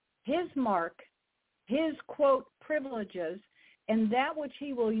 his mark, his, quote, privileges, and that which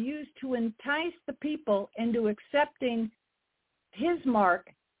he will use to entice the people into accepting his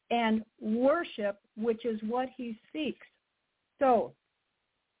mark and worship, which is what he seeks. So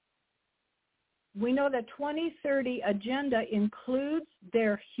we know the 2030 agenda includes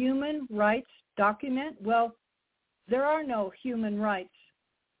their human rights document. Well, there are no human rights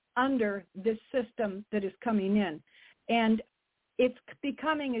under this system that is coming in. And it's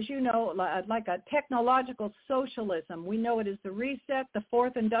becoming, as you know, like a technological socialism. We know it is the reset, the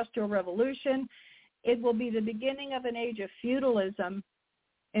fourth industrial revolution. It will be the beginning of an age of feudalism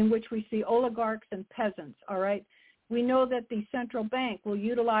in which we see oligarchs and peasants, all right? We know that the central bank will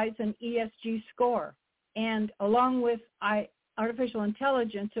utilize an ESG score. And along with artificial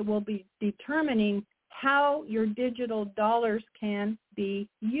intelligence, it will be determining how your digital dollars can be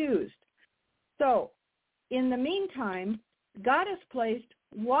used. So in the meantime, God has placed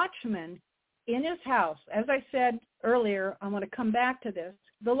watchmen in his house. As I said earlier, I want to come back to this.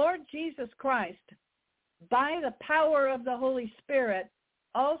 The Lord Jesus Christ, by the power of the Holy Spirit,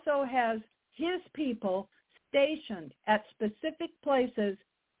 also has his people stationed at specific places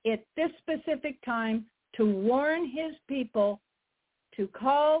at this specific time to warn his people, to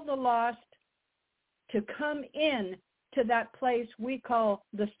call the lost, to come in to that place we call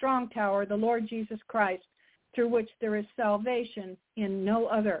the strong tower, the Lord Jesus Christ, through which there is salvation in no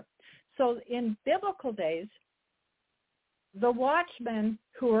other. So in biblical days, the watchmen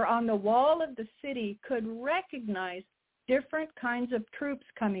who were on the wall of the city could recognize different kinds of troops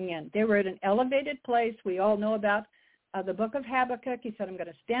coming in. They were at an elevated place. We all know about the book of Habakkuk. He said, I'm going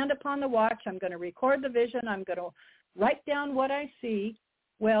to stand upon the watch. I'm going to record the vision. I'm going to write down what I see.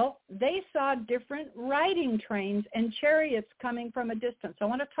 Well, they saw different riding trains and chariots coming from a distance. I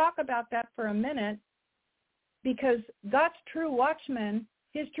want to talk about that for a minute, because God's true watchmen,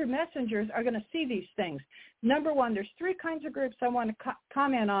 his true messengers, are going to see these things. Number one, there's three kinds of groups I want to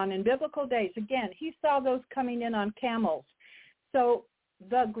comment on in biblical days. Again, he saw those coming in on camels. So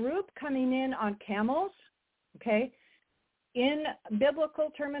the group coming in on camels, okay, in biblical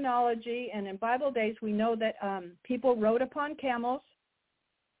terminology and in Bible days, we know that people rode upon camels.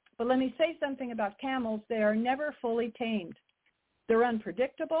 But let me say something about camels. They are never fully tamed. They're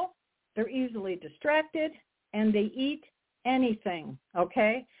unpredictable. They're easily distracted. And they eat anything,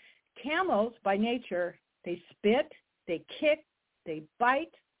 okay? Camels, by nature, they spit, they kick, they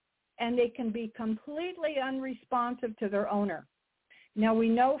bite, and they can be completely unresponsive to their owner. Now, we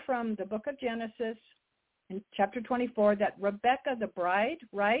know from the book of Genesis in chapter 24 that Rebekah, the bride,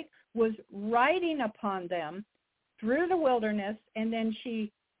 right, was riding upon them through the wilderness, and then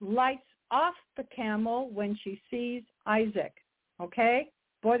she lights off the camel when she sees Isaac. Okay?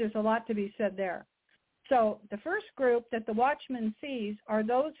 Boy, there's a lot to be said there. So the first group that the watchman sees are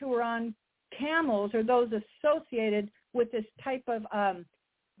those who are on camels, or those associated with this type of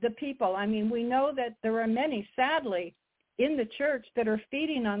the people. I mean, we know that there are many, sadly, in the church that are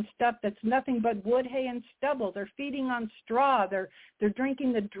feeding on stuff that's nothing but wood, hay, and stubble. They're feeding on straw. They're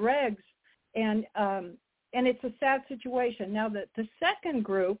drinking the dregs, and it's a sad situation. Now, the second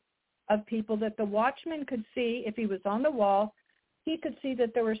group of people that the watchman could see, if he was on the wall, he could see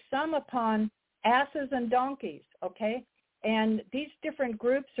that there were some upon asses and donkeys, okay? And these different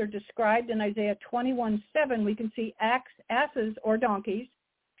groups are described in Isaiah 21:7. We can see asses or donkeys.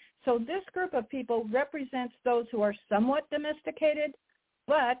 So this group of people represents those who are somewhat domesticated,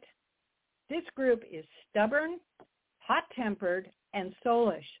 but this group is stubborn, hot-tempered, and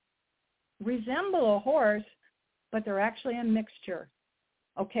soulish. Resemble a horse, but they're actually a mixture.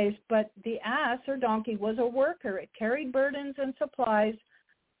 Okay, but the ass or donkey was a worker. It carried burdens and supplies.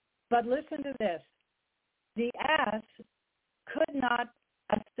 But listen to this. The ass could not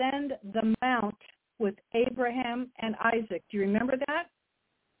ascend the mount with Abraham and Isaac. Do you remember that?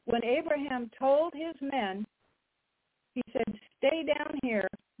 When Abraham told his men, he said, stay down here.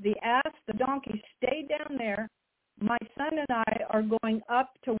 The ass, the donkey, stay down there. My son and I are going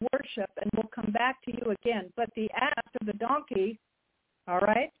up to worship, and we'll come back to you again. But the ass or the donkey, all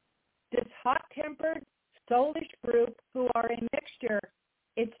right, this hot-tempered, soulish group who are a mixture,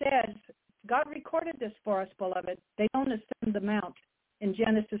 it says, God recorded this for us, beloved. They don't ascend the mount in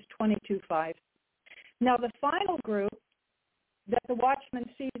Genesis 22:5. Now, the final group that the watchman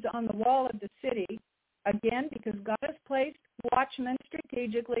sees on the wall of the city, again, because God has placed watchmen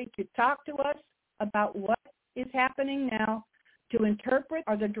strategically to talk to us about what is happening now, to interpret,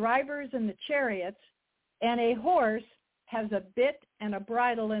 are the drivers in the chariots, and a horse has a bit and a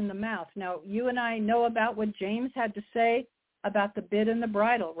bridle in the mouth. Now, you and I know about what James had to say about the bit and the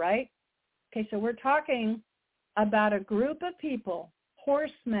bridle, right? Okay, so we're talking about a group of people,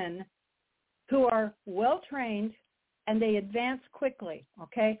 horsemen, who are well-trained, and they advance quickly,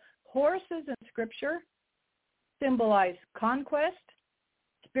 okay? Horses in Scripture symbolize conquest,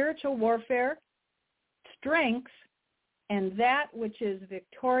 spiritual warfare, strength, and that which is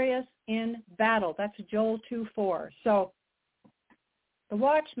victorious in battle. That's Joel 2:4. So the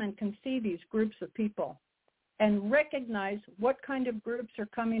watchman can see these groups of people and recognize what kind of groups are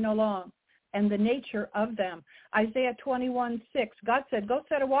coming along and the nature of them. Isaiah 21:6, God said, go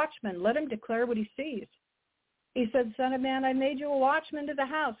set a watchman. Let him declare what he sees. He said, Son of man, I made you a watchman to the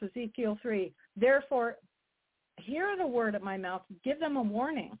house, Ezekiel 3. Therefore, hear the word at my mouth. Give them a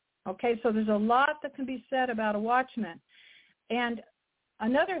warning. Okay, so there's a lot that can be said about a watchman. And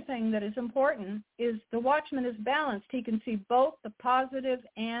another thing that is important is the watchman is balanced. He can see both the positive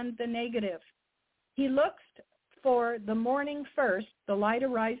and the negative. He looks for the morning first, the light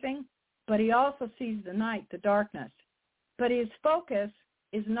arising, but he also sees the night, the darkness. But his focus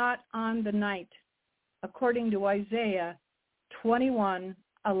is not on the night, according to Isaiah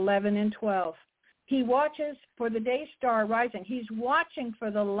 21:11 and 12. He watches for the day star rising. He's watching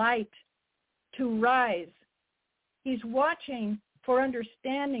for the light to rise. He's watching for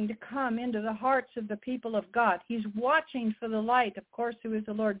understanding to come into the hearts of the people of God. He's watching for the light, of course, who is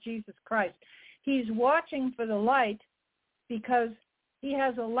the Lord Jesus Christ. He's watching for the light because he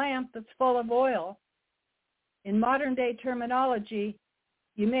has a lamp that's full of oil. In modern-day terminology,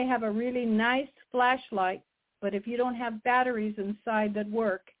 you may have a really nice flashlight, but if you don't have batteries inside that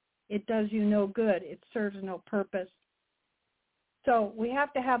work, it does you no good. It serves no purpose. So we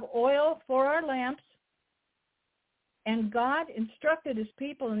have to have oil for our lamps. And God instructed his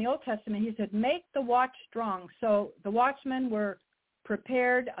people in the Old Testament. He said, make the watch strong. So the watchmen were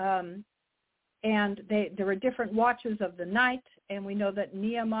prepared, and there were different watches of the night. And we know that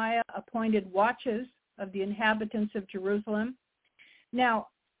Nehemiah appointed watches of the inhabitants of Jerusalem. Now,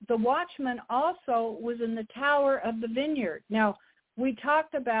 the watchman also was in the tower of the vineyard. Now, we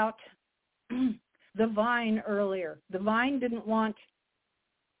talked about the vine earlier. The vine didn't want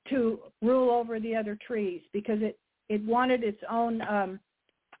to rule over the other trees because it wanted its own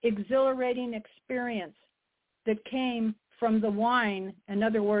exhilarating experience that came from the wine. In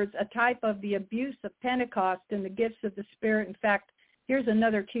other words, a type of the abuse of Pentecost and the gifts of the Spirit. In fact, here's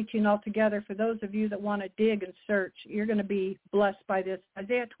another teaching altogether for those of you that want to dig and search. You're going to be blessed by this.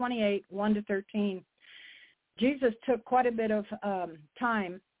 Isaiah 28:1-13. Jesus took quite a bit of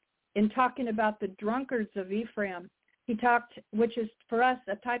time in talking about the drunkards of Ephraim. He talked, which is for us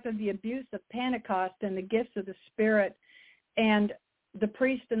a type of the abuse of Pentecost and the gifts of the Spirit, and the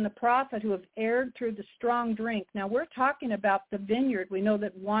priest and the prophet who have erred through the strong drink. Now we're talking about the vineyard. We know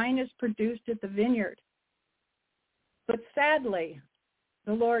that wine is produced at the vineyard. But sadly,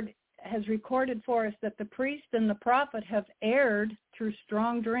 the Lord has recorded for us that the priest and the prophet have erred through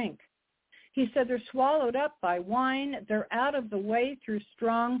strong drink. He said they're swallowed up by wine. They're out of the way through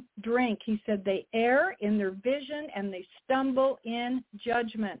strong drink. He said they err in their vision and they stumble in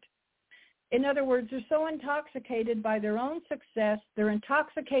judgment. In other words, they're so intoxicated by their own success. They're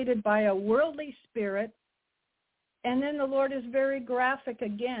intoxicated by a worldly spirit. And then the Lord is very graphic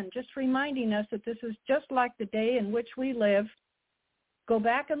again, just reminding us that this is just like the day in which we live. Go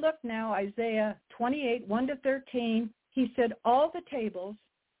back and look now, Isaiah 28, 1-13. He said, all the tables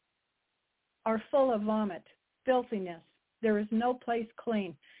are full of vomit, filthiness. There is no place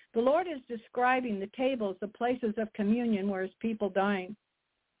clean. The Lord is describing the tables, the places of communion where his people dine.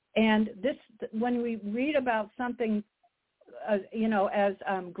 And this, when we read about something, as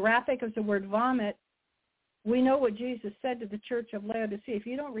graphic as the word vomit, we know what Jesus said to the church of Laodicea. If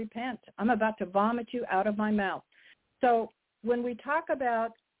you don't repent, I'm about to vomit you out of my mouth. So when we talk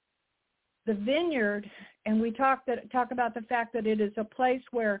about the vineyard and we talk about the fact that it is a place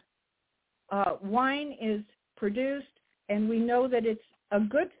where wine is produced, and we know that it's a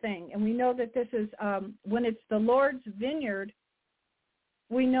good thing, and we know that this is, when it's the Lord's vineyard,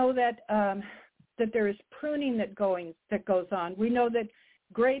 we know that that there is pruning that goes on. We know that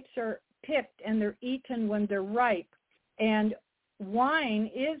grapes are picked and they're eaten when they're ripe. And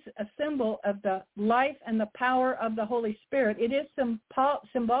wine is a symbol of the life and the power of the Holy Spirit. It is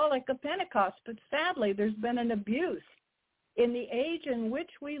symbolic of Pentecost, but sadly there's been an abuse in the age in which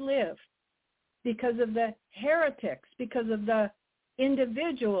we live because of the heretics, because of the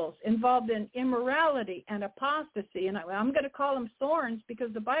individuals involved in immorality and apostasy. And I'm going to call them thorns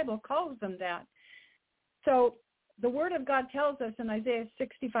because the Bible calls them that. So the Word of God tells us in Isaiah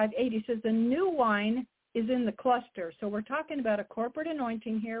 65:8, says the new wine is in the cluster. So we're talking about a corporate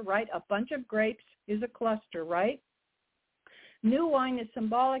anointing here, right? A bunch of grapes is a cluster, right? New wine is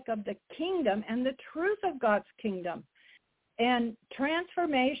symbolic of the kingdom and the truth of God's kingdom. And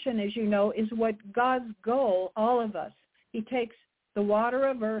transformation, as you know, is what God's goal, all of us. He takes the water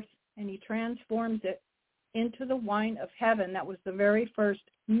of earth and he transforms it into the wine of heaven. That was the very first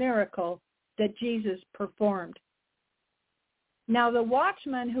miracle that Jesus performed. Now the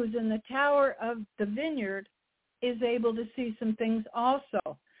watchman who's in the tower of the vineyard is able to see some things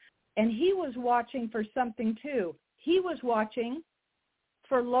also. And he was watching for something too. He was watching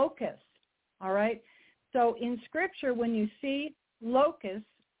for locusts, all right? So in Scripture, when you see locusts,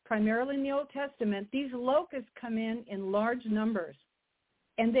 primarily in the Old Testament, these locusts come in large numbers,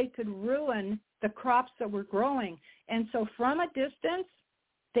 and they could ruin the crops that were growing. And so from a distance,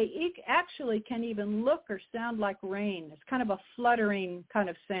 they actually can even look or sound like rain. It's kind of a fluttering kind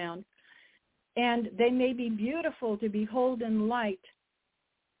of sound. And they may be beautiful to behold in light.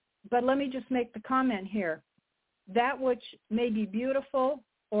 But let me just make the comment here. That which may be beautiful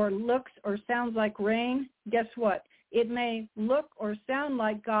or looks or sounds like rain, guess what? It may look or sound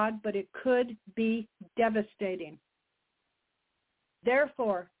like God, but it could be devastating.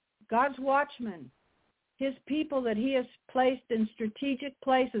 Therefore, God's watchmen, his people that he has placed in strategic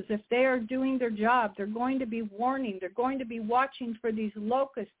places, if they are doing their job, they're going to be warning. They're going to be watching for these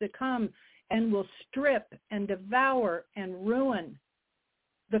locusts that come and will strip and devour and ruin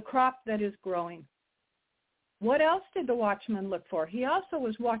the crop that is growing. What else did the watchman look for? He also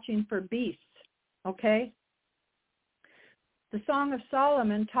was watching for beasts, okay? The Song of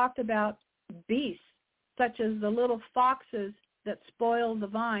Solomon talked about beasts, such as the little foxes that spoil the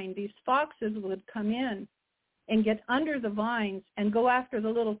vine. These foxes would come in and get under the vines and go after the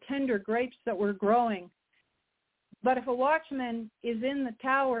little tender grapes that were growing. But if a watchman is in the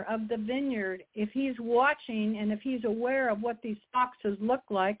tower of the vineyard, if he's watching and if he's aware of what these foxes look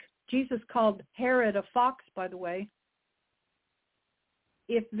like, Jesus called Herod a fox, by the way.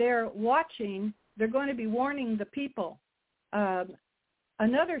 If they're watching, they're going to be warning the people.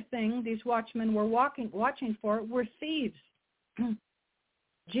 Another thing these watchmen were watching for were thieves.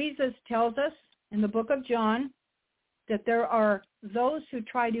 Jesus tells us in the book of John that there are those who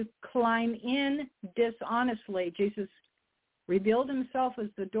try to climb in dishonestly. Jesus revealed himself as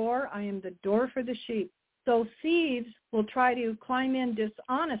the door. I am the door for the sheep. So thieves will try to climb in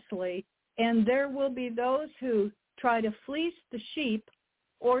dishonestly, and there will be those who try to fleece the sheep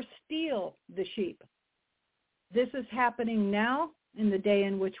or steal the sheep. This is happening now in the day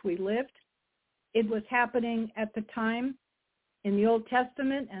in which we lived. It was happening at the time in the Old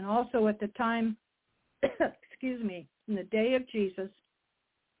Testament and also at the time, in the day of Jesus,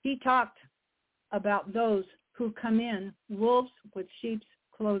 he talked about those who come in, wolves with sheep's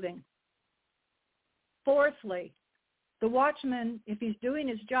clothing. Fourthly, the watchman, if he's doing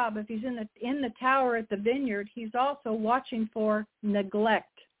his job, if he's in the tower at the vineyard, he's also watching for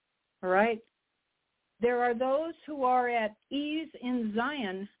neglect, all right? There are those who are at ease in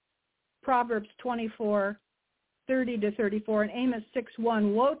Zion, Proverbs 24:30-34, and Amos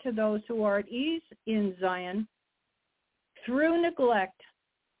 6:1. Woe to those who are at ease in Zion. Through neglect,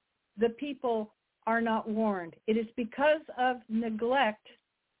 the people are not warned. It is because of neglect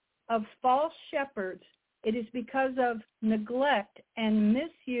of false shepherds. It is because of neglect and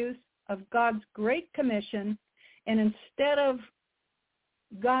misuse of God's great commission, and instead of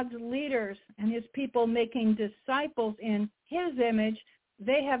God's leaders and his people making disciples in his image,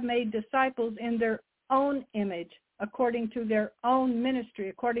 they have made disciples in their own image, according to their own ministry,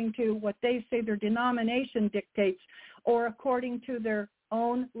 according to what they say their denomination dictates, or according to their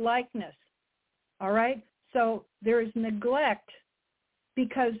own likeness. All right? So there is neglect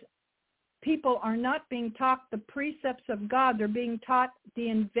because people are not being taught the precepts of God. They're being taught the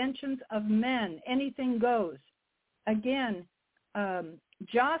inventions of men. Anything goes. Again,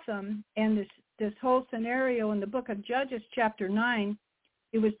 Jotham and this whole scenario in the book of Judges chapter 9,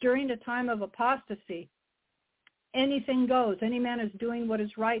 it was during the time of apostasy. Anything goes. Any man is doing what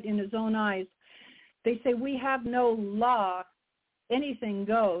is right in his own eyes. They say we have no law. Anything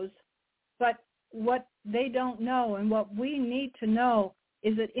goes. But what they don't know and what we need to know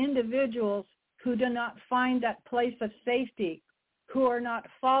is that individuals who do not find that place of safety, who are not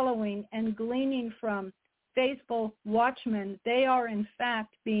following and gleaning from faithful watchmen, they are in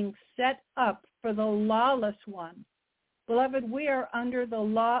fact being set up for the lawless one. Beloved, we are under the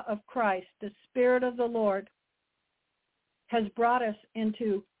law of Christ. The Spirit of the Lord has brought us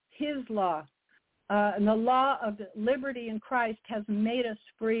into his law. And the law of liberty in Christ has made us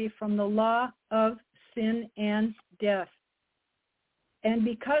free from the law of sin and death. And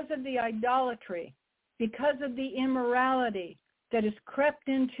because of the idolatry, because of the immorality that has crept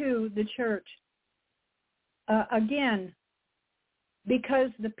into the church, again,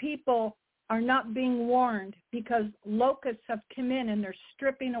 because the people are not being warned, because locusts have come in and they're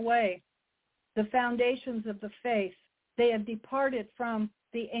stripping away the foundations of the faith. They have departed from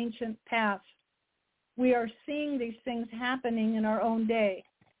the ancient paths. We are seeing these things happening in our own day.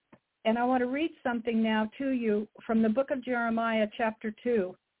 And I want to read something now to you from the book of Jeremiah, chapter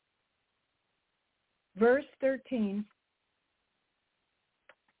 2, verse 13.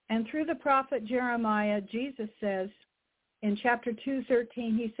 And through the prophet Jeremiah, Jesus says in chapter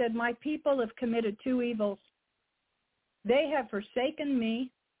 2:13, he said, "My people have committed two evils. They have forsaken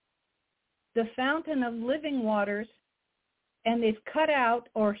me, the fountain of living waters, and they've cut out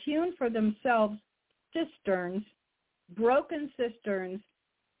or hewn for themselves cisterns, broken cisterns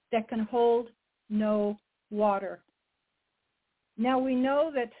that can hold no water." Now we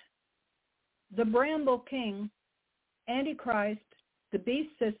know that the Bramble king, Antichrist, the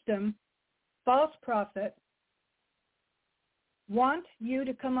beast system, false prophet, want you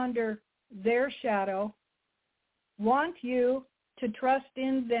to come under their shadow, want you to trust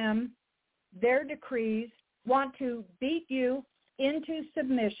in them, their decrees, want to beat you into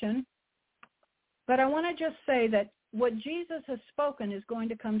submission. But I want to just say that what Jesus has spoken is going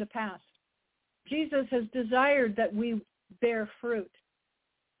to come to pass. Jesus has desired that we bear fruit.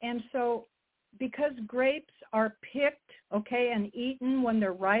 And so because grapes are picked, and eaten when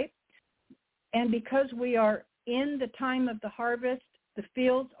they're ripe, and because we are in the time of the harvest, the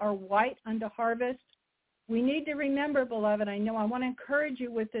fields are white unto harvest, we need to remember, beloved, I want to encourage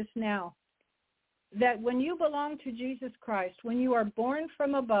you with this now, that when you belong to Jesus Christ, when you are born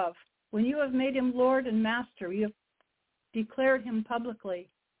from above, when you have made him Lord and Master, you have declared him publicly,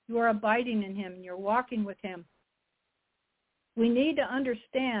 you are abiding in him, and you're walking with him, we need to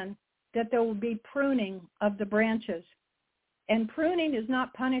understand that there will be pruning of the branches. And pruning is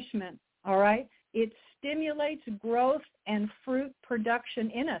not punishment, all right? It stimulates growth and fruit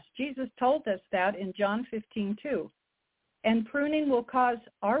production in us. Jesus told us that in John 15:2. And pruning will cause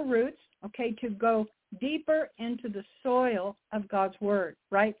our roots, to go deeper into the soil of God's word,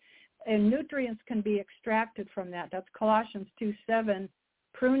 right? And nutrients can be extracted from that. That's Colossians 2:7.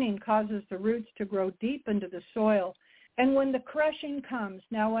 Pruning causes the roots to grow deep into the soil. And when the crushing comes,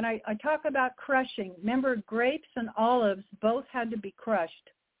 now when I talk about crushing, remember grapes and olives both had to be crushed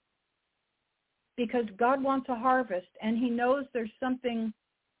because God wants a harvest, and he knows there's something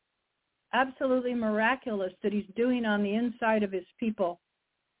absolutely miraculous that he's doing on the inside of his people.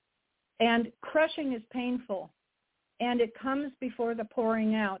 And crushing is painful, and it comes before the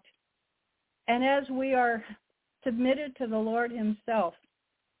pouring out. And as we are submitted to the Lord himself.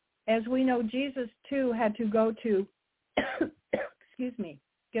 As we know, Jesus, too, had to go to,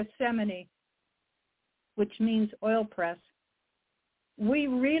 Gethsemane, which means oil press. We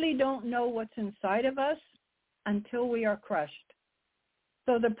really don't know what's inside of us until we are crushed.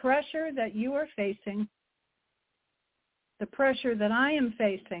 So the pressure that you are facing, the pressure that I am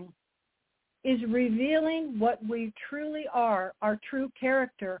facing, is revealing what we truly are, our true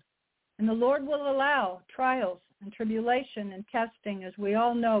character. And the Lord will allow trials and tribulation and testing. As we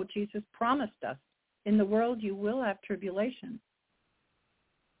all know, Jesus promised us, in the world you will have tribulation.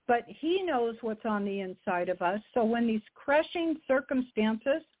 But he knows what's on the inside of us. So when these crushing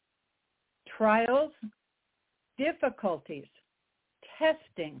circumstances, trials, difficulties,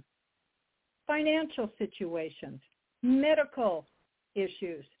 testing, financial situations, medical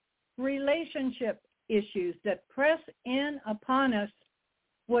issues, relationship issues that press in upon us,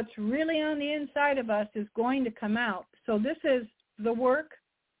 what's really on the inside of us is going to come out. So this is the work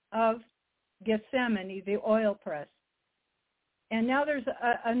of Gethsemane, the oil press. And now there's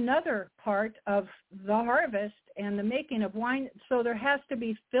another part of the harvest and the making of wine. So there has to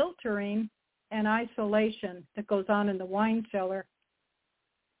be filtering and isolation that goes on in the wine cellar.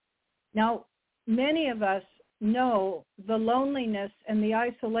 Now, many of us know the loneliness and the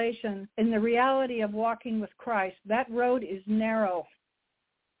isolation and the reality of walking with Christ. That road is narrow.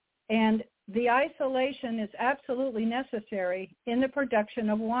 And the isolation is absolutely necessary in the production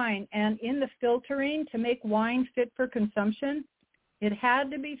of wine and in the filtering to make wine fit for consumption. It had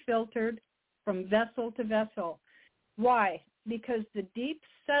to be filtered from vessel to vessel. Why? Because the deep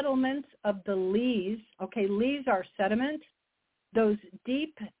settlements of the lees, lees are sediment, those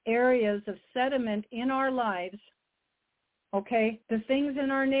deep areas of sediment in our lives, the things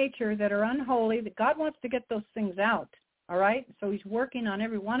in our nature that are unholy, that God wants to get those things out, all right? So he's working on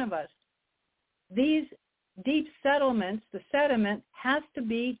every one of us. These deep settlements, the sediment, has to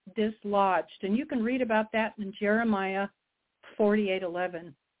be dislodged. And you can read about that in Jeremiah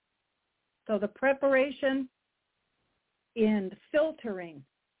 48:11. So the preparation in filtering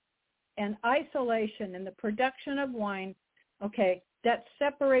and isolation and the production of wine, that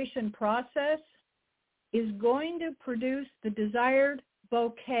separation process is going to produce the desired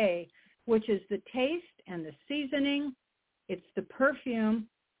bouquet, which is the taste and the seasoning. It's the perfume,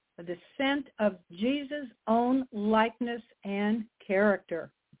 the scent of Jesus' own likeness and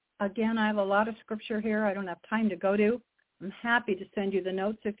character. Again, I have a lot of scripture here I don't have time to go to. I'm happy to send you the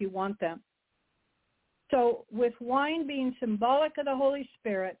notes if you want them. So with wine being symbolic of the Holy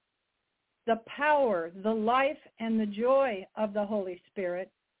Spirit, the power, the life, and the joy of the Holy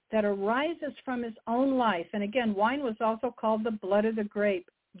Spirit that arises from his own life. And again, wine was also called the blood of the grape.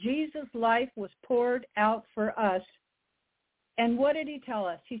 Jesus' life was poured out for us. And what did he tell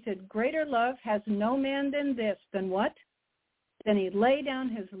us? He said, greater love has no man than this. Than what? Then he laid down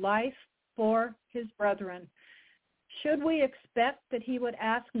his life for his brethren. Should we expect that he would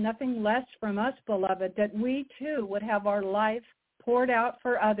ask nothing less from us, beloved, that we too would have our life poured out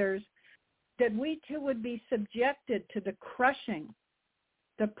for others, that we too would be subjected to the crushing,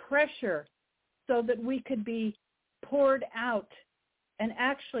 the pressure, so that we could be poured out and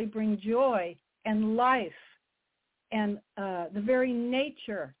actually bring joy and life and the very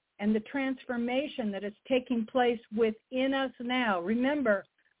nature and the transformation that is taking place within us now. Remember,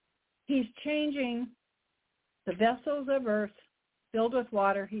 he's changing the vessels of earth filled with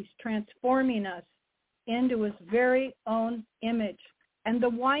water. He's transforming us into his very own image. And the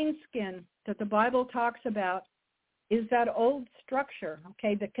wineskin that the Bible talks about is that old structure,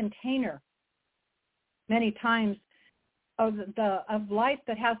 the container, many times of life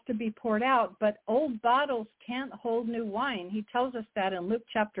that has to be poured out, but old bottles can't hold new wine. He tells us that in Luke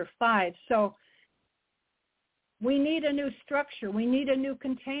chapter 5. So we need a new structure. We need a new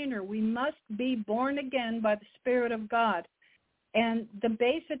container. We must be born again by the Spirit of God. And the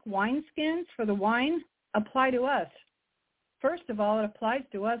basic wineskins for the wine apply to us. First of all, it applies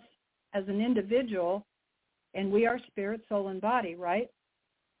to us as an individual, and we are spirit, soul, and body, right?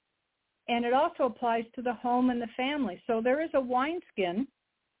 And it also applies to the home and the family. So there is a wineskin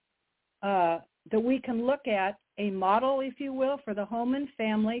that we can look at, a model, if you will, for the home and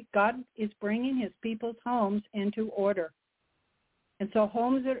family. God is bringing his people's homes into order. And so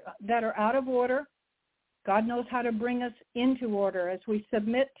homes that are out of order, God knows how to bring us into order as we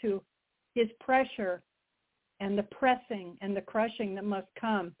submit to his pressure and the pressing and the crushing that must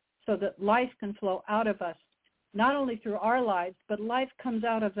come so that life can flow out of us, not only through our lives, but life comes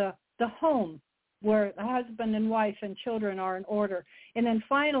out of the home where the husband and wife and children are in order. And then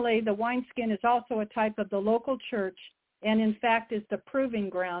finally, the wineskin is also a type of the local church and, in fact, is the proving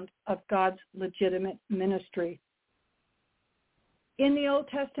ground of God's legitimate ministry. In the Old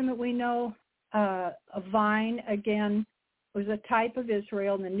Testament, we know a vine, again, was a type of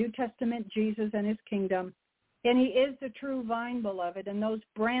Israel. In the New Testament, Jesus and his kingdom. And he is the true vine, beloved. And those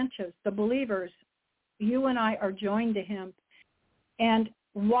branches, the believers, you and I are joined to him. And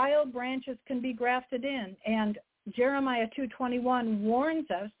wild branches can be grafted in. And Jeremiah 2:21 warns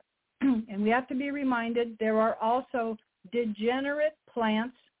us, and we have to be reminded, there are also degenerate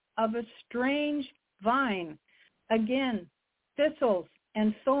plants of a strange vine. Again, thistles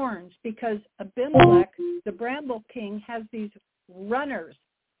and thorns, because Abimelech, the Bramble king, has these runners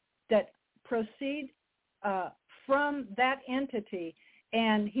that proceed from that entity.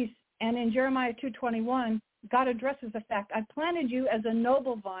 And in Jeremiah 2:21, God addresses the fact, I planted you as a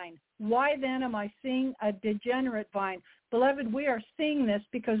noble vine. Why then am I seeing a degenerate vine? Beloved, we are seeing this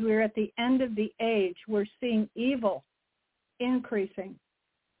because we're at the end of the age. We're seeing evil increasing.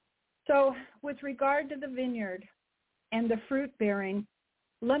 So with regard to the vineyard and the fruit bearing,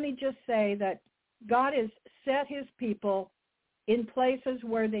 let me just say that God has set his people in places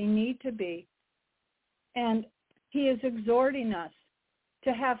where they need to be. And he is exhorting us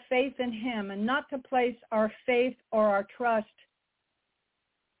to have faith in him and not to place our faith or our trust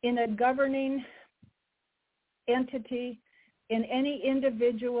in a governing entity, in any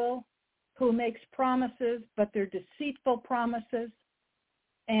individual who makes promises, but they're deceitful promises,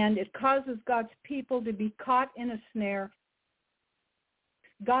 and it causes God's people to be caught in a snare.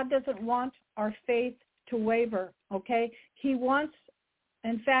 God doesn't want our faith to waver, okay? He wants,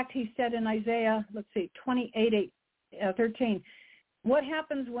 in fact, he said in Isaiah, 28:13, what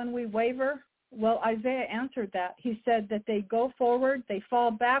happens when we waver? Well, Isaiah answered that. He said that they go forward, they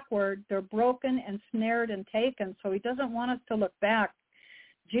fall backward, they're broken and snared and taken. So he doesn't want us to look back.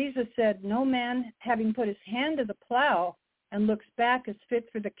 Jesus said, no man having put his hand to the plow and looks back is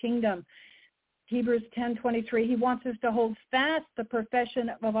fit for the kingdom. Hebrews 10:23, he wants us to hold fast the profession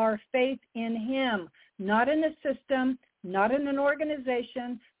of our faith in him, not in the system, not in an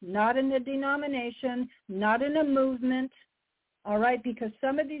organization, not in a denomination, not in a movement. All right, because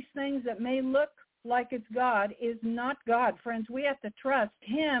some of these things that may look like it's God is not God. Friends, we have to trust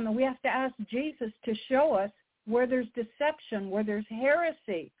him, and we have to ask Jesus to show us where there's deception, where there's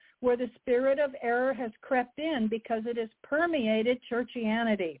heresy, where the spirit of error has crept in, because it has permeated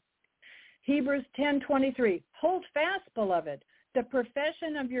churchianity. Hebrews 10:23, hold fast, beloved, the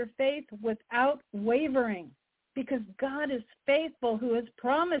profession of your faith without wavering, because God is faithful who has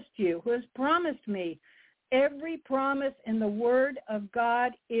promised you, who has promised me. Every promise in the word of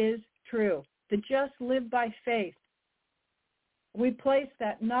God is true. The just live by faith. We place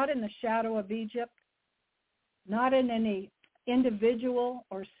that not in the shadow of Egypt, not in any individual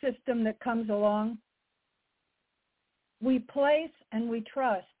or system that comes along. We place and we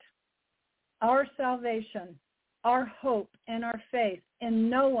trust our salvation, our hope, and our faith in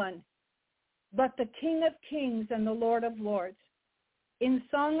no one but the King of Kings and the Lord of Lords. In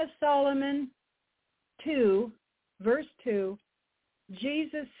Song of Solomon 2, verse 2,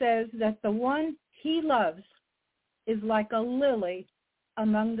 Jesus says that the one he loves is like a lily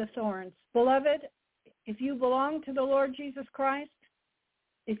among the thorns. Beloved, if you belong to the Lord Jesus Christ,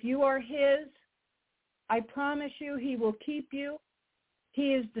 if you are his, I promise you he will keep you.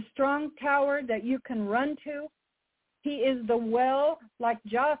 He is the strong tower that you can run to. He is the well, like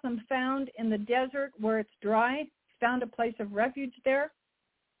Jotham found in the desert where it's dry, found a place of refuge there.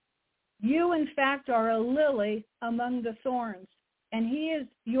 You, in fact, are a lily among the thorns, and he is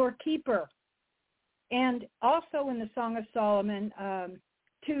your keeper. And also in the Song of Solomon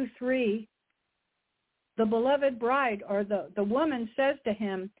 2:3, the beloved bride, or the woman, says to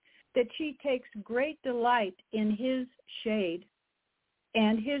him that she takes great delight in his shade,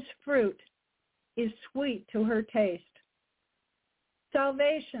 and his fruit is sweet to her taste.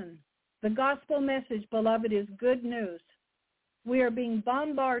 Salvation, the gospel message, beloved, is good news. We are being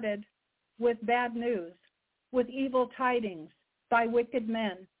bombarded with bad news, with evil tidings by wicked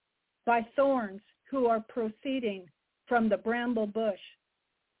men, by thorns who are proceeding from the bramble bush.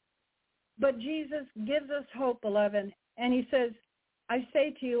 But Jesus gives us hope, beloved, and he says, I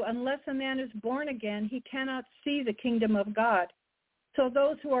say to you, unless a man is born again, he cannot see the kingdom of God. So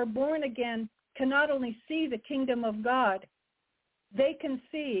those who are born again can not only see the kingdom of God, they can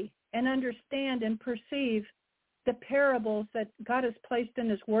see and understand and perceive the parables that God has placed in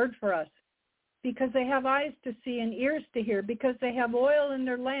his word for us, because they have eyes to see and ears to hear, because they have oil in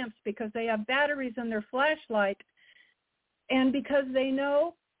their lamps, because they have batteries in their flashlight, and because they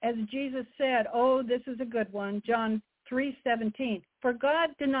know, as Jesus said, oh, this is a good one, John 3:17, for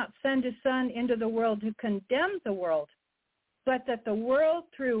God did not send his Son into the world to condemn the world, but that the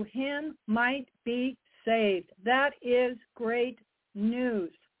world through him might be saved. That is great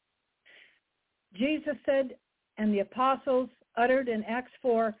news. Jesus said, and the apostles uttered in Acts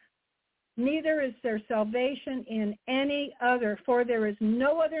 4, neither is there salvation in any other, for there is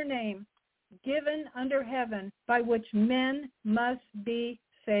no other name given under heaven by which men must be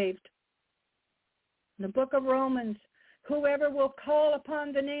saved. In the book of Romans, whoever will call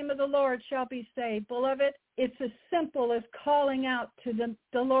upon the name of the Lord shall be saved. Beloved, it's as simple as calling out to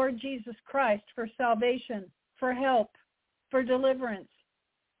the Lord Jesus Christ for salvation, for help, for deliverance,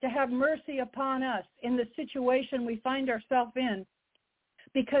 to have mercy upon us in the situation we find ourselves in.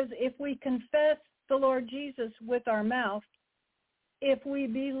 Because if we confess the Lord Jesus with our mouth, if we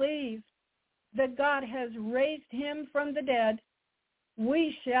believe that God has raised him from the dead,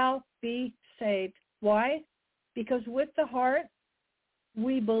 we shall be saved. Why? Because with the heart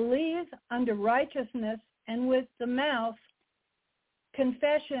we believe unto righteousness, and with the mouth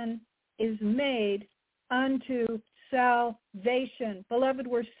confession is made unto salvation. Beloved,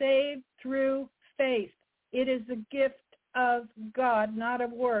 we're saved through faith. It is the gift of God, not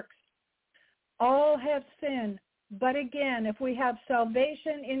of works. All have sinned, but again, if we have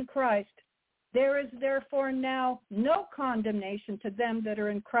salvation in Christ, there is therefore now no condemnation to them that are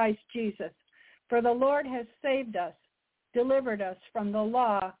in Christ Jesus. For the Lord has saved us, delivered us from the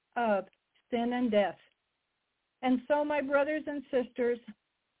law of sin and death. And so, my brothers and sisters,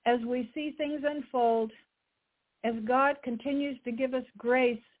 as we see things unfold, as God continues to give us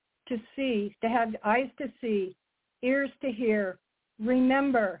grace to see, to have eyes to see, ears to hear,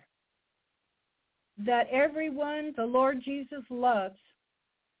 remember that everyone the Lord Jesus loves,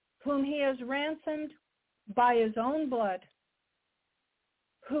 whom he has ransomed by his own blood,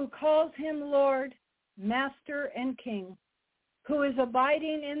 who calls him Lord, Master, and King, who is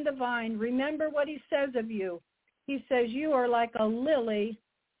abiding in the vine. Remember what he says of you. He says, you are like a lily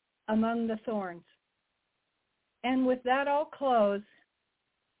among the thorns. And with that, I'll close.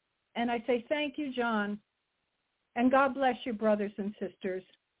 And I say thank you, John. And God bless you, brothers and sisters.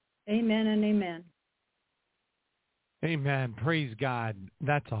 Amen and amen. Amen. Praise God.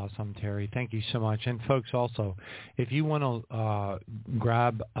 That's awesome, Terri. Thank you so much. And folks, also, if you want to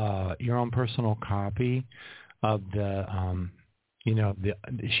grab your own personal copy of the,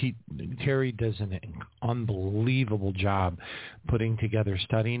 Terri does an unbelievable job putting together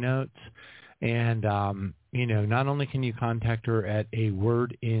study notes. And, not only can you contact her at a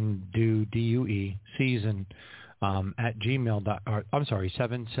word in due, season, at gmail.com,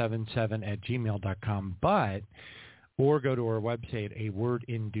 but or go to our website,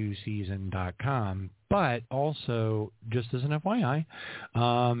 awordindueseason.com. But also, just as an FYI,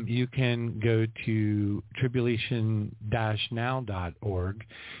 you can go to tribulation-now.org,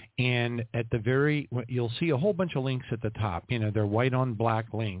 and at the you'll see a whole bunch of links at the top. They're white on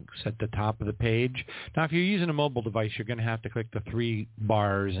black links at the top of the page. Now, if you're using a mobile device, you're going to have to click the 3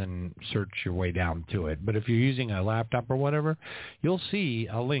 bars and search your way down to it. But if you're using a laptop or whatever, you'll see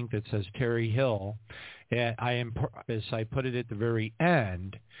a link that says Terri Hill. I put it at the very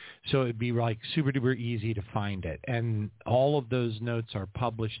end, so it'd be like super duper easy to find it. And all of those notes are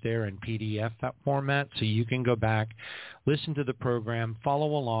published there in PDF format, so you can go back, listen to the program,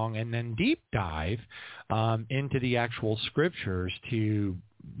 follow along, and then deep dive into the actual scriptures to,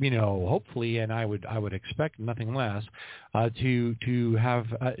 hopefully, and I would expect nothing less, to have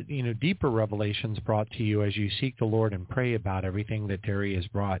deeper revelations brought to you as you seek the Lord and pray about everything that Terri has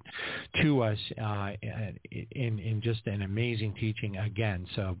brought to us in just an amazing teaching again.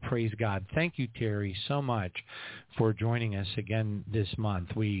 So praise God. Thank you, Terri, so much for joining us again this month.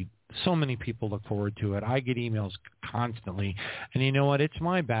 So many people look forward to it. I get emails constantly. And you know what? It's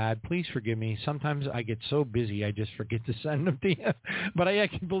my bad. Please forgive me. Sometimes I get so busy I just forget to send them to you. But I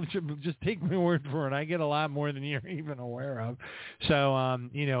can just take my word for it. I get a lot more than you're even aware of. So,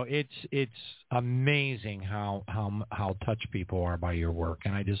 it's amazing how touched people are by your work.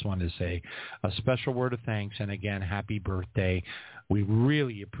 And I just wanted to say a special word of thanks. And again, happy birthday. We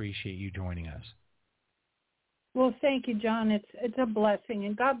really appreciate you joining us. Well, thank you, John. It's a blessing.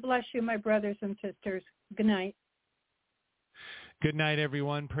 And God bless you, my brothers and sisters. Good night. Good night,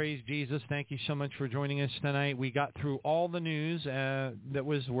 everyone. Praise Jesus. Thank you so much for joining us tonight. We got through all the news that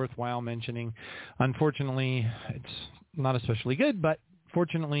was worthwhile mentioning. Unfortunately, it's not especially good, but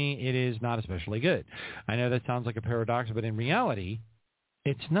fortunately, it is not especially good. I know that sounds like a paradox, but in reality,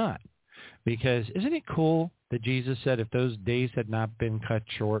 it's not. Because isn't it cool that Jesus said if those days had not been cut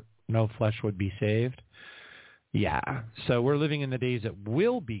short, no flesh would be saved? Yeah, so we're living in the days that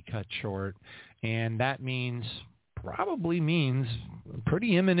will be cut short, and that means probably means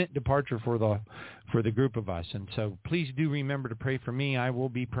pretty imminent departure for the group of us. And so please do remember to pray for me. I will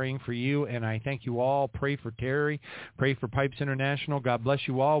be praying for you, and I thank you all. Pray for Terri. Pray for Pipes International. God bless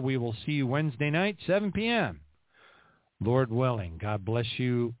you all. We will see you Wednesday night, 7 p.m. Lord willing. God bless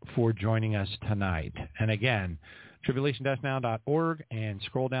you for joining us tonight. And again, tribulation-now.org, and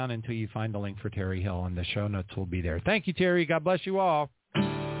scroll down until you find the link for Terri Hill, and the show notes will be there. Thank you, Terri. God bless you all.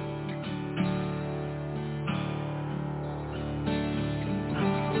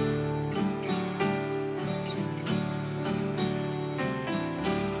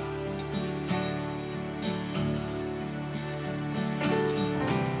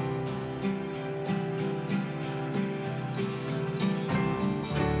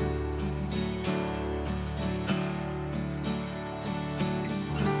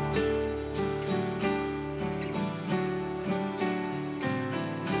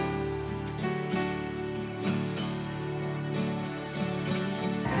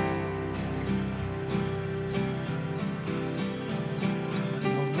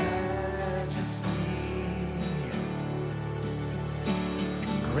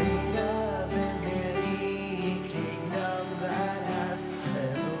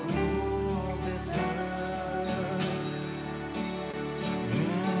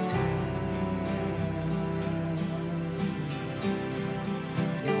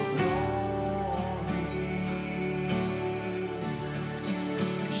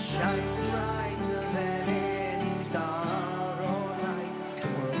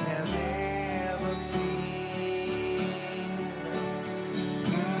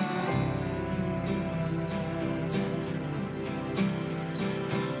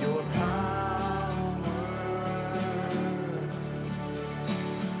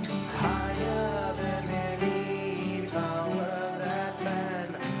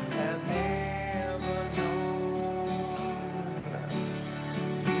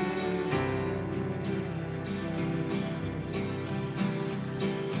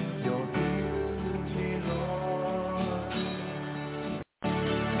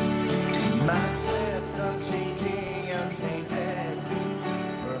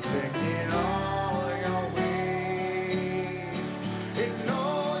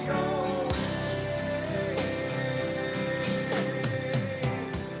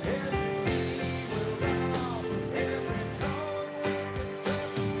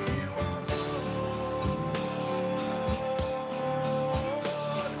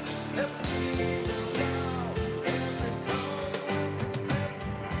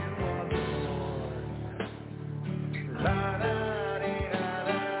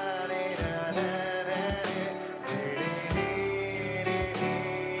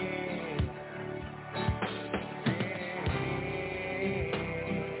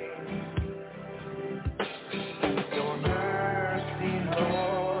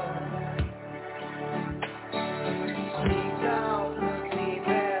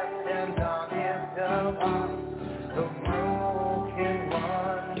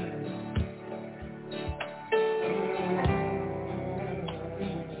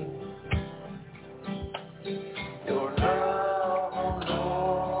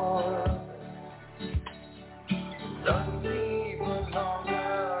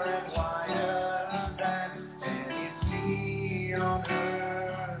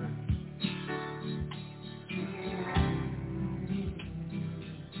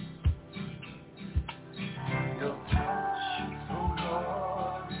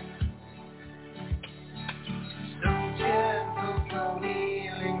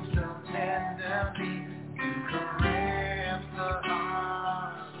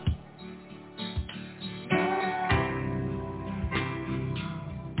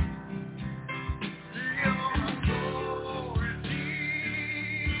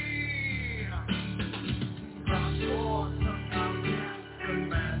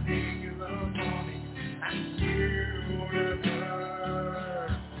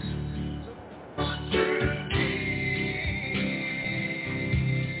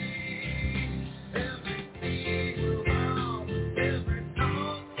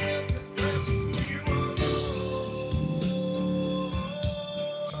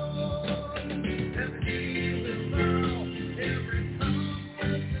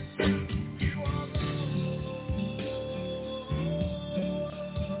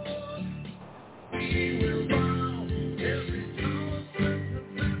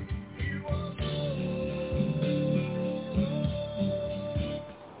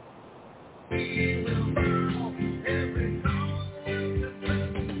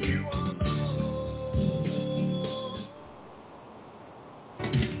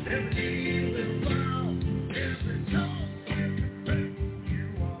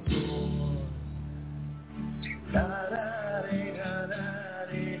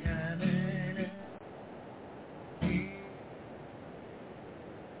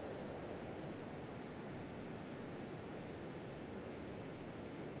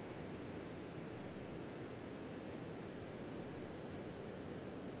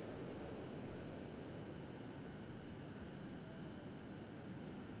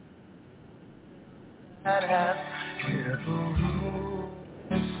 I'd have careful rule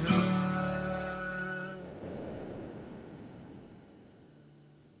the sun.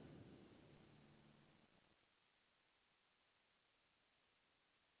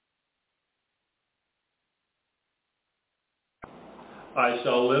 I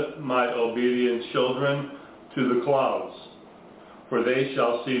shall lift my obedient children to the clouds, for they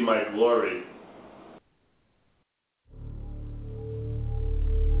shall see my glory.